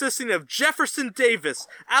consisting of Jefferson Davis,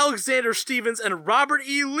 Alexander Stevens, and Robert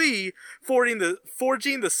E. Lee, forging the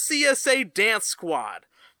CSA Dance Squad.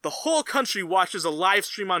 The whole country watches a live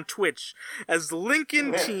stream on Twitch as Team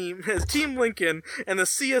Lincoln and the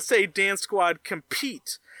CSA Dance Squad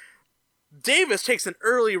compete. Davis takes an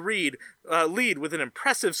early lead with an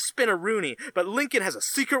impressive spin-a-rooney, but Lincoln has a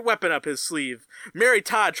secret weapon up his sleeve. Mary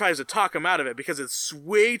Todd tries to talk him out of it because it's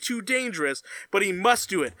way too dangerous, but he must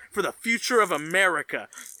do it for the future of America.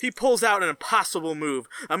 He pulls out an impossible move,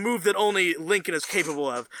 a move that only Lincoln is capable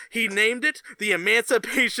of. He named it the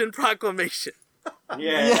Emancipation Proclamation.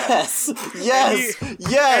 Yeah. Yes.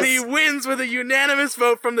 And he wins with a unanimous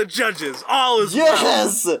vote from the judges. All is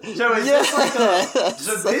yes. well. So is this like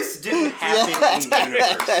so this didn't happen in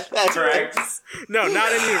universe, correct? No,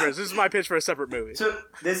 not in universe. This is my pitch for a separate movie. So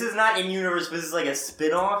this is not in universe, but this is like a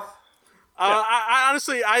spin-off? I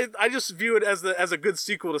honestly, I just view it as a good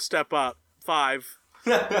sequel to Step Up 5.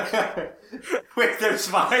 Wait, there's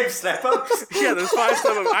 5 step-ups? Yeah, there's 5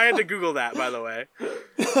 step-ups. I had to Google that, by the way.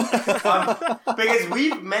 Because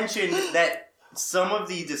we've mentioned that some of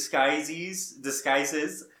the disguises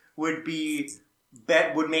would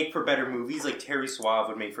make for better movies. Like Terry Suave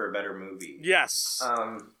would make for a better movie. Yes.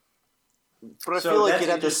 But I feel like you'd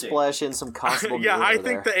have to splash in some Constable. Yeah, I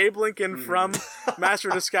think there. the Abe Lincoln from Master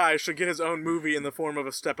of Disguise should get his own movie in the form of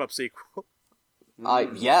a Step Up sequel.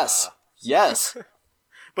 Yes.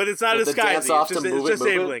 But it's not a Disguise. It's just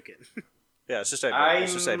Abe Lincoln. Yeah, it's just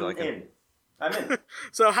Abe Lincoln. I'm in.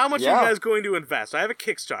 So how much are you guys going to invest? I have a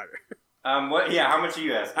Kickstarter. What? Yeah, how much are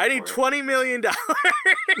you asking? I need $20 million.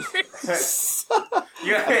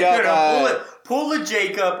 Pull a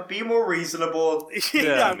Jacob. Be more reasonable.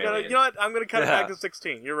 I'm gonna cut it back to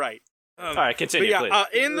 16. You're right. All right, continue, please.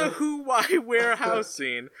 In the Who, Why, Where house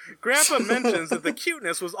scene, Grandpa mentions that the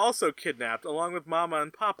cuteness was also kidnapped along with Mama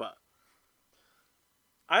and Papa.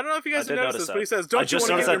 I don't know if you guys have noticed this, but he says, "Don't you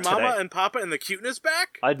want to get your Mama and Papa and the cuteness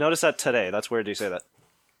back?" I noticed that today. That's weird you say that.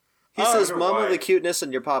 He says, "Mama, the cuteness,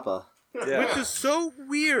 and your Papa." Yeah. Which is so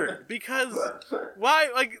weird because why?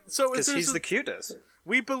 Because he's the cutest.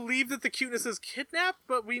 We believe that the cuteness is kidnapped,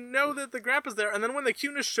 but we know that the grandpa's there. And then when the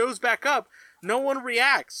cuteness shows back up, no one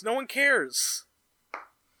reacts. No one cares.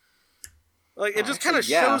 It just kind of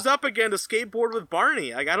shows up again to skateboard with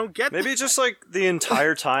Barney. I don't get Maybe just the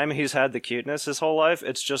entire time he's had the cuteness his whole life,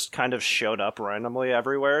 it's just kind of showed up randomly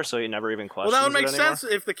everywhere, so he never even questions it anymore. Well, that would make sense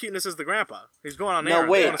if the cuteness is the grandpa. He's going on errands,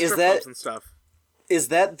 going to strip clubs and stuff. Is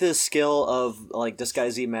that the skill of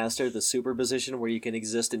Disguisee Master, the superposition, where you can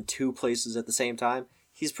exist in two places at the same time?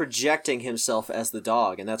 He's projecting himself as the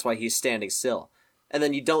dog, and that's why he's standing still. And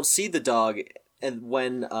then you don't see the dog, and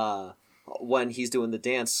when he's doing the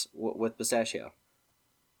dance with Pistachio.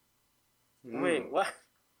 Wait, what?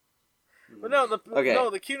 But no,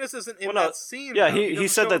 the cuteness isn't in that scene. Yeah, he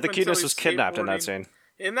said that the cuteness was kidnapped in that scene.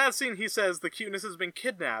 In that scene, he says the cuteness has been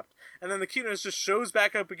kidnapped, and then the cuteness just shows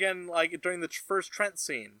back up again, during the first Trent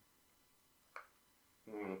scene.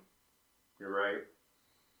 You're right.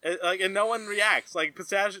 And no one reacts. Did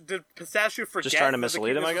Pistachio forget just trying to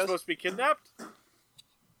mislead him? I guess was supposed to be kidnapped.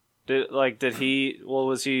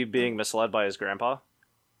 Was he being misled by his grandpa?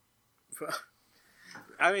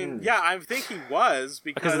 I mean, yeah, I think he was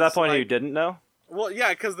because at that point he didn't know. Well, yeah,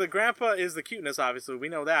 because the grandpa is the cuteness, obviously. We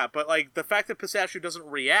know that. But, the fact that Pistachio doesn't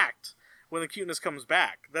react when the cuteness comes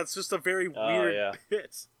back, that's just a very weird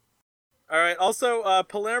bit. All right, also,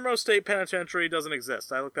 Palermo State Penitentiary doesn't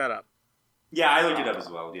exist. I looked that up. Yeah, I looked it up as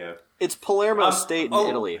well, yeah. It's Palermo State in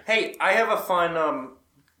Italy. Hey, I have a fun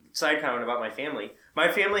side comment about my family.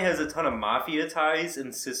 My family has a ton of mafia ties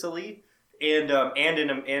in Sicily and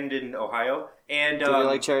in Ohio. And do they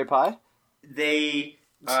like cherry pie? They...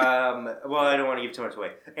 well, I don't want to give too much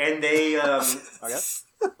away. And they,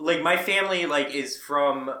 my family, is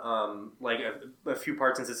from, a few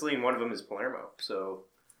parts in Sicily, and one of them is Palermo, so...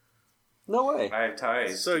 No way. I have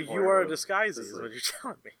ties. So you are a Disguisee, is what you're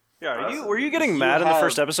telling me. Yeah, were you getting mad in the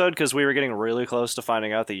first episode because we were getting really close to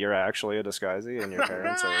finding out that you're actually a Disguisee and your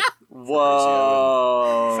parents are...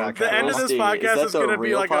 Whoa. The end of this podcast is going to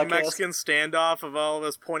be podcast? a Mexican standoff of all of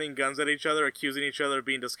us pointing guns at each other, accusing each other of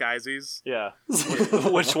being Disguisees. Yeah.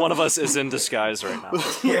 Which one of us is in disguise right now?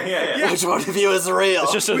 Yeah. Which one of you is real?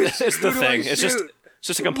 It's just it's the Thing. It's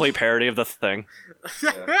just a complete parody of the Thing.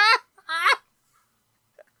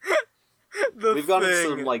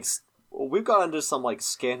 We've gone into some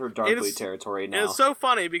Scanner Darkly territory now. It's so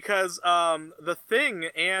funny because The Thing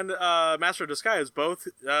and Master of Disguise both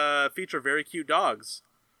feature very cute dogs.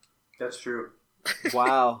 That's true.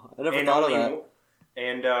 Wow, I never thought of that.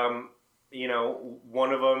 And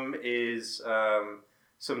one of them is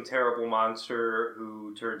some terrible monster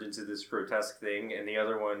who turned into this grotesque thing, and the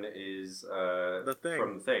other one is The Thing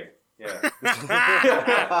from The Thing. Yeah.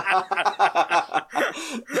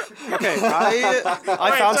 Okay,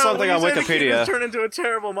 I found something on Wikipedia. Turn into a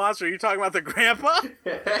terrible monster. Are you talking about the grandpa?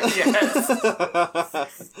 Yes.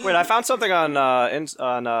 Wait, I found something on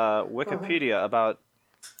Wikipedia about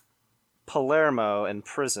Palermo and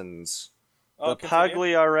prisons. The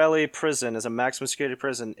Pagliarelli prison is a maximum security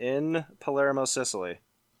prison in Palermo, Sicily.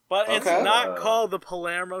 But it's not called the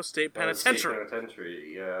Palermo State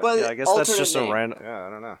Penitentiary. Yeah. But yeah, I guess that's just a random... Yeah, I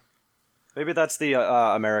don't know. Maybe that's the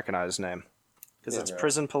Americanized name. Because it's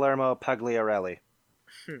Prison Palermo Pagliarelli.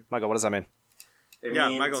 Michael, what does that mean? It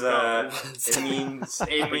means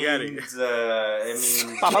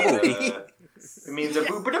a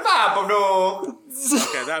boop-a-da-bop-a-do.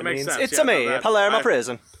 Okay, that makes sense. It's me, Palermo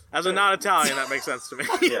prison. As a non-Italian, that makes sense to me.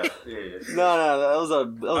 Yeah. No, that was a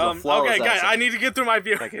flawless okay, guys, I need to get through my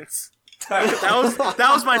viewings. that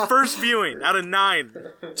was my first viewing out of 9.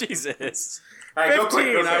 Jesus.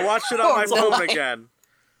 15, I watched it on my phone again.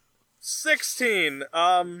 16,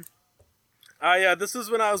 Yeah, this is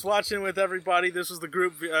when I was watching with everybody. This was the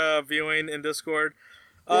group viewing in Discord.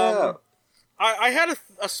 Yeah. I had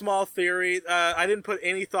a small theory. I didn't put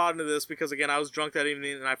any thought into this because, again, I was drunk that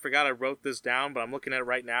evening and I forgot I wrote this down, but I'm looking at it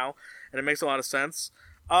right now, and it makes a lot of sense.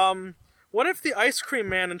 What if the Ice Cream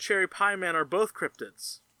Man and Cherry Pie Man are both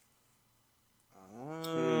cryptids?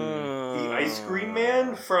 The Ice Cream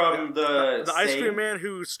Man from the Ice Cream Man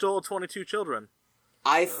who stole 22 children.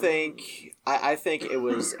 I think it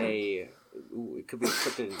was it could be a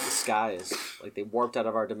cryptid in disguise. Like they warped out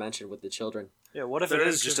of our dimension with the children. Yeah, what if They're it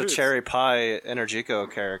is just a cahoots. Cherry Pie Energico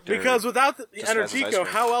character? Because without the Disguised as ice Energico, cream.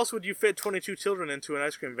 how else would you fit 22 children into an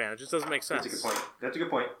ice cream van? It just doesn't make sense. That's a good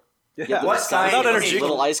point. Yeah, What disguise side- with okay,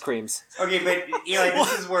 little ice creams. Okay, but Eli,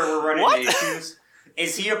 this is where we're running into issues.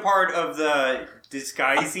 Is he a part of the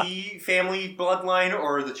Disguisey family bloodline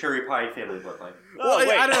or the Cherry Pie family bloodline? Well,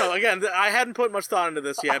 I don't know. Again, I hadn't put much thought into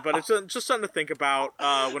this yet, but it's just something to think about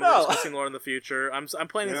when we're discussing lore in the future. I'm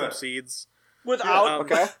planting some seeds. Without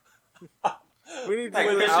Okay. We need Hey,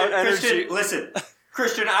 to. Without energy. Christian, listen.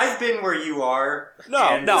 Christian, I've been where you are. No,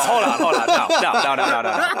 and, hold on.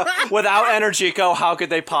 No. Without Energico, how could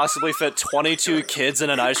they possibly fit 22 kids in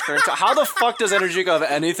an ice cream truck? How the fuck does Energico have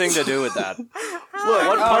anything to do with that? Look,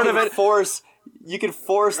 What part of it- You can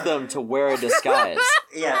force them to wear a disguise.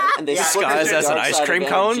 Yeah. And they Disguise flip as the an dark ice side of cream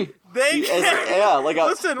energy. cone? They Yeah, like a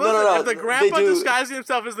listen. no. If the they grandpa do- disguising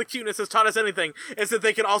himself as the cuteness has taught us anything, is that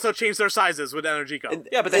they can also change their sizes with Energico.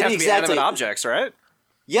 Yeah, but they have to be Exactly. animate objects, right?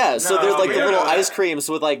 Yeah, so No, there's like we the don't little know that. ice creams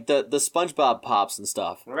with like the SpongeBob pops and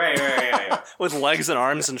stuff. Right. With legs and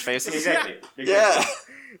arms and faces. Exactly. Yeah.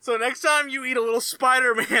 So next time you eat a little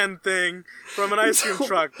Spider-Man thing from an ice cream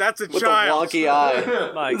truck, that's a With child. the wonky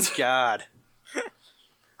eye. My God.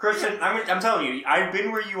 Christian, I'm telling you, I've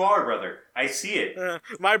been where you are, brother. I see it.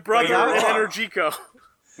 My brother You're and wrong. Energico.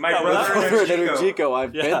 My No, brother and Over at Energico. Energico,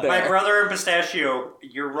 I've been there. My brother and Pistachio,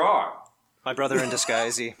 you're wrong. My brother in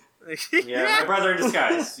disguise. Yeah, my brother in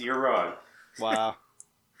disguise, you're wrong. Wow.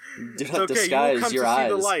 Do It's not okay, you will disguise come your to see eyes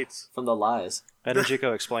the lights. from the lies.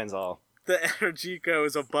 Energico explains all. The Energico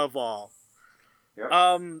is above all. Yep.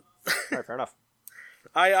 All right, fair enough.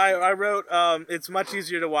 I wrote, it's much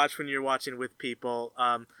easier to watch when you're watching with people,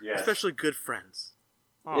 Yes. especially good friends.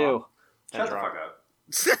 Ew. Shut the fuck up.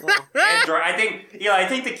 And I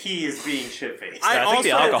think the key is being shit-faced. I think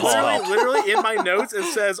the alcohol helped. literally in my notes it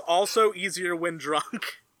says also easier when drunk.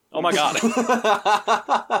 Oh my God.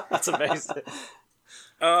 That's amazing.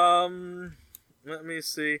 Let me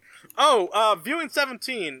see. Oh, viewing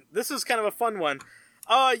 17. This is kind of a fun one.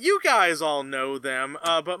 You guys all know them,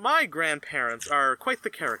 but my grandparents are quite the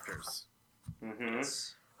characters.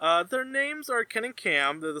 Mm-hmm. Their names are Ken and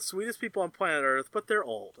Cam. They're the sweetest people on planet Earth, but they're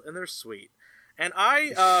old and they're sweet. And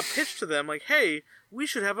I pitched to them like, "Hey, we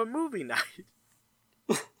should have a movie night."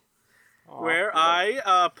 Where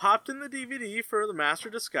I popped in the DVD for The Master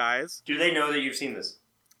Disguise. Do they know that you've seen this?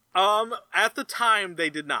 At the time, they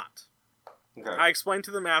did not. Okay. I explained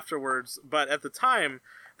to them afterwards, but at the time,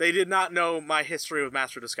 they did not know my history with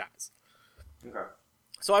Master Disguise. Okay.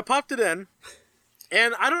 So I popped it in,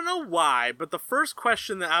 and I don't know why, but the first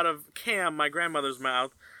question that out of Cam, my grandmother's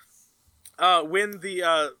mouth, when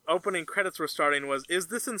the opening credits were starting was, "Is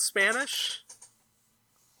this in Spanish?"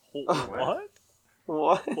 What?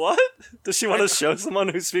 What? What? Does she want to show someone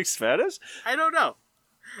who speaks Spanish? I don't know.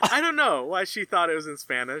 I don't know why she thought it was in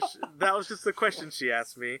Spanish. That was just the question she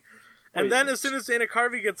asked me. And then as soon as Dana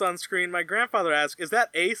Carvey gets on screen, my grandfather asks, "Is that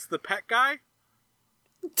Ace, the pet guy?"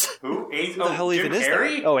 Who? Ace? Who the hell Jim even is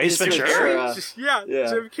Carrey? that? Oh, Ace Jim Ventura. Carrey. Yeah, Yeah.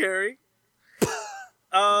 Jim Carrey.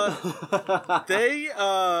 They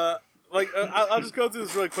I'll just go through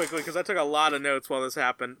this really quickly because I took a lot of notes while this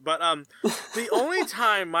happened. But the only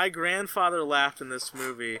time my grandfather laughed in this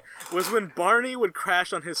movie was when Barney would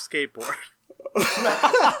crash on his skateboard.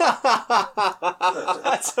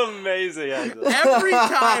 That's amazing. Actually. Every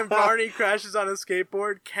time Barney crashes on his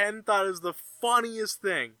skateboard, Ken thought it was the funniest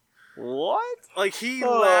thing. What? Like he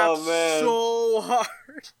Oh, laughed man. so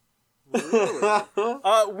hard.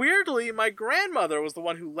 Weirdly, my grandmother was the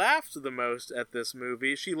one who laughed the most at this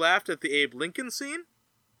movie. She laughed at the Abe Lincoln scene,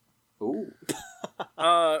 Ooh.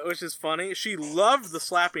 which is funny. She loved the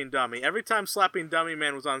slapping dummy. Every time slapping dummy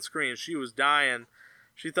man was on screen, she was dying.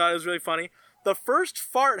 She thought it was really funny. The first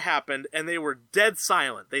fart happened, and they were dead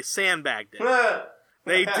silent. They sandbagged it.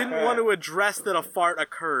 They didn't want to address that a fart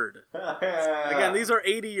occurred. Again, these are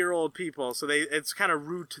 80-year-old people, so it's kind of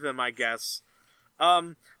rude to them, I guess.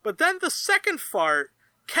 But then the second fart,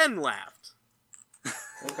 Ken laughed.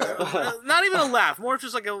 Not even a laugh, more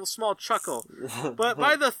just like a small chuckle. But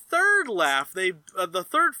by the third laugh, the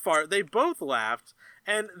third fart, they both laughed,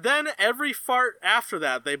 and then every fart after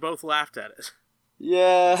that, they both laughed at it.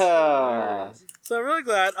 Yeah. So I'm really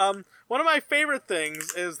glad. One of my favorite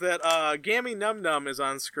things is that Gammy Num Num is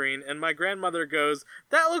on screen, and my grandmother goes,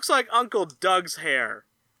 "That looks like Uncle Doug's hair."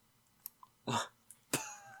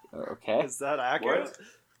 Okay. Is that accurate? What?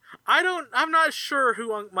 I'm not sure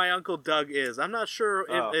who my Uncle Doug is. I'm not sure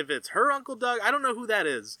if it's her Uncle Doug. I don't know who that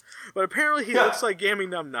is. But apparently he looks like Gammy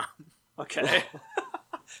Num Num. Okay.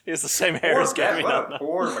 He has the same hair as Gabby.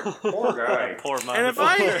 Poor guy. Poor man. And if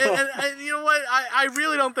and you know what? I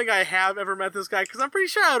really don't think I have ever met this guy, because I'm pretty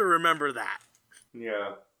sure I would remember that.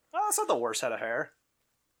 Yeah. Oh, that's not the worst head of hair.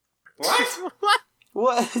 What?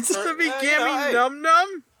 What? To be Gammy Num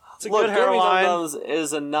Num? It's a Look, good hairline.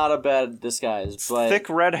 is not a bad disguise, but Thick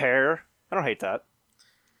red hair. I don't hate that.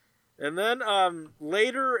 And then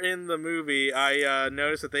later in the movie, I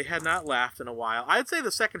noticed that they had not laughed in a while. I'd say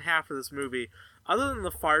the second half of this movie, other than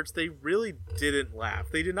the farts, they really didn't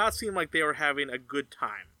laugh. They did not seem like they were having a good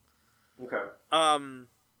time. Okay.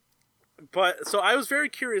 But so I was very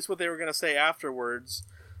curious what they were gonna say afterwards,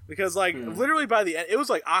 because literally by the end, it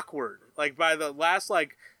was like awkward. Like by the last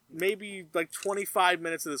maybe 25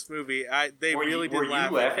 minutes of this movie, they really didn't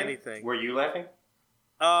laugh at anything. Were you laughing?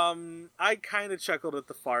 I kind of chuckled at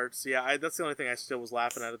the farts. Yeah, that's the only thing I still was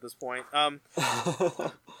laughing at this point.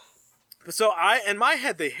 So in my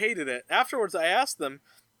head, they hated it. Afterwards, I asked them.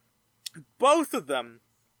 Both of them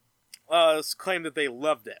claimed that they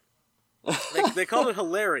loved it. They called it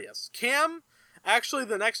hilarious. Cam, actually,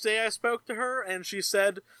 the next day I spoke to her, and she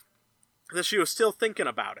said that she was still thinking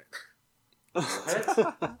about it.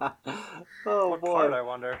 oh What boy. part, I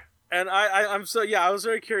wonder? And I was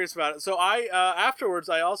very curious about it. So afterwards,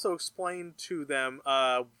 I also explained to them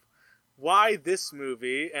why this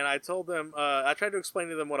movie, and I told them, I tried to explain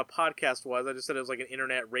to them what a podcast was. I just said it was like an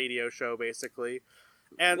internet radio show, basically.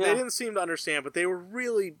 And they didn't seem to understand, but they were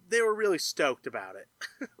really stoked about it.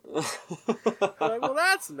 I'm like, well,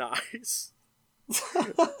 that's nice.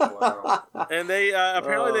 Wow. And they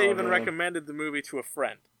apparently they even man. recommended the movie to a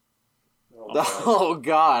friend, Oh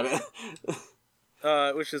God.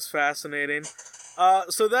 which is fascinating.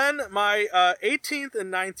 So then my 18th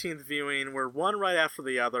and 19th viewing were one right after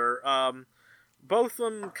the other. Both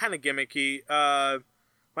of them kind of gimmicky.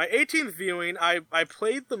 My 18th viewing, I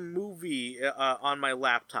played the movie on my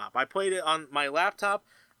laptop. I played it on my laptop,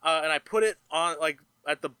 and I put it on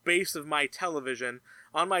at the base of my television.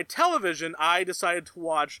 On my television, I decided to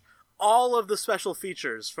watch all of the special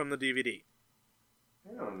features from the DVD.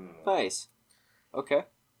 Nice. Okay.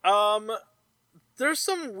 There's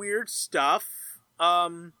some weird stuff.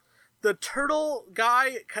 The turtle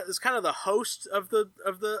guy is kind of the host of the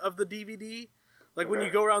DVD. Like when you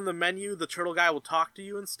go around the menu, the turtle guy will talk to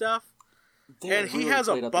you and stuff. And he has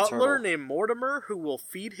a butler named Mortimer who will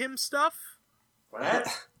feed him stuff.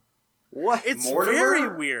 What? What? It's Mortimer? very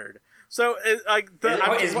weird. So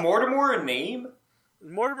Is Mortimer a name?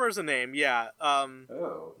 Mortimer's a name, yeah.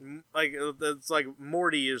 Oh. It's like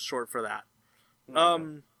Morty is short for that.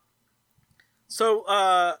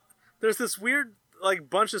 So there's this weird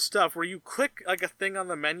bunch of stuff where you click a thing on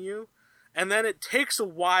the menu, and then it takes a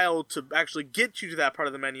while to actually get you to that part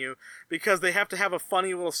of the menu, because they have to have a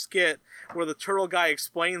funny little skit where the turtle guy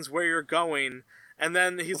explains where you're going, and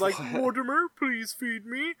then he's like, Mortimer, please feed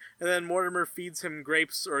me, and then Mortimer feeds him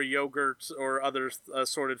grapes or yogurt or other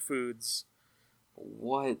assorted foods.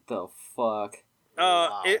 What the fuck?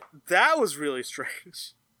 Wow. That was really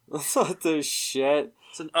strange. What the shit?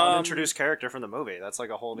 It's an unintroduced character from the movie. That's like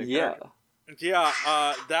a whole new character. Yeah,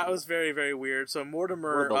 that was very, very weird. So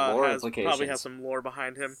Mortimer probably has some lore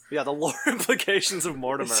behind him. Yeah, the lore implications of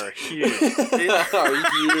Mortimer are huge. Are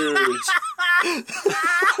huge.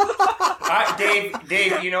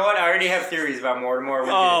 Dave, you know what? I already have theories about Mortimer.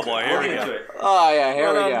 Oh boy, here we go. Oh yeah, here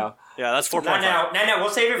we go. Yeah, that's 4.5. No. We'll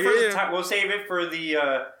save it for the time. We'll save it for the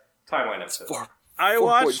timeline episode. I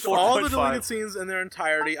watched 4.5. all the deleted scenes in their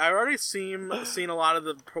entirety. I already seen a lot of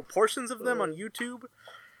the proportions of them on YouTube.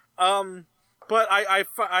 But I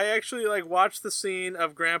actually watched the scene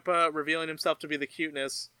of Grandpa revealing himself to be the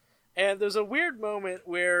cuteness, and there's a weird moment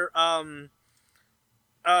where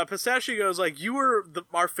Pistachio goes you were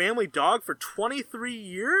our family dog for 23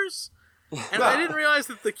 years, and I didn't realize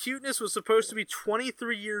that the cuteness was supposed to be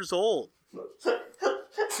 23 years old.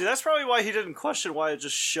 See, that's probably why he didn't question why it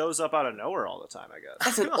just shows up out of nowhere all the time, I guess.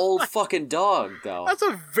 That's an old fucking dog, though. That's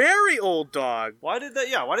a very old dog. Why did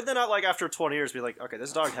they not after 20 years be like, okay,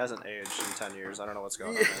 this dog hasn't aged in 10 years. I don't know what's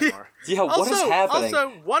going on anymore. Yeah, what is happening? Also,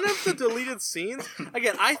 one of the deleted scenes,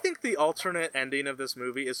 again, I think the alternate ending of this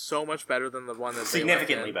movie is so much better than the one that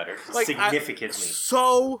Significantly better. Significantly.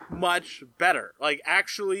 So much better.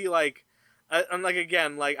 Actually, and like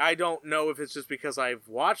again, like I don't know if it's just because I've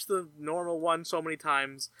watched the normal one so many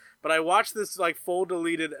times, but I watched this like full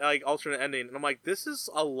deleted like alternate ending, and I'm like, this is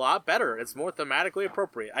a lot better. It's more thematically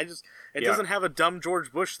appropriate. It doesn't have a dumb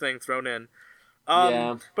George Bush thing thrown in.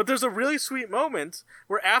 But there's a really sweet moment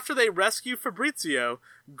where after they rescue Fabrizio,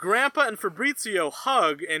 Grandpa and Fabrizio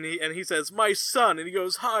hug, and he says, "My son," and he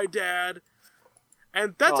goes, "Hi, Dad."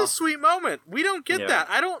 And that's a sweet moment. We don't get that.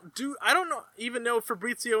 I don't even know if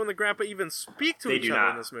Fabrizio and the grandpa even speak to each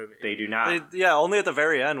other in this movie. They do not. Only at the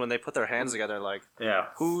very end when they put their hands together, like,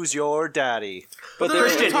 who's your daddy? But they're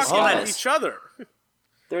talking to each other.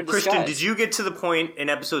 Christian, did you get to the point in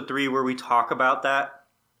episode 3 where we talk about that?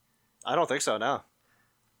 I don't think so, no.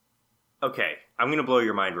 Okay, I'm going to blow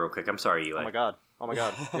your mind real quick. I'm sorry, Eli. Oh my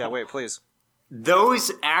god. Yeah, wait, please.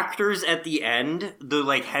 Those actors at the end, the,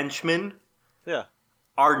 like, henchmen... Yeah.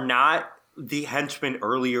 Are not the henchmen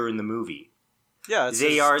earlier in the movie. Yeah, it's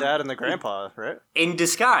his dad and the grandpa, right? In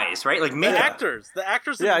disguise, right? Like makeup. The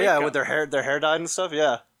actors. Yeah, with their hair dyed and stuff.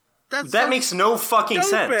 Yeah, that makes no fucking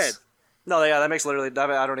sense. No, that makes literally.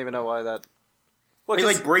 I don't even know why that. Well, it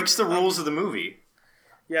like breaks the rules of the movie.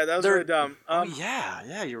 Yeah, that was really dumb.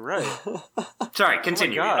 Yeah, you're right. Sorry,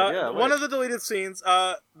 continue. Oh my God, one of the deleted scenes.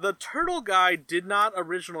 The turtle guy did not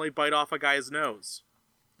originally bite off a guy's nose.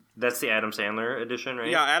 That's the Adam Sandler edition, right?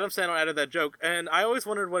 Yeah, Adam Sandler added that joke, and I always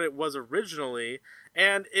wondered what it was originally.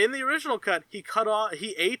 And in the original cut, he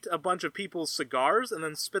ate a bunch of people's cigars and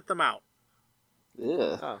then spit them out.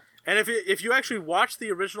 Yeah. Oh. And if you actually watch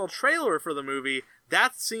the original trailer for the movie,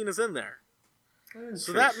 that scene is in there.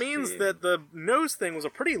 So that means that the nose thing was a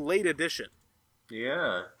pretty late addition.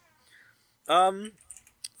 Yeah.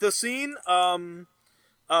 The scene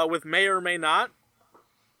with May or May Not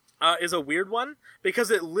is a weird one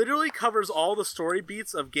because it literally covers all the story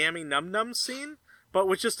beats of Gammy Num Num's scene, but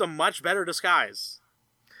with just a much better disguise.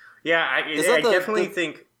 Yeah, I definitely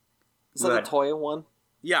think... Is that the toy one?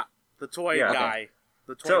 Yeah, the toy guy. Okay.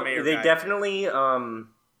 The toy mayor they guy. definitely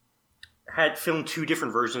had filmed 2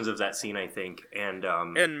 different versions of that scene, I think. And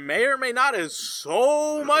May or May Not is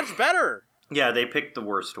so much better. Yeah, they picked the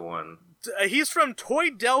worst one. He's from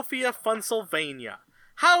Toydelphia, Pennsylvania.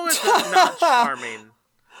 How is that not charming?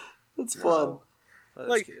 That's fun.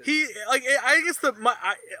 Like I guess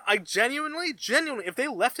I genuinely, if they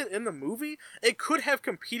left it in the movie, it could have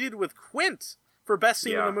competed with Quint for best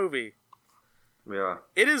scene in the movie. Yeah,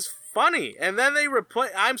 it is funny, and then they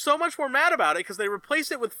I'm so much more mad about it because they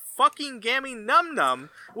replaced it with fucking Gammy Num Num,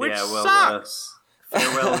 which sucks.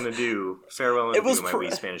 Farewell and adieu, my wee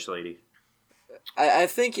Spanish lady. I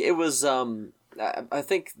think it was. I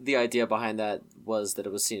think the idea behind that was that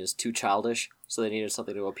it was seen as too childish, so they needed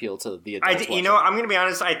something to appeal to the adults. I'm going to be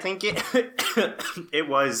honest. I think it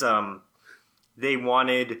was they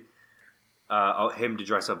wanted him to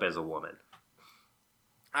dress up as a woman.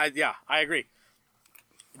 I agree.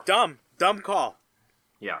 Dumb call.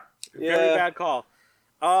 Yeah. Very bad call.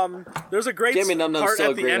 There's a great part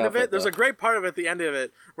at the end of it. There's a great part of it at the end of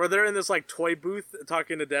it where they're in this like toy booth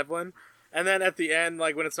talking to Devlin. And then at the end,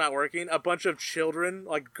 like when it's not working, a bunch of children,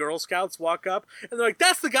 like Girl Scouts, walk up and they're like,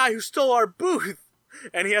 "That's the guy who stole our booth!"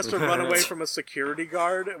 And he has to run away from a security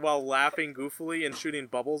guard while laughing goofily and shooting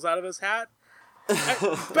bubbles out of his hat.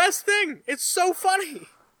 Best thing! It's so funny!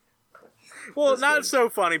 Well, that's not good. So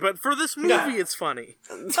funny, but for this movie, it's funny.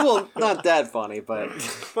 Well, not that funny, but...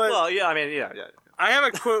 Well, yeah, I mean, yeah. I have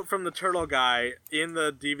a quote from the turtle guy in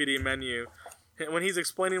the DVD menu. When he's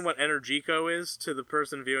explaining what Energico is to the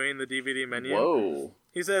person viewing the DVD menu. Whoa.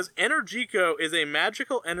 He says, "Energico is a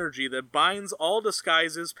magical energy that binds all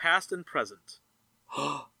disguises, past and present."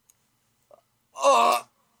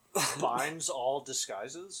 Binds all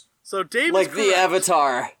disguises? So Dave like is the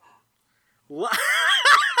Avatar.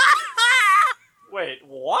 Wait,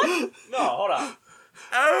 what? No, hold on.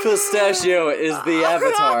 Pistachio is the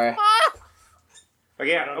Avatar.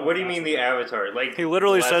 Okay, what do you mean the Avatar? Like he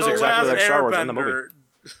literally says exactly like Star Wars in the movie.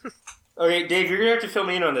 Okay, Dave, you're gonna have to fill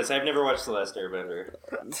me in on this. I've never watched The Last Airbender.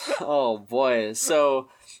 Oh boy, so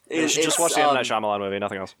you should just watch the M. Night Shyamalan movie,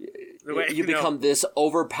 nothing else. You become this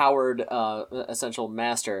overpowered essential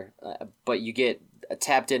master, but you get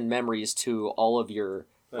tapped in memories to all of your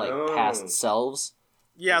past selves.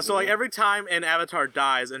 Yeah, so like every time an Avatar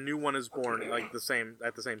dies, a new one is born like at the same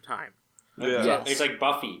time. Yeah, yes. It's like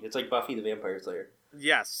Buffy. It's like Buffy the Vampire Slayer.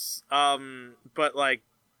 Yes, but like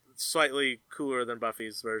slightly cooler than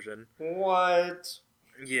Buffy's version. What?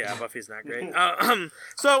 Yeah, Buffy's not great.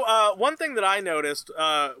 So one thing that I noticed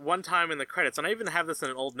one time in the credits, and I even have this in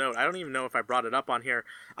an old note. I don't even know if I brought it up on here.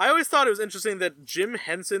 I always thought it was interesting that Jim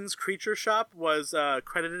Henson's Creature Shop was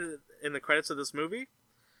credited in the credits of this movie.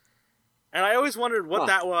 And I always wondered what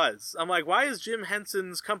that was. I'm like, why is Jim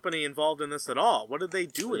Henson's company involved in this at all? What did they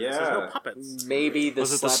do with this? There's no puppets. Maybe the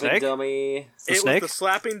slapping dummy. It was the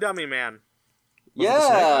slapping dummy man.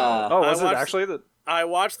 Yeah. Oh, was it actually the? I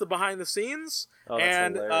watched the behind the scenes,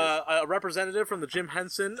 and a representative from the Jim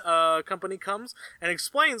Henson company comes and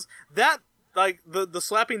explains that like the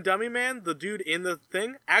slapping dummy man, the dude in the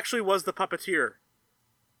thing, actually was the puppeteer.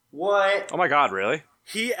 What? Oh my god, really?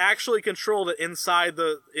 He actually controlled it inside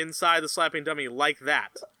the slapping dummy like that.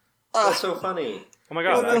 That's so funny. Oh my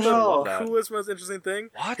god, I actually love that. Coolest, most interesting thing.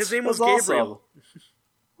 What? His name was Gabriel. Awesome.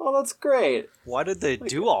 Oh, that's great. Why did they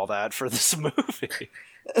do all that for this movie?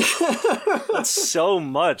 That's so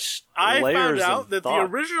much. I layers found out that thought.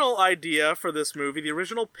 the original idea for this movie, the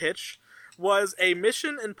original pitch, was a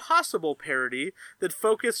Mission Impossible parody that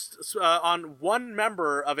focused on one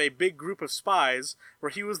member of a big group of spies, where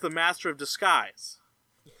he was the master of disguise.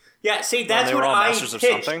 Yeah, see, that's what I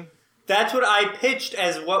pitched. That's what I pitched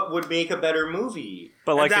as what would make a better movie.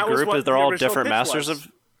 But like the group, they're all different masters of.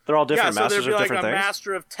 They're all different masters of different things. Yeah, so there'd be like a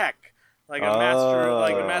master of tech. Like a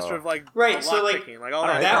master of right. So like picking, like all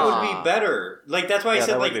that. That would be better. Like that's why I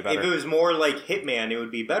said like if it was more like Hitman, it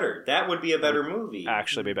would be better. That would be a better movie.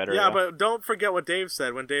 Actually, be better. Yeah, but don't forget what Dave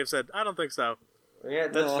said when Dave said, "I don't think so." Yeah,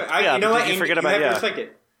 that's fair. You know what? You have to respect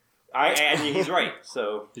it. And he's right.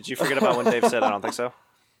 So did you forget about when Dave said, "I don't think so"?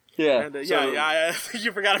 Yeah. And, I think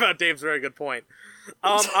you forgot about Dave's very good point.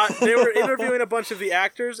 They were interviewing a bunch of the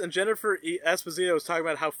actors, and Jennifer Esposito was talking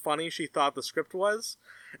about how funny she thought the script was.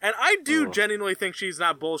 And I do genuinely think she's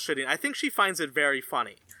not bullshitting. I think she finds it very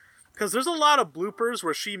funny. Because there's a lot of bloopers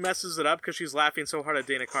where she messes it up because she's laughing so hard at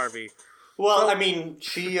Dana Carvey. Well, I mean,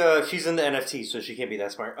 she's in the NFT, so she can't be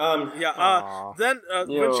that smart. Then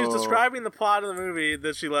when she's describing the plot of the movie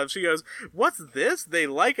that she loves, she goes, "What's this? They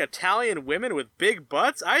like Italian women with big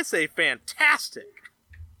butts? I say fantastic."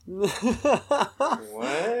 What?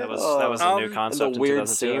 That was a new concept. The weird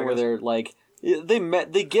scene where they're like,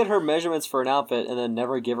 they get her measurements for an outfit and then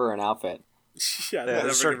never give her an outfit. Yeah, they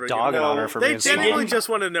start dogging on her for being small. They genuinely just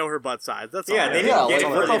want to know her butt size. That's all. Yeah, they didn't get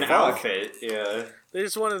her an outfit. Yeah. They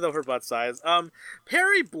just wanted to know her butt size.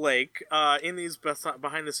 Perry Blake, in these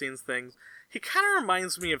behind-the-scenes things, he kind of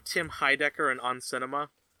reminds me of Tim Heidecker in On Cinema.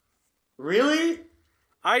 Really?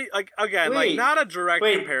 Not a direct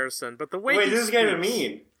comparison, but the way he this is kind of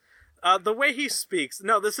mean. The way he speaks.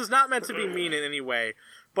 No, this is not meant to be mean in any way.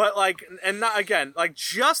 But,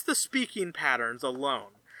 just the speaking patterns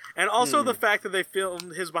alone. And also the fact that they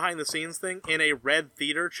filmed his behind-the-scenes thing in a red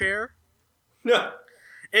theater chair. Yeah.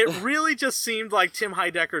 It really just seemed like Tim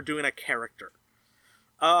Heidecker doing a character.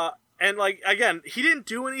 And, he didn't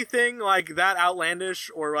do anything, that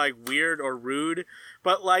outlandish or, weird or rude.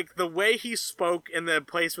 But, the way he spoke in the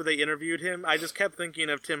place where they interviewed him, I just kept thinking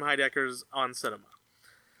of Tim Heidecker's On Cinema.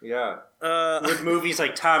 Yeah. With movies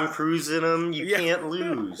like Tom Cruise in them, you can't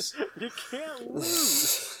lose. You can't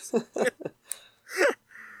lose.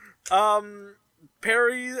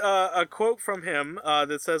 Perry, a quote from him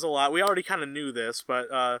that says a lot. We already kind of knew this,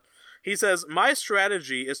 but he says, "My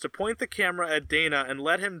strategy is to point the camera at Dana and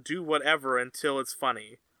let him do whatever until it's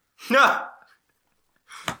funny." No.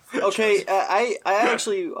 Okay, I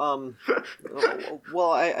actually, I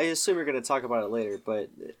assume you're going to talk about it later, but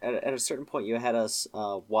at a certain point you had us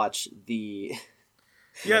watch the...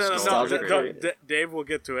 Dave will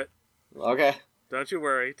get to it. Okay. Don't you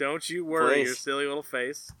worry, Please. your silly little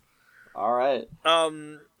face. All right.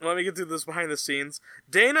 Let me get through this behind the scenes.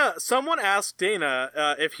 Someone asked Dana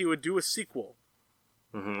if he would do a sequel.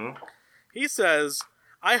 Mm-hmm. He says,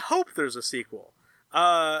 "I hope there's a sequel.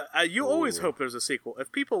 You always hope there's a sequel.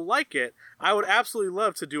 If people like it, I would absolutely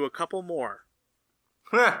love to do a couple more."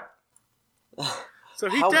 So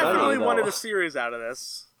he definitely wanted a series out of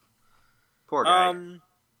this. Poor guy.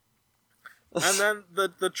 And then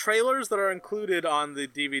the trailers that are included on the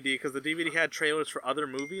DVD, because the DVD had trailers for other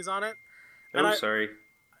movies on it. Sorry.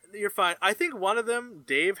 You're fine. I think one of them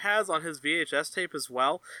Dave has on his VHS tape as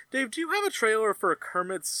well. Dave, do you have a trailer for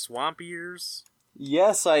Kermit's Swamp Ears?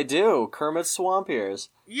 Yes, I do. Kermit's Swamp Ears.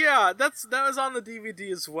 Yeah, that was on the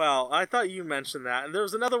DVD as well. I thought you mentioned that. And there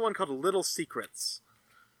was another one called Little Secrets.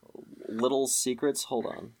 Little Secrets? Hold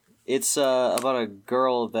on. It's about a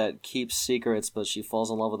girl that keeps secrets, but she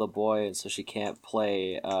falls in love with a boy, and so she can't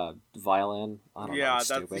play violin. I don't know.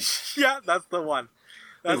 Stupid. Yeah, that's the one.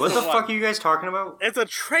 Wait, what the fuck are you guys talking about? It's a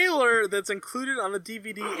trailer that's included on the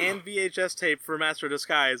DVD and VHS tape for Master of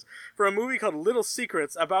Disguise for a movie called Little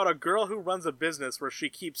Secrets about a girl who runs a business where she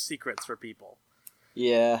keeps secrets for people.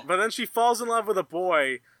 Yeah. But then she falls in love with a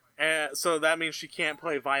boy, so that means she can't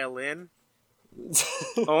play violin.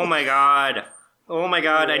 Oh my god. Oh my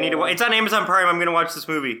god, I need to watch. It's on Amazon Prime. I'm gonna watch this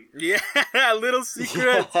movie. Yeah, little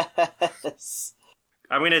secret. Yes.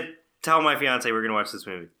 I'm gonna tell my fiance we're gonna watch this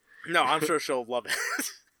movie. No, I'm sure she'll love it.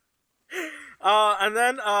 And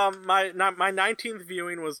then my 19th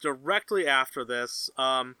viewing was directly after this.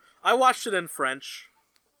 I watched it in French.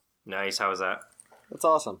 Nice. How was that? That's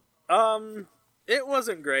awesome. It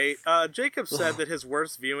wasn't great. Jacob said that his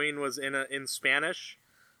worst viewing was in Spanish.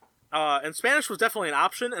 And Spanish was definitely an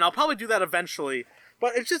option, and I'll probably do that eventually.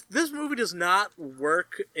 But it's just, this movie does not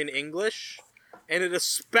work in English, and it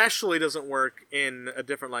especially doesn't work in a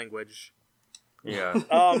different language. Yeah.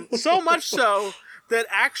 So much so that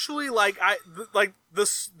actually,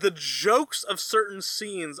 the jokes of certain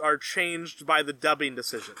scenes are changed by the dubbing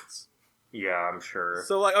decisions. Yeah, I'm sure.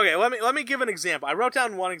 So, okay, let me give an example. I wrote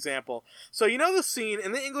down one example. So, you know the scene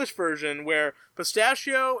in the English version where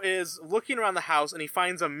Pistachio is looking around the house and he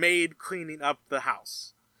finds a maid cleaning up the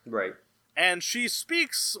house. Right. And she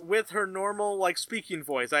speaks with her normal, speaking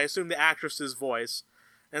voice. I assume the actress's voice.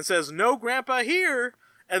 And says, "No, Grandpa, here!"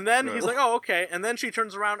 And then he's like, "Oh, okay." And then she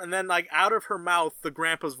turns around and then, out of her mouth, the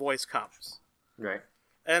Grandpa's voice comes. Right.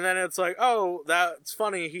 And then it's like, oh, that's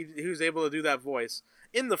funny. He was able to do that voice.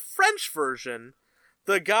 In the French version,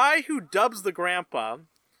 the guy who dubs the grandpa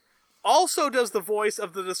also does the voice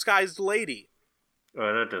of the disguised lady.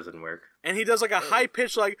 Oh, that doesn't work. And he does a high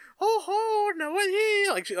pitched oh no he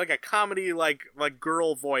like a comedy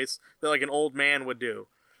girl voice that an old man would do.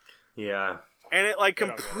 Yeah. And it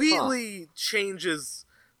completely changes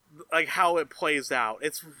how it plays out.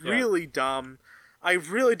 It's really dumb. I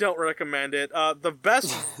really don't recommend it. The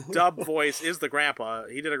best dub voice is the grandpa.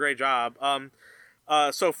 He did a great job.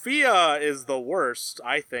 Sophia is the worst,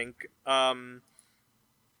 I think.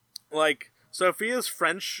 Sophia's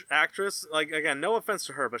French actress, again, no offense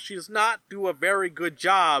to her, but she does not do a very good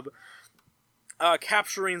job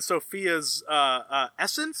capturing Sophia's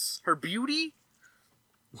essence, her beauty.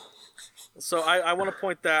 So I want to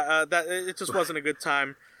point that it just wasn't a good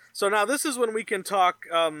time. So now this is when we can talk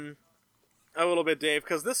a little bit, Dave,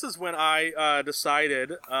 because this is when I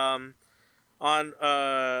decided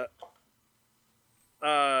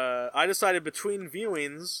I decided between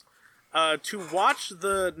viewings to watch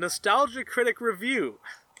the Nostalgia Critic review.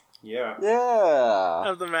 Yeah.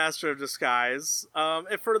 Of The Master of Disguise.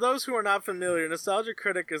 For those who are not familiar, Nostalgia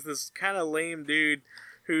Critic is this kind of lame dude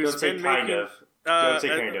who's been making... Don't say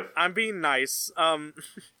kind of. I'm being nice.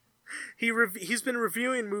 He's been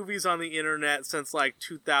reviewing movies on the internet since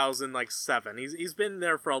 2007. He's been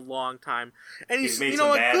there for a long time, and he's you know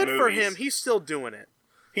what? Good movies. For him. He's still doing it.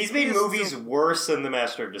 He's made movies worse than The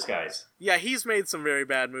Master of Disguise. Yeah, he's made some very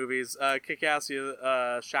bad movies. Kick-Ass,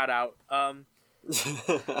 shout out.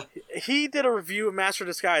 He did a review of Master of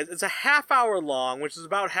Disguise. It's a half hour long, which is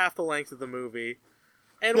about half the length of the movie.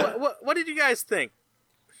 And what did you guys think?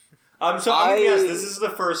 So I'm gonna guess this is the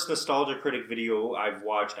first Nostalgia Critic video I've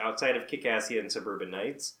watched outside of Kick-Assia and Suburban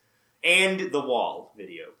Nights, and the Wall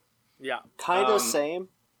video. Yeah, kind of same.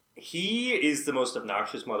 He is the most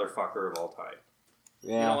obnoxious motherfucker of all time.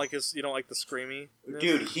 Yeah, you don't like the screamy?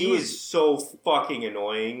 Dude, he is so fucking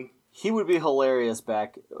annoying. He would be hilarious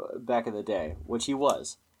back in the day, which he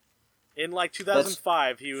was. In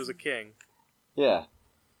 2005, he was a king. Yeah.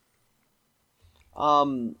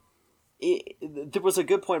 There was a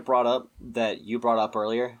good point brought up that you brought up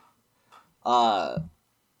earlier.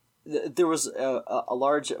 There was a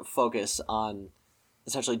large focus on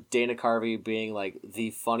essentially Dana Carvey being the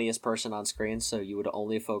funniest person on screen, so you would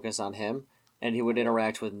only focus on him, and he would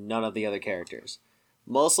interact with none of the other characters.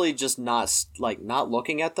 Mostly just not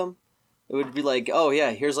looking at them. It would be oh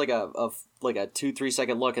yeah, here's a 2-3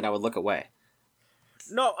 second look, and I would look away.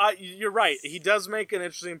 No, you're right. He does make an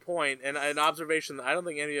interesting point, and an observation that I don't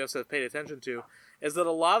think any of us have paid attention to, is that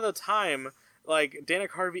a lot of the time, Dana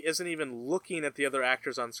Carvey isn't even looking at the other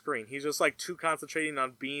actors on screen. He's just, too concentrating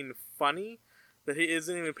on being funny, that he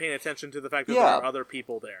isn't even paying attention to the fact that there are other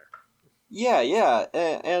people there. Yeah,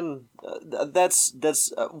 and that's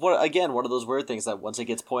one of those weird things that once it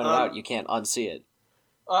gets pointed out, you can't unsee it.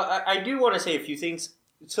 I do want to say a few things.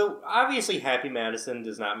 So, obviously, Happy Madison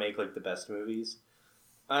does not make, the best movies.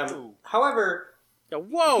 However,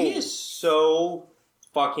 he is so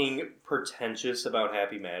fucking pretentious about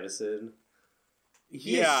Happy Madison.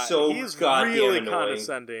 He's goddamn really annoying.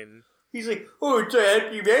 Condescending. He's oh, it's a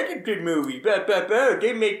Happy Madison movie. Blah, blah, blah.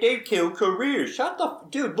 They kill careers. Shut the...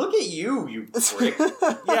 Dude, look at you prick.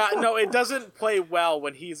 Yeah, no, it doesn't play well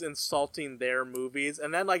when he's insulting their movies.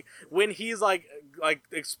 And then, when he's,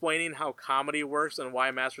 explaining how comedy works and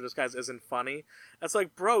why Master of Disguise isn't funny, it's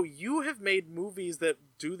bro, you have made movies that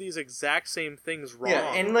do these exact same things wrong.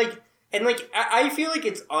 Yeah, and, And, like, I feel like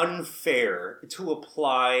it's unfair to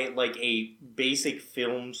apply, like, a basic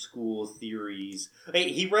film school theories. Like,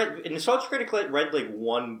 he read, in Nostalgia Critic read, like,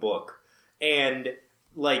 one book, and,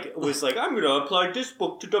 like, was like, I'm gonna apply this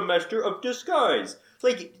book to the Master of Disguise.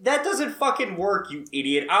 Like, that doesn't fucking work, you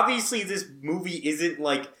idiot. Obviously, this movie isn't,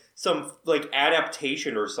 like, some, like,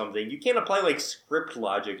 adaptation or something. You can't apply, like, script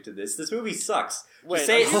logic to this. This movie sucks. Just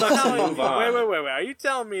say it sucks and move on. Wait. Are you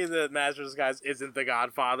telling me that Master of Disguise isn't The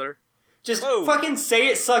Godfather? Just fucking say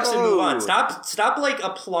it sucks and move on. Stop, like,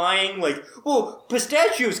 applying, like, well,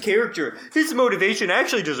 Pistachio's character, his motivation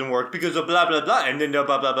actually doesn't work because of blah, blah, blah, and then blah,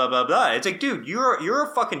 blah, blah, blah, blah. It's like, dude, you're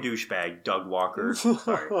a fucking douchebag, Doug Walker.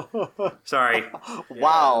 Sorry.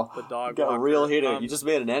 Wow. The dog got Walker. real heated. You just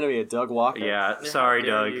made an enemy of Doug Walker. Yeah, sorry,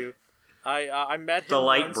 Doug. You. I met him The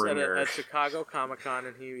once Lightbringer. at Chicago Comic-Con,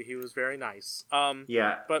 and he was very nice.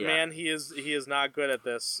 Yeah. But man, he is not good at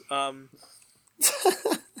this.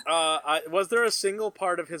 Was there a single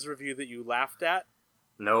part of his review that you laughed at?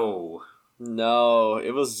 No. No,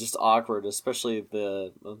 it was just awkward, especially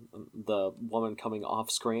the woman coming off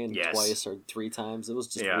screen twice or 3 times. It was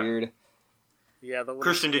just weird. Yeah,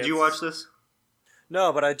 Christian, did you watch this?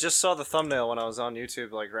 No, but I just saw the thumbnail when I was on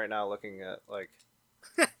YouTube, like right now, looking at like.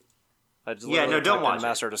 I just don't watch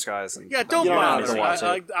Master of Disguise. And don't have to watch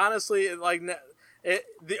watch it. Honestly,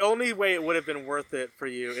 the only way it would have been worth it for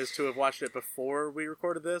you is to have watched it before we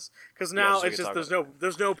recorded this, because now so it's just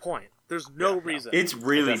there's no point. There's no reason. It's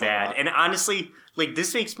really bad. And honestly, like,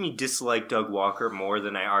 this makes me dislike Doug Walker more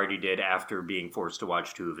than I already did after being forced to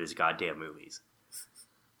watch 2 of his goddamn movies.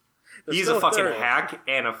 He's a fucking hack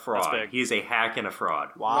and a fraud. He's a hack and a fraud.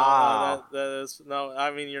 Wow. No,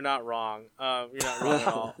 I mean, you're not wrong. You're not wrong at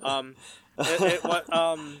all.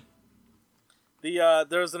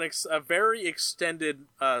 There's a very extended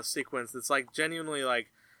sequence that's like genuinely like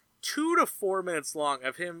 2 to 4 minutes long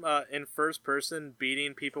of him in first person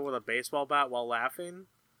beating people with a baseball bat while laughing.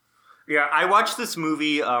 Yeah, I watched this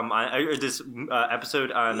movie, this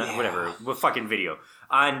episode on fucking video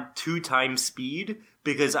on 2 times speed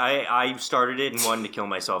because I started it and wanted to kill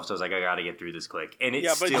myself, so I was like, I gotta get through this quick. And it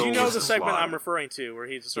but still you know was the segment flawed. I'm referring to where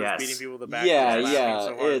he just starts beating people with a bat. Yeah,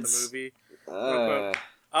 so hard in it's the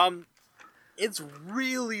movie. It's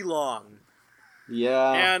really long.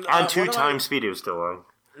 Yeah. And on 2 times speed, it was still long.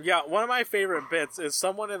 Yeah, one of my favorite bits is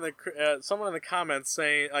someone in the comments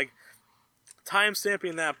saying, like, time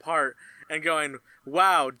stamping that part and going,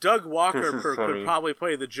 "Wow, Doug Walker could probably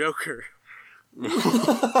play the Joker." And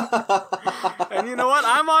you know what?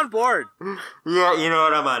 I'm on board. Yeah, you know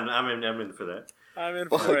what? I'm in for that. I'm in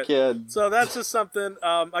for it. Kid. So that's just something.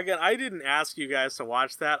 Again, I didn't ask you guys to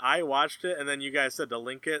watch that. I watched it, and then you guys said to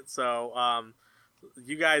link it. So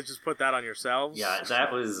you guys just put that on yourselves. Yeah,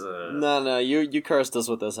 that was. No, you cursed us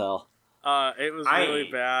with this, Hal. It was really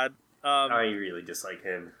bad. I really dislike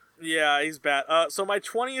him. Yeah, he's bad. So my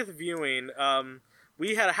 20th viewing,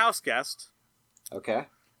 we had a house guest. Okay.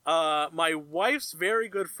 My wife's very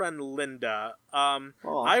good friend Linda.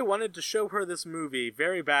 I wanted to show her this movie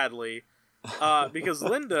very badly, because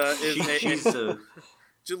Linda is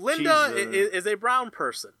is a brown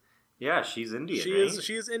person. Yeah, she's Indian.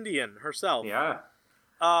 She is Indian herself. Yeah.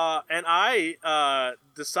 And I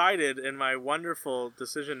decided in my wonderful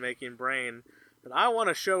decision-making brain that I want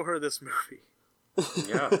to show her this movie.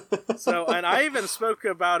 Yeah. So, and I even spoke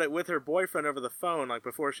about it with her boyfriend over the phone, like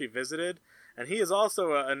before she visited, and he is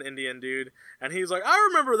also an Indian dude, and he's like, "I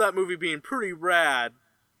remember that movie being pretty rad."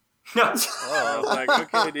 I was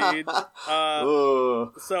like, "Okay, dude."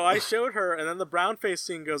 So I showed her, and then the brown face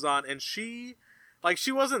scene goes on, and she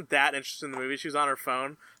wasn't that interested in the movie. She was on her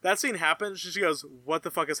phone. That scene happens. She goes, "What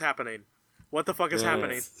the fuck is happening? What the fuck is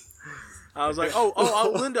happening?" I was like,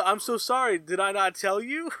 "Oh, Linda, I'm so sorry. Did I not tell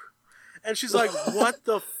you?" And she's like, "What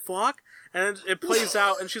the fuck?" And it plays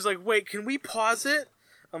out, and she's like, "Wait, can we pause it?"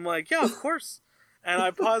 I'm like, "Yeah, of course." And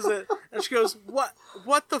I pause it, and she goes, "What?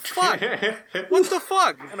 What the fuck? What the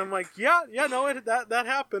fuck?" And I'm like, "Yeah, no, that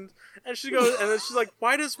happened." And she goes, and then she's like,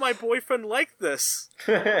 "Why does my boyfriend like this?"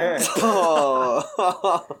 You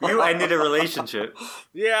ended a relationship.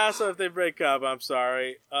 Yeah, so if they break up, I'm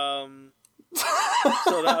sorry. So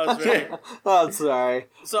that was very. I'm sorry.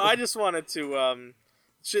 So I just wanted to, and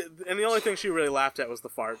the only thing she really laughed at was the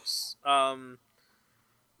farts.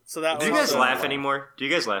 So that. Do you guys laugh anymore?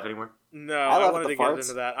 No, I wanted to get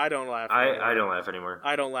into that. I don't laugh. I don't laugh anymore.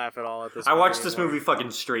 I don't laugh at all at this. I watched this movie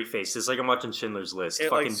fucking straight faced. It's like I'm watching Schindler's List.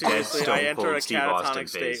 Fucking dead stone cold Steve Austin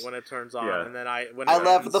face. When it turns on, and then I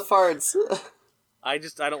laugh at the farts. I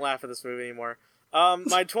don't laugh at this movie anymore.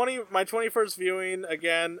 My 21st viewing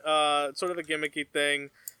again. Sort of a gimmicky thing.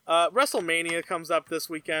 WrestleMania comes up this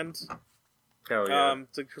weekend. Hell yeah.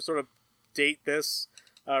 To sort of date this.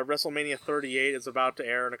 WrestleMania 38 is about to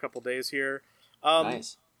air in a couple days here.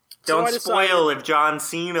 Nice. Don't spoil if John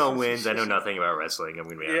Cena wins. I know nothing about wrestling. I'm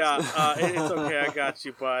going to be honest. Yeah, it's okay. I got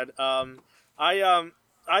you, bud.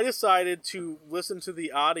 I decided to listen to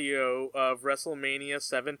the audio of WrestleMania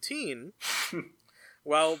 17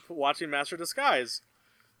 while watching Master Disguise.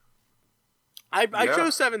 I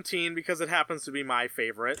chose 17 because it happens to be my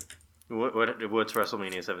favorite. What's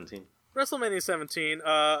WrestleMania 17? WrestleMania 17,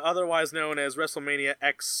 otherwise known as WrestleMania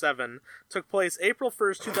X7, took place April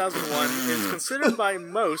 1st, 2001, and is considered by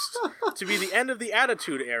most to be the end of the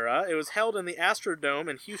Attitude Era. It was held in the Astrodome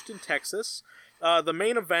in Houston, Texas. The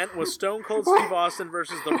main event was Stone Cold Steve Austin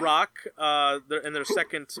versus The Rock in their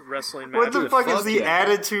second wrestling match. What the fuck is the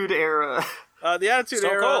Attitude Era? The Attitude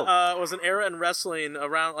Stone Era Cold. was an era in wrestling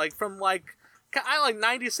around, from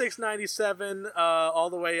 96, 97, all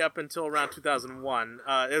the way up until around 2001.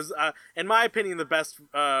 Is in my opinion, the best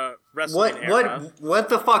wrestling era. What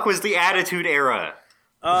the fuck was the Attitude Era?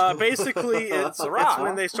 Basically, it's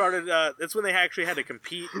when they started. It's when they actually had to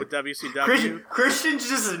compete with WCW. Christian's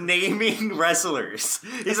just naming wrestlers.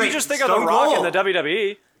 He's You just think of The Rock and the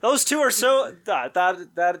WWE. Those two are so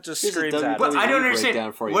that just screams at But me. I don't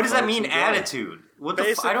understand. What does that mean, attitude? What the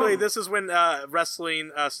Basically, this is when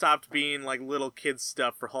wrestling stopped being like little kids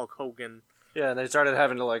stuff for Hulk Hogan. Yeah, and they started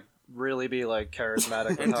having to really be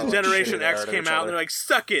charismatic. And Generation X came out and they're like,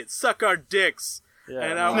 "Suck it, suck our dicks." Yeah,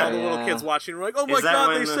 and now all the little kids watching were like, "Oh my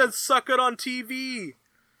god, they said suck it on TV."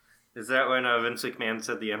 Is that when Vince McMahon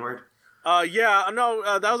said the N-word?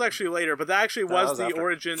 That was actually later, but that actually was the after.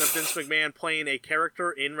 origin of Vince McMahon playing a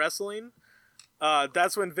character in wrestling.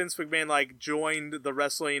 That's when Vince McMahon joined the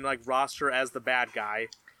wrestling roster as the bad guy.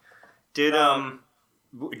 Did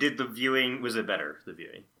the viewing, was it better, the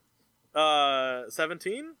viewing?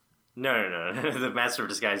 17? No. The Master of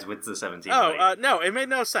Disguise with the 17. No, it made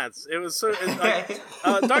no sense. It was Dark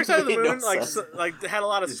Side of the Moon had a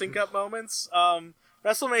lot of sync up moments.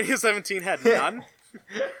 WrestleMania 17 had none.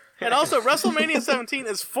 And also, WrestleMania 17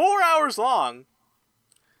 is 4 hours long.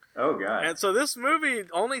 Oh, God. And so this movie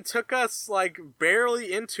only took us,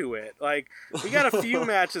 barely into it. We got a few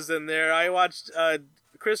matches in there. I watched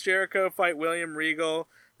Chris Jericho fight William Regal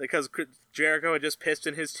because Jericho had just pissed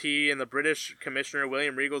in his tea, and the British commissioner,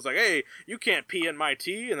 William Regal's like, "Hey, you can't pee in my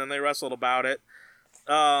tea," and then they wrestled about it.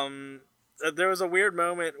 There was a weird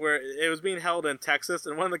moment where it was being held in Texas,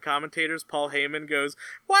 and one of the commentators, Paul Heyman, goes,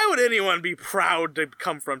 "Why would anyone be proud to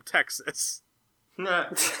come from Texas?" and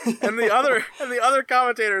the other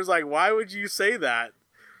commentator is like, "Why would you say that?"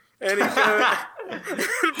 And he goes,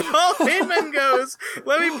 Paul Heyman goes,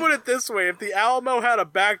 "Let me put it this way: if the Alamo had a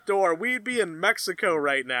back door, we'd be in Mexico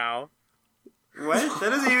right now." What?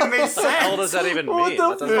 That doesn't even make sense. What the hell does that even mean?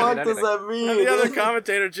 What the fuck does that mean? And the other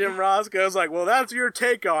commentator, Jim Ross, goes well, that's your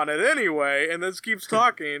take on it anyway, and then keeps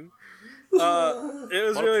talking. It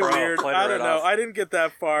was really weird. I don't know. I didn't get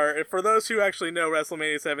that far. For those who actually know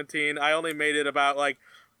WrestleMania 17, I only made it about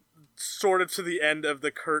sort of to the end of the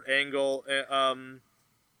Kurt Angle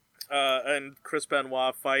and Chris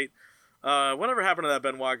Benoit fight. Whatever happened to that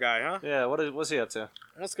Benoit guy, huh? Yeah, what's he up to?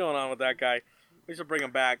 What's going on with that guy? We should bring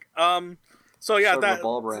him back. So yeah,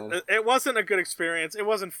 it wasn't a good experience. It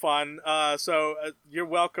wasn't fun. So you're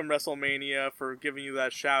welcome, WrestleMania, for giving you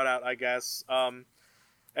that shout out, I guess.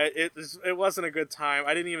 It wasn't a good time.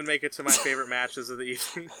 I didn't even make it to my favorite matches of the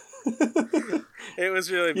evening. It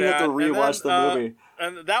was really bad. You have to rewatch the movie.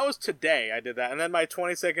 And that was today I did that. And then my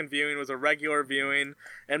 22nd viewing was a regular viewing.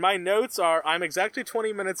 And my notes are, I'm exactly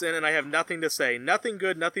 20 minutes in and I have nothing to say. Nothing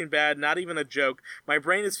good, nothing bad, not even a joke. My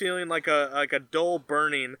brain is feeling like a dull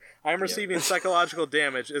burning. I'm receiving psychological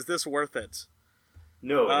damage. Is this worth it?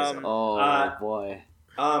 No, it isn't. Oh, boy.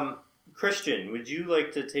 Christian, would you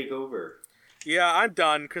like to take over? Yeah, I'm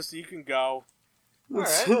done. Christy, you can go.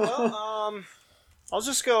 Alright, well, I'll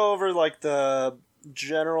just go over the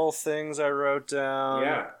general things I wrote down.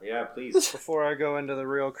 Yeah, please. Before I go into the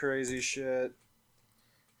real crazy shit.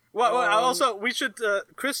 Well, also, we should,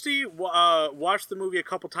 Christy watched the movie a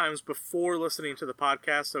couple times before listening to the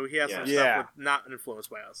podcast, so he has some stuff not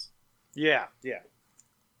influenced by us. Yeah.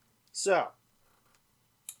 So,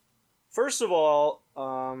 first of all,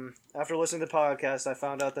 after listening to the podcast, I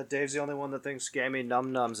found out that Dave's the only one that thinks Gammy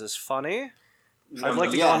Num Nums is funny. I'd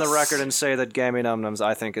like to go on the record and say that Gammy Num Nums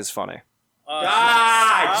I think is funny.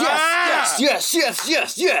 Yes!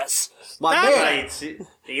 My man!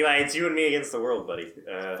 Eli, it's you and me against the world, buddy.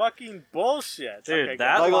 Fucking bullshit. Dude, okay,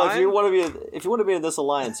 that Michael, line... if you want to be in this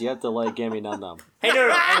alliance, you have to like Gammy Num Num. Hey,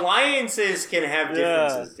 no, alliances can have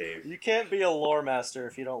differences, Dave. You can't be a lore master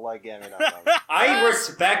if you don't like Gammy Num Nums. I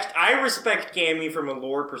respect Gammy from a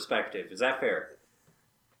lore perspective. Is that fair?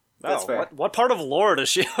 That's fair. What part of lore does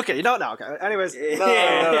she? Okay, no. Okay. Anyways,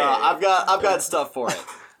 No. I've got stuff for it.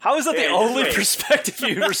 how is that the only perspective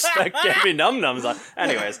you respect Gammy Num Nums on?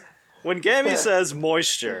 Anyways, when Gammy says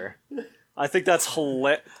moisture, I think that's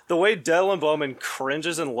hilarious. The way Dylan Bowman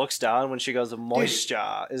cringes and looks down when she goes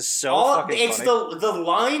moisture is so fucking funny. It's the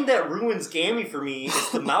line that ruins Gammy for me is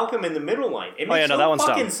the Malcolm in the middle line. It makes that one's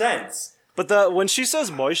fucking dumb. sense. But when she says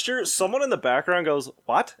moisture, someone in the background goes,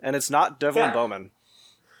 "What?" And it's not Devlin Bowman.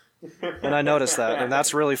 And I noticed that, and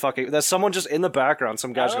that's really fucking... That's someone just in the background.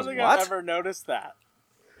 Some guy I just don't goes, think what? I've ever noticed that.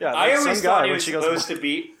 Yeah, I always thought it was supposed to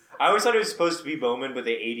be... I always thought it was supposed to be Bowman, but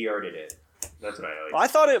they ADR'd it. That's what I always I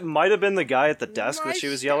thought it might have been the guy at the desk that she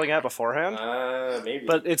was yelling at beforehand. Maybe.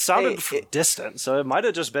 But it sounded distant, so it might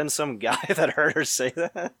have just been some guy that heard her say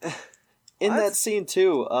that. In that scene,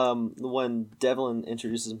 too, when Devlin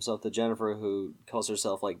introduces himself to Jennifer, who calls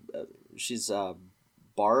herself, she's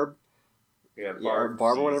Barb? Yeah, Barb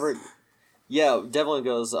or whatever. Yeah, Devlin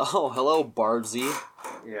goes, "Oh, hello, Barbsy."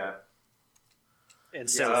 Yeah. And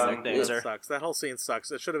silly nicknames That sucks. That whole scene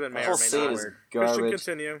sucks. It should have been The whole scene is Christian, garbage.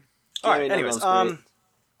 continue. All right, anyways,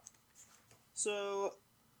 so...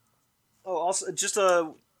 Oh, also, just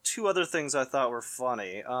two other things I thought were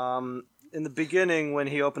funny. In the beginning, when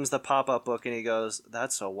he opens the pop-up book and he goes,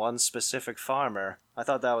 "That's a one specific farmer," I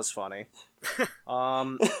thought that was funny.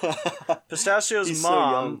 Pistachio's He's mom,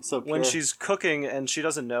 so young, so when pure. she's cooking and she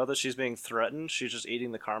doesn't know that she's being threatened, she's just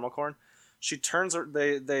eating the caramel corn. She turns her.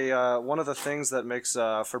 They one of the things that makes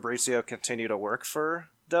Fabrizio continue to work for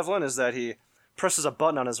Devlin is that he presses a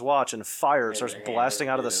button on his watch and fire starts blasting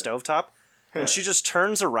out of the stovetop, and she just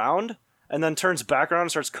turns around. And then turns back around and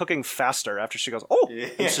starts cooking faster after she goes, "Oh!"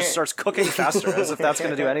 And she just starts cooking faster, as if that's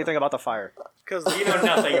going to do anything about the fire. Because you know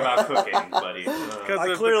nothing about cooking, buddy.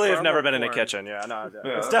 I clearly have never been in a kitchen. Yeah, no.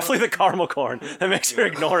 It's definitely the caramel corn that makes her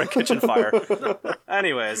ignore a kitchen fire.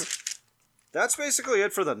 Anyways, that's basically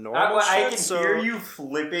it for the normal shit. I can hear you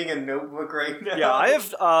flipping a notebook right now. Yeah, I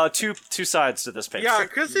have two sides to this page. Yeah,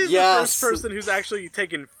 because he's the first person who's actually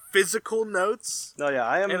taken physical notes. No, yeah,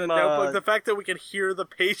 I am in a notebook. The fact that we can hear the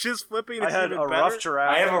pages flipping. I had a rough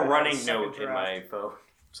draft. I have a running note in my phone.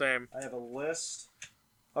 Same. I have a list.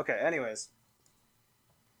 Okay, anyways.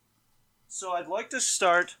 So I'd like to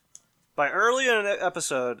start by early in an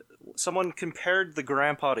episode, someone compared the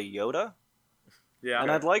grandpa to Yoda. Yeah.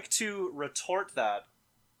 And I'd like to retort that.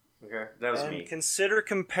 Okay, that was me. And consider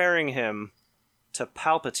comparing him to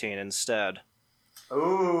Palpatine instead.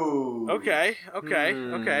 Ooh. Okay.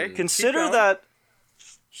 Consider that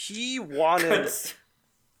he wanted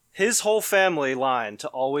his whole family line to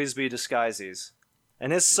always be disguises.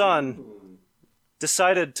 And his son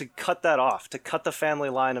decided to cut that off, to cut the family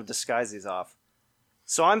line of disguises off.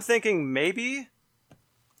 So I'm thinking maybe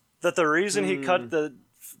that the reason he cut the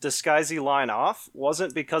disguisey line off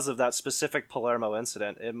wasn't because of that specific Palermo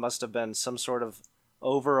incident. It must have been some sort of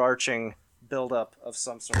overarching buildup of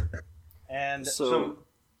some sort. And so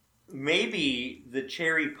maybe the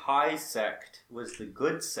cherry pie sect was the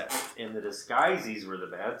good sect, and the disguises were the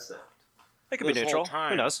bad sect. It could be neutral.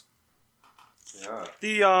 Who knows? Yeah.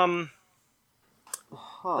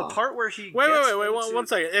 The part where he wait, one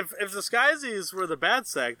second. If the Skysies were the bad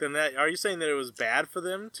sect, then are you saying that it was bad for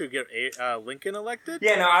them to get Lincoln elected?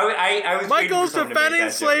 Yeah, no, I was. Michael's defending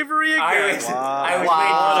slavery again. I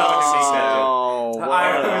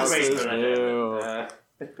was waiting for that.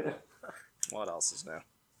 What else is new?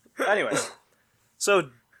 Anyways, so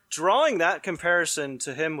drawing that comparison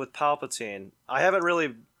to him with Palpatine, I haven't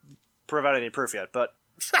really provided any proof yet, but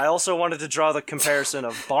I also wanted to draw the comparison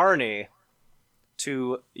of Barney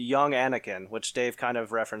to young Anakin, which Dave kind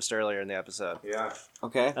of referenced earlier in the episode. Yeah.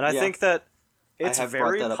 Okay. And I think that it's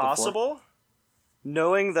very possible,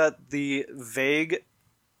 knowing that the vague,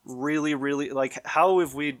 really, really, like, how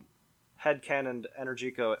have we headcanoned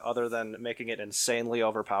Energico other than making it insanely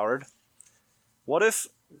overpowered? What if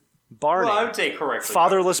Barney, I would say correctly,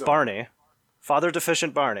 fatherless Barney,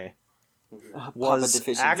 father-deficient Barney, was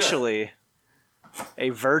actually a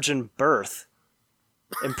virgin birth,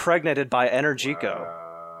 impregnated by Energico,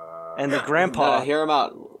 and the grandpa hear him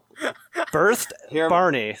out. Birthed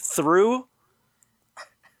Barney through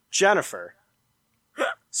Jennifer,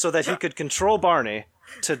 so that he could control Barney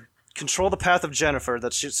to control the path of Jennifer.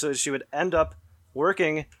 So she would end up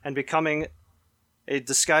working and becoming a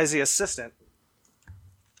disguisee assistant.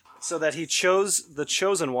 So that he chose the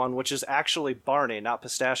chosen one, which is actually Barney, not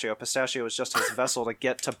Pistachio. Pistachio is just his vessel to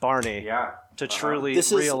get to Barney to truly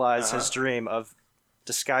realize his dream of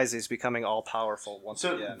disguises becoming all-powerful once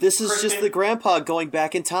again. This is just the grandpa going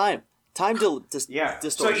back in time. Time to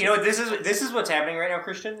distortion. So, you know, this is what's happening right now,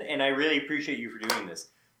 Christian, and I really appreciate you for doing this.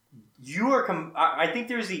 I think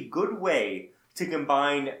there's a good way to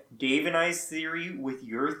combine Dave and I's theory with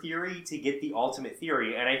your theory to get the ultimate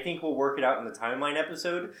theory, and I think we'll work it out in the timeline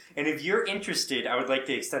episode. And if you're interested, I would like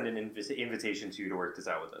to extend an invitation to you to work this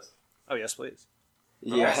out with us. Oh, yes, please.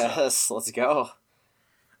 Yes, let's go.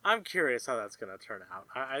 I'm curious how that's going to turn out.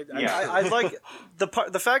 I like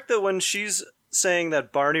the fact that when she's saying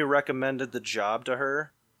that Barney recommended the job to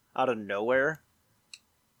her out of nowhere,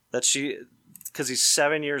 that because he's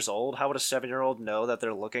 7 years old, how would a 7-year-old know that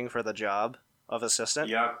they're looking for the job of assistant?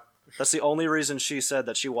 Yeah. That's the only reason she said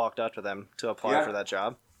that she walked up to them to apply for that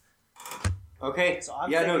job. Okay. So I'm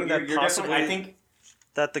you're possibly definitely. I think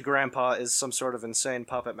that the grandpa is some sort of insane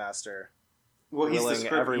puppet master. Well, he's the willing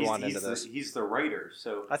script. everyone he's into this. He's the writer,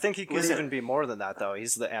 so I think he could Listen. even be more than that, though.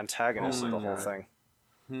 He's the antagonist of the whole God. thing.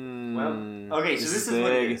 Well, okay, so this is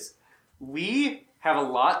what it is. We have a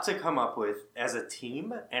lot to come up with as a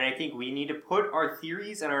team, and I think we need to put our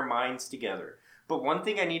theories and our minds together. But one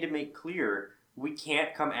thing I need to make clear, we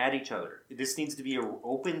can't come at each other. This needs to be an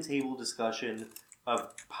open table discussion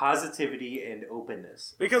of positivity and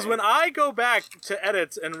openness. Because when I go back to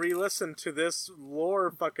edit and re-listen to this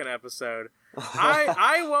lore fucking episode,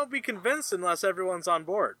 I won't be convinced unless everyone's on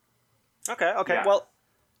board. Okay. Yeah. Well,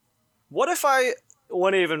 what if I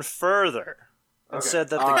went even further and said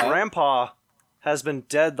that the grandpa has been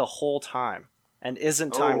dead the whole time and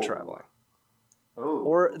isn't time traveling? Oh.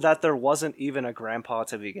 Or that there wasn't even a grandpa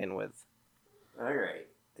to begin with. All right.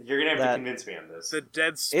 You're going to have to convince me on this. The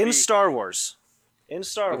dead speak. In Star Wars,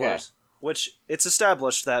 which it's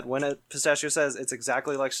established that when a pistachio says it's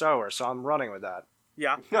exactly like Star Wars, so I'm running with that.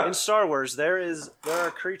 Yeah. In Star Wars, there are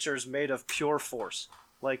creatures made of pure force.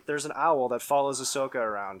 Like, there's an owl that follows Ahsoka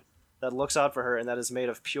around, that looks out for her, and that is made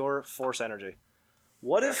of pure force energy.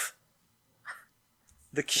 What if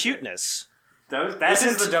the cuteness... That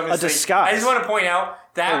is the dumbest a disguise. thing. I just want to point out,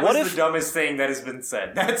 that what was if- the dumbest thing that has been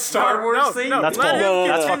said. That Star Wars thing? That's let bold.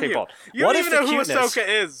 him That's continue. fucking bold. You What don't if even know the who cuteness-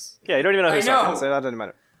 Ahsoka is. Yeah, you don't even know who I know. Ahsoka is, so that doesn't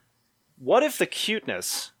matter. What if the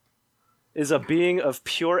cuteness is a being of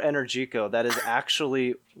pure Energico that is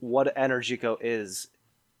actually what Energico is?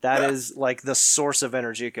 That is, like, the source of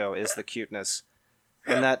Energico is the cuteness.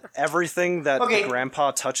 And that everything that the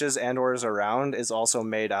grandpa touches and or is around is also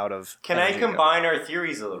made out of Can Energico. I combine our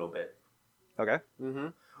theories a little bit? Okay. Mm-hmm.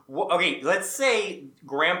 Well, okay, let's say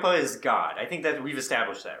Grandpa is God. I think that we've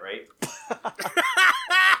established that, right?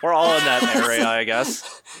 We're all in that area, I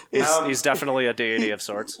guess. He's definitely a deity of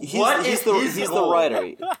sorts. He's his the goal-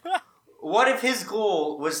 writer. What if his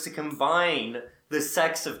goal was to combine the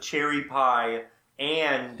sex of Cherry Pie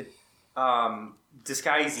and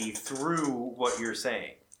Disguisey through what you're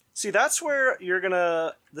saying? See, this is where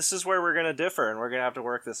we're gonna differ, and we're gonna have to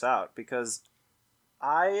work this out, because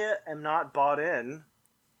I am not bought in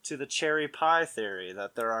to the cherry pie theory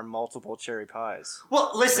that there are multiple cherry pies. Well,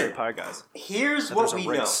 listen. Cherry pie guys. Here's That what there's a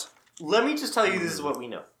we know. race. Let me just tell you this is what we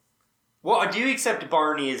know. Well, do you accept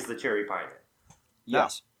Barney as the Cherry Pie man?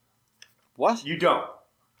 Yes. What? You don't.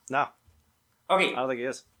 No, Okay, I don't think he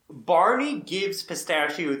is. Barney gives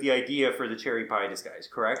Pistachio the idea for the Cherry Pie disguise,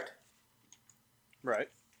 correct? Right.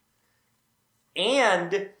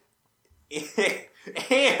 And it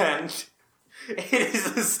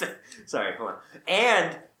is sorry, hold on.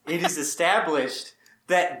 And it is established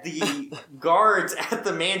that the guards at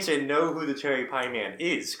the mansion know who the Cherry Pie Man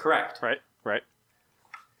is, correct? Right.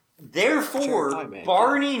 Therefore, Cherry Pie Man.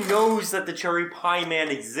 Barney knows that the Cherry Pie Man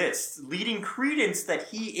exists, leading credence that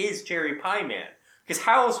he is Cherry Pie Man. Because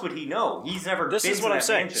how else would he know? He's never This been is to what that I'm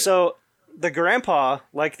saying. mansion. So the grandpa,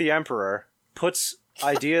 like the emperor, puts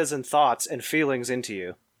ideas and thoughts and feelings into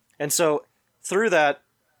you, and so through that,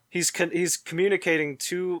 he's communicating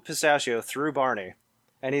to Pistachio through Barney,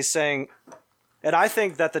 and he's saying, and I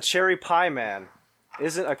think that the Cherry Pie Man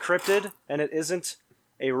isn't a cryptid, and it isn't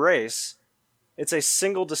a race. It's a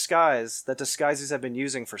single disguise that disguises have been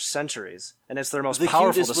using for centuries, and it's their most The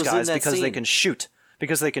powerful cutest was in disguise that because they scene.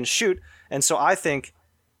 can shoot. And so I think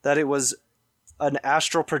that it was an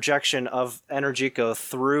astral projection of Energico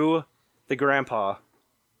through the grandpa.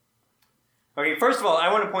 Okay, first of all,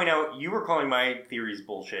 I want to point out you were calling my theories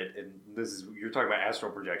bullshit, and you're talking about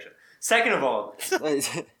astral projection. Second of all, That's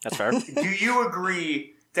fair. do you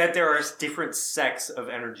agree that there are different sects of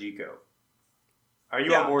Energico? Are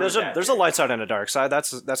you on board with that? There's a light side and a dark side.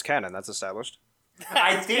 That's canon. That's established.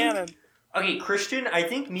 I think. canon. Okay, Christian, I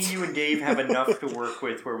think me, you, and Dave have enough to work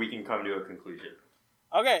with where we can come to a conclusion.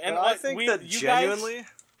 Okay, and I think that you genuinely. guys,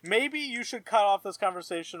 maybe you should cut off this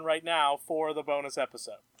conversation right now for the bonus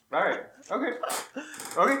episode. All right.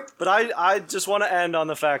 Okay. But I just want to end on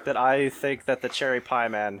the fact that I think that the Cherry Pie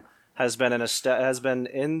Man has been in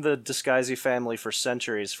the Disguisey family for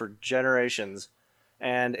centuries, for generations,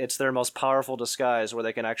 and it's their most powerful disguise where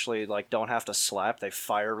they can actually don't have to slap. They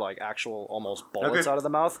fire actual almost bullets out of the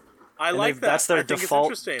mouth. I like that. That's their I think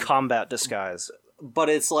default it's interesting. combat disguise. But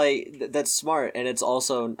it's that's smart, and it's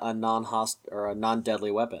also a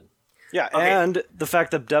non-deadly weapon. Yeah, and the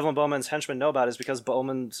fact that Devlin Bowman's henchmen know about it is because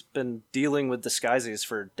Bowman's been dealing with disguises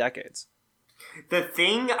for decades. The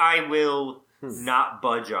thing I will not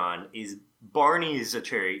budge on is Barney is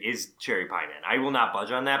cherry pie man. I will not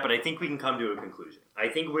budge on that, but I think we can come to a conclusion. I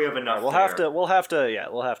think we have enough. We'll have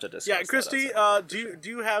to discuss. Yeah, Christy, do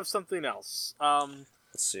you have something else? Let's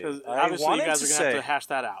see. Obviously, you guys are gonna have to hash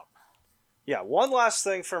that out. Yeah, one last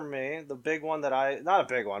thing for me, the big one that not a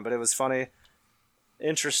big one, but it was funny,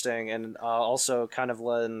 interesting, and also kind of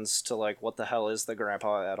lends to what the hell is the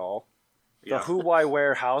grandpa at all. The who, why,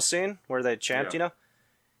 where, how scene where they chant,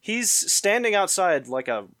 he's standing outside like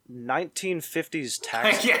a 1950s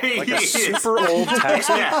taxi, a super old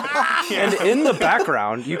taxi, and in the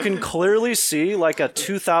background you can clearly see a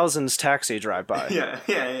 2000s taxi drive by.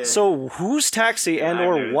 Yeah. So whose taxi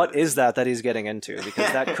or what is that he's getting into?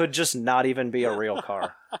 Because that could just not even be a real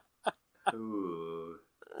car. Ooh.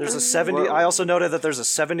 There's a 70. I also noted that there's a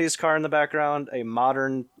 70s car in the background, a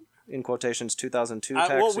modern, in quotations, 2002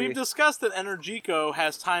 taxi. Well, we've discussed that Energico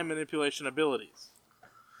has time manipulation abilities.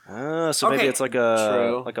 So maybe it's like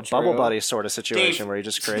a Bubble Buddy sort of situation Dave, where he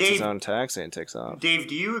just creates his own taxi and takes off. Dave,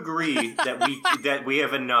 do you agree that we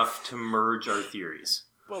have enough to merge our theories?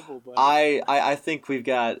 I think we've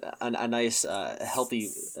got a nice healthy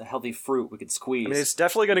fruit we could squeeze. I mean, it's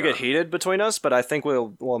definitely going to get heated between us, but I think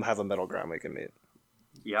we'll have a middle ground we can meet.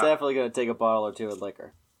 Yeah, definitely going to take a bottle or two of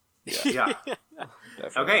liquor. Yeah.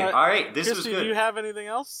 Okay. All right. This was good. Do you have anything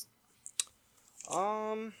else?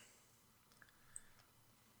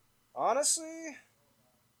 Honestly,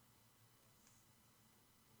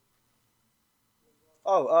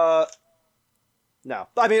 no.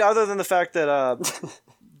 I mean, other than the fact that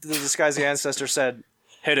the Disguisey ancestor said,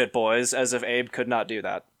 "Hit it, boys," as if Abe could not do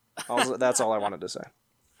that. That's all I wanted to say.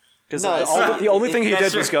 Because the only thing he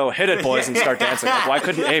did was go, "Hit it, boys," and start dancing. Why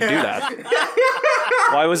couldn't Abe do that?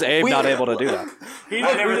 Why was Abe not able to do that? He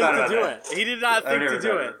didn't think to do it. He did not think to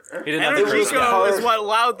do it. He didn't have the Energico is what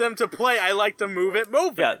allowed them to play "I Like to Move It,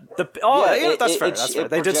 Move It." Yeah, that's fair. That's fair.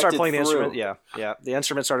 They did start playing the instrument. through. Yeah. The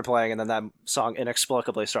instrument started playing, and then that song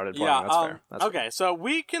inexplicably started playing. Yeah, That's fair. That's okay, so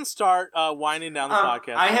we can start winding down the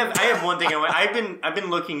podcast. I have one thing. I've been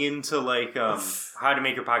looking into how to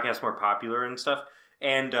make your podcast more popular and stuff.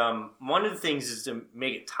 And one of the things is to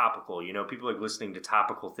make it topical. You know, people like listening to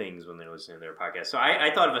topical things when they're listening to their podcast. So I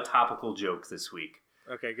thought of a topical joke this week.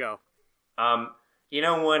 Okay, go. You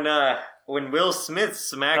know, when Will Smith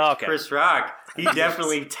smacked Chris Rock, he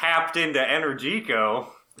definitely tapped into Energico.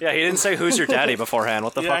 Yeah, he didn't say "Who's your daddy" beforehand.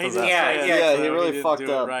 What the fuck was that? Yeah, he really fucked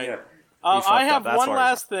up. Right. Yeah. I have one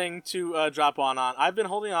last thing to drop on. I've been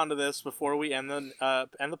holding on to this before we end the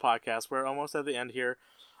podcast. We're almost at the end here.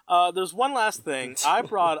 There's one last thing.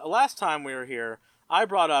 Last time we were here, I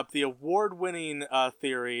brought up the award-winning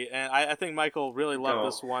theory, and I think Michael really loved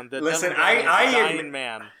this one. That Listen, I am dying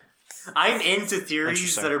man. I'm into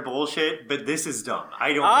theories that are bullshit, but this is dumb.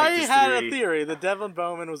 I don't I like this had theory. a theory that Devlin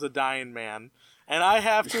Bowman was a dying man, and I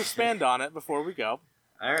have to expand on it before we go.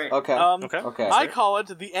 All right. Okay. Okay. I call it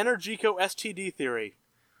the Energico STD theory.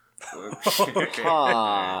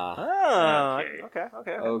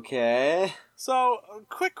 Okay. So,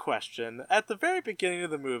 quick question. At the very beginning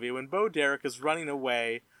of the movie, when Bo Derek is running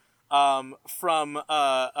away from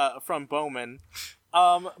Bowman,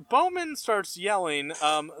 Bowman starts yelling,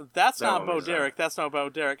 "That's not Bo Derek. That's not Bo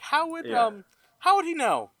Derek." How would he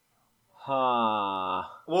know? Huh.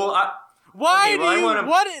 Well,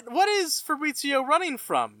 what is Fabrizio running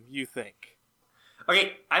from, you think?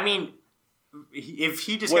 okay, I mean, if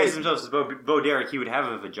he disguised himself as Bo Derek, he would have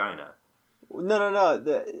a vagina.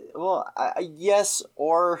 No. Yes,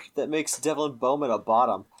 or that makes Devlin Bowman a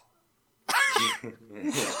bottom.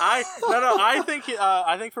 I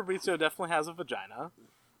think Fabrizio definitely has a vagina.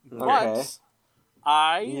 Okay.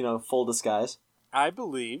 But full disguise. I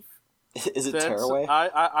believe. Is it tearaway?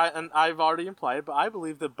 And I've already implied it, but I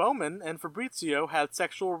believe that Bowman and Fabrizio had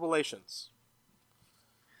sexual relations.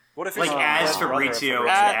 What if as Fabrizio,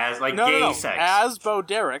 as gay sex? As Bo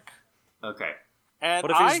Derek. Okay. And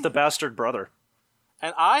what if he's the bastard brother?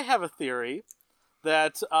 And I have a theory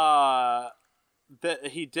that that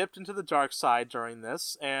he dipped into the dark side during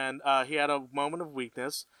this, and he had a moment of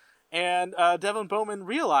weakness, and Devlin Bowman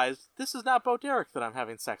realized this is not Bo Derek that I'm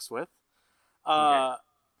having sex with. Okay.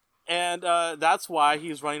 And that's why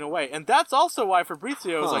he's running away. And that's also why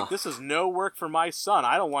Fabrizio is like, this is no work for my son.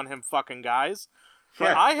 I don't want him fucking guys.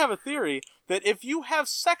 But I have a theory that if you have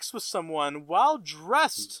sex with someone while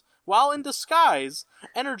dressed, while in disguise,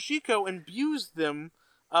 Energico imbues them,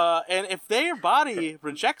 and if their body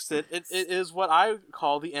rejects it, it is what I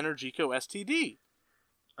call the Energico STD.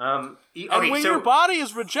 And when your body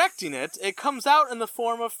is rejecting it, it comes out in the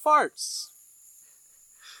form of farts.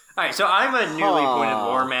 Alright, so I'm a newly appointed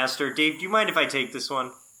lore master. Dave, do you mind if I take this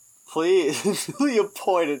one? Please. Newly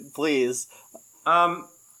appointed, please.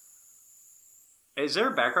 Is there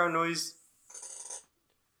a background noise?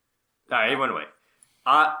 Alright, it went away.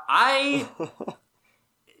 I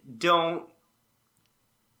don't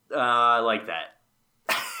like that.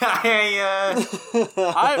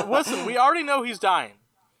 Listen, we already know he's dying.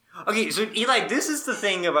 Okay, so Eli, this is the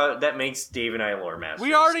thing about that makes Dave and I lore masters.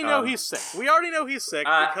 We already know he's sick.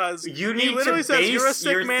 Because you need he literally to says, base "You're a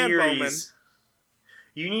sick your man, theories. Bowman."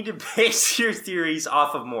 You need to base your theories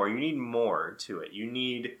off of more. You need more to it. You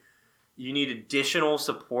need additional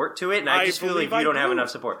support to it, and I just feel like you don't have enough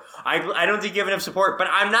support. I don't think you have enough support, but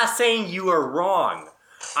I'm not saying you are wrong.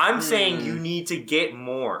 I'm saying you need to get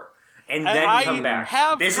more. And then come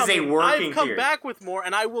back. This is a working I've come theory. back with more,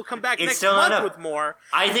 and I will come back It's next still month enough. with more.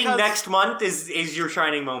 I think next month is your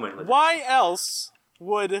shining moment. Why else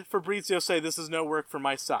would Fabrizio say this is no work for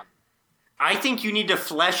my son? I think you need to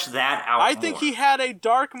flesh that out I think he had a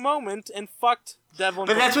dark moment and fucked Devlin.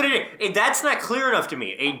 But that's what it is. That's not clear enough to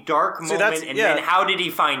me. A dark moment, and then how did he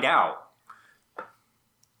find out?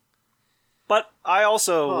 But I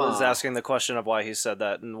also was asking the question of why he said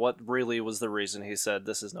that, and what really was the reason he said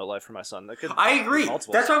this is no life for my son. I agree.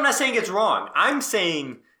 That's why I'm not saying it's wrong. I'm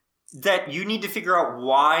saying that you need to figure out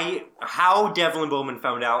how Devlin Bowman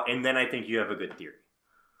found out, and then I think you have a good theory.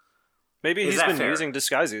 Maybe he's been using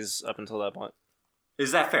disguises up until that point.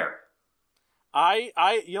 Is that fair? I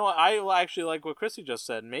actually like what Chrissy just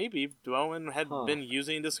said. Maybe Bowman had been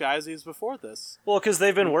using disguises before this. Well, because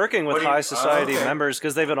they've been working with high society members,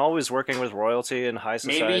 because they've been always working with royalty and high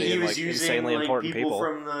society. Maybe he was and using insanely important people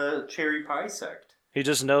from the Cherry Pie sect. He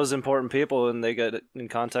just knows important people, and they get in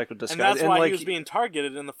contact with disguise. And that's why he was being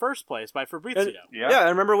targeted in the first place by Fabrizio. I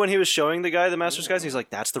remember when he was showing the guy the Master of Disguise, he's like,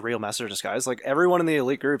 that's the real Master of Disguise. Like, everyone in the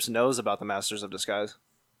elite groups knows about the Masters of Disguise.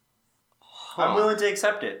 I'm willing to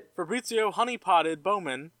accept it. Fabrizio honeypotted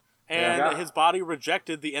Bowman, and his body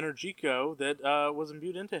rejected the Energico that was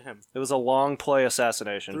imbued into him. It was a long play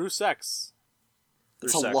assassination. Through sex.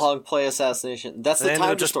 It's a long play assassination. That's the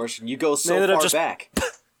time distortion. You go so far back.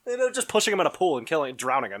 They ended up just pushing him in a pool and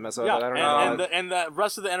drowning him. So I don't know. And the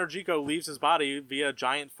rest of the Energico leaves his body via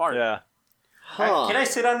giant fart. Yeah. Can I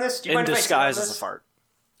sit on this? Do you mind if I sit on disguise this? as a fart.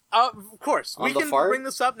 Of course. We can fart? bring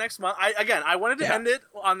this up next month. I wanted to end it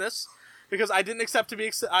on this because I didn't expect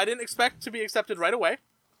to be accepted right away.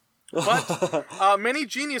 But many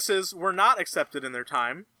geniuses were not accepted in their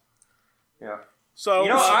time. Yeah. So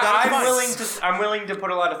I'm willing to put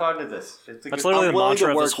a lot of thought into this. That's literally the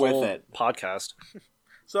mantra of this whole podcast.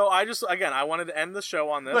 So I wanted to end the show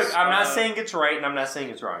on this. Look, I'm not saying it's right, and I'm not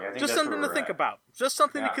saying it's wrong. I think just that's something to think about. Just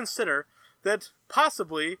something to consider that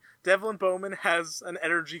possibly Devlin Bowman has an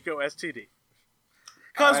Energico STD.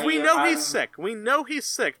 Because we know he's sick. We know he's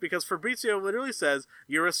sick because Fabrizio literally says,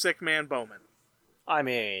 "You're a sick man, Bowman." I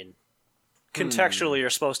mean, contextually, you're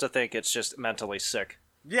supposed to think it's just mentally sick.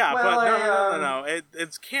 Yeah, but no.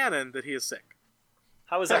 It's canon that he is sick.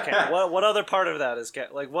 How is that canon? What other part of that is canon?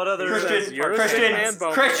 Like, what other... You're a sick man,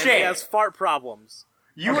 Bowman, and he has fart problems.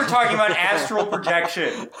 You were talking about astral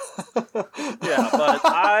projection. Yeah, but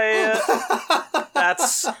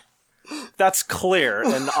that's clear,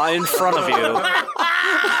 and in front of you.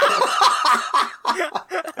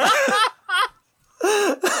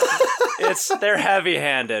 They're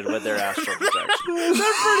heavy-handed with their astral projection. They're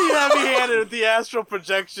pretty heavy-handed with the astral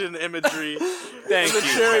projection imagery. Thank the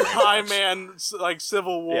you. Cherry Pie Man, like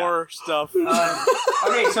Civil War stuff.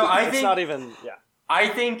 Okay, so I think it's not even. Yeah. I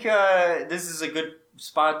think this is a good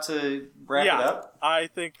spot to wrap it up. I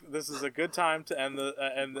think this is a good time to end the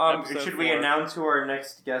episode. Should we announce who our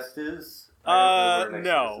next guest is?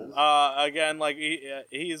 No. Again, like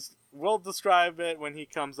he's. We'll describe it when he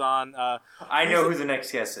comes on. I know who the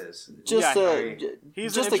next guest is.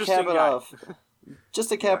 He's just to cap it off. Just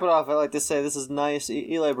to cap it off, I like to say this is nice.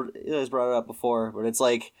 Eli's brought it up before, but it's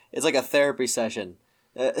like a therapy session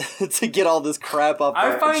to get all this crap up.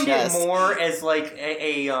 I find it more as like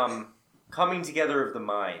a coming together of the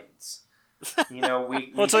minds. You know,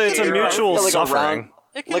 it's a mutual like suffering.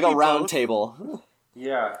 a round table.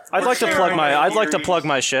 Yeah. I'd like to plug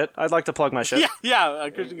my shit. Yeah.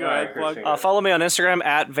 Christian, go ahead. Plug. Follow me on Instagram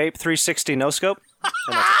at vape360noscope.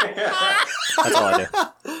 That's all I do.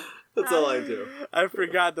 That's all I do. I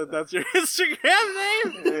forgot that's your Instagram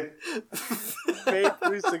name.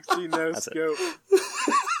 Vape360 no scope.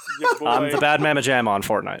 I'm the bad Mamma Jam on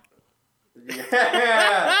Fortnite.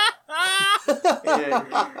 Yeah.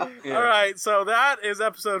 All right, so that is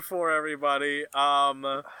episode 4, everybody.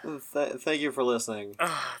 Thank you for listening.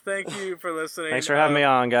 Thank you for listening. Thanks for having me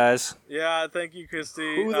on, guys. Yeah, thank you,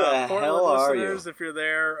 Christy. Who the Portland hell are listeners, if you're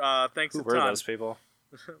there, thanks Who a were ton. those people?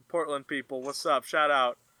 Portland people, what's up? Shout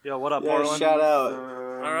out. Yo, what up, Yeah, Portland? shout out.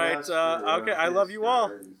 All right, okay, I love you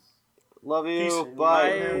all. Love you. Peace.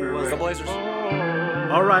 Bye. The Blazers.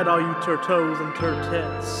 All right, all you turtos and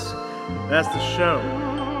turtettes, that's the show.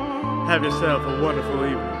 Have yourself a wonderful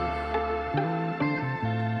evening.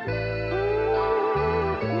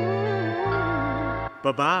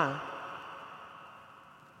 Bye-bye.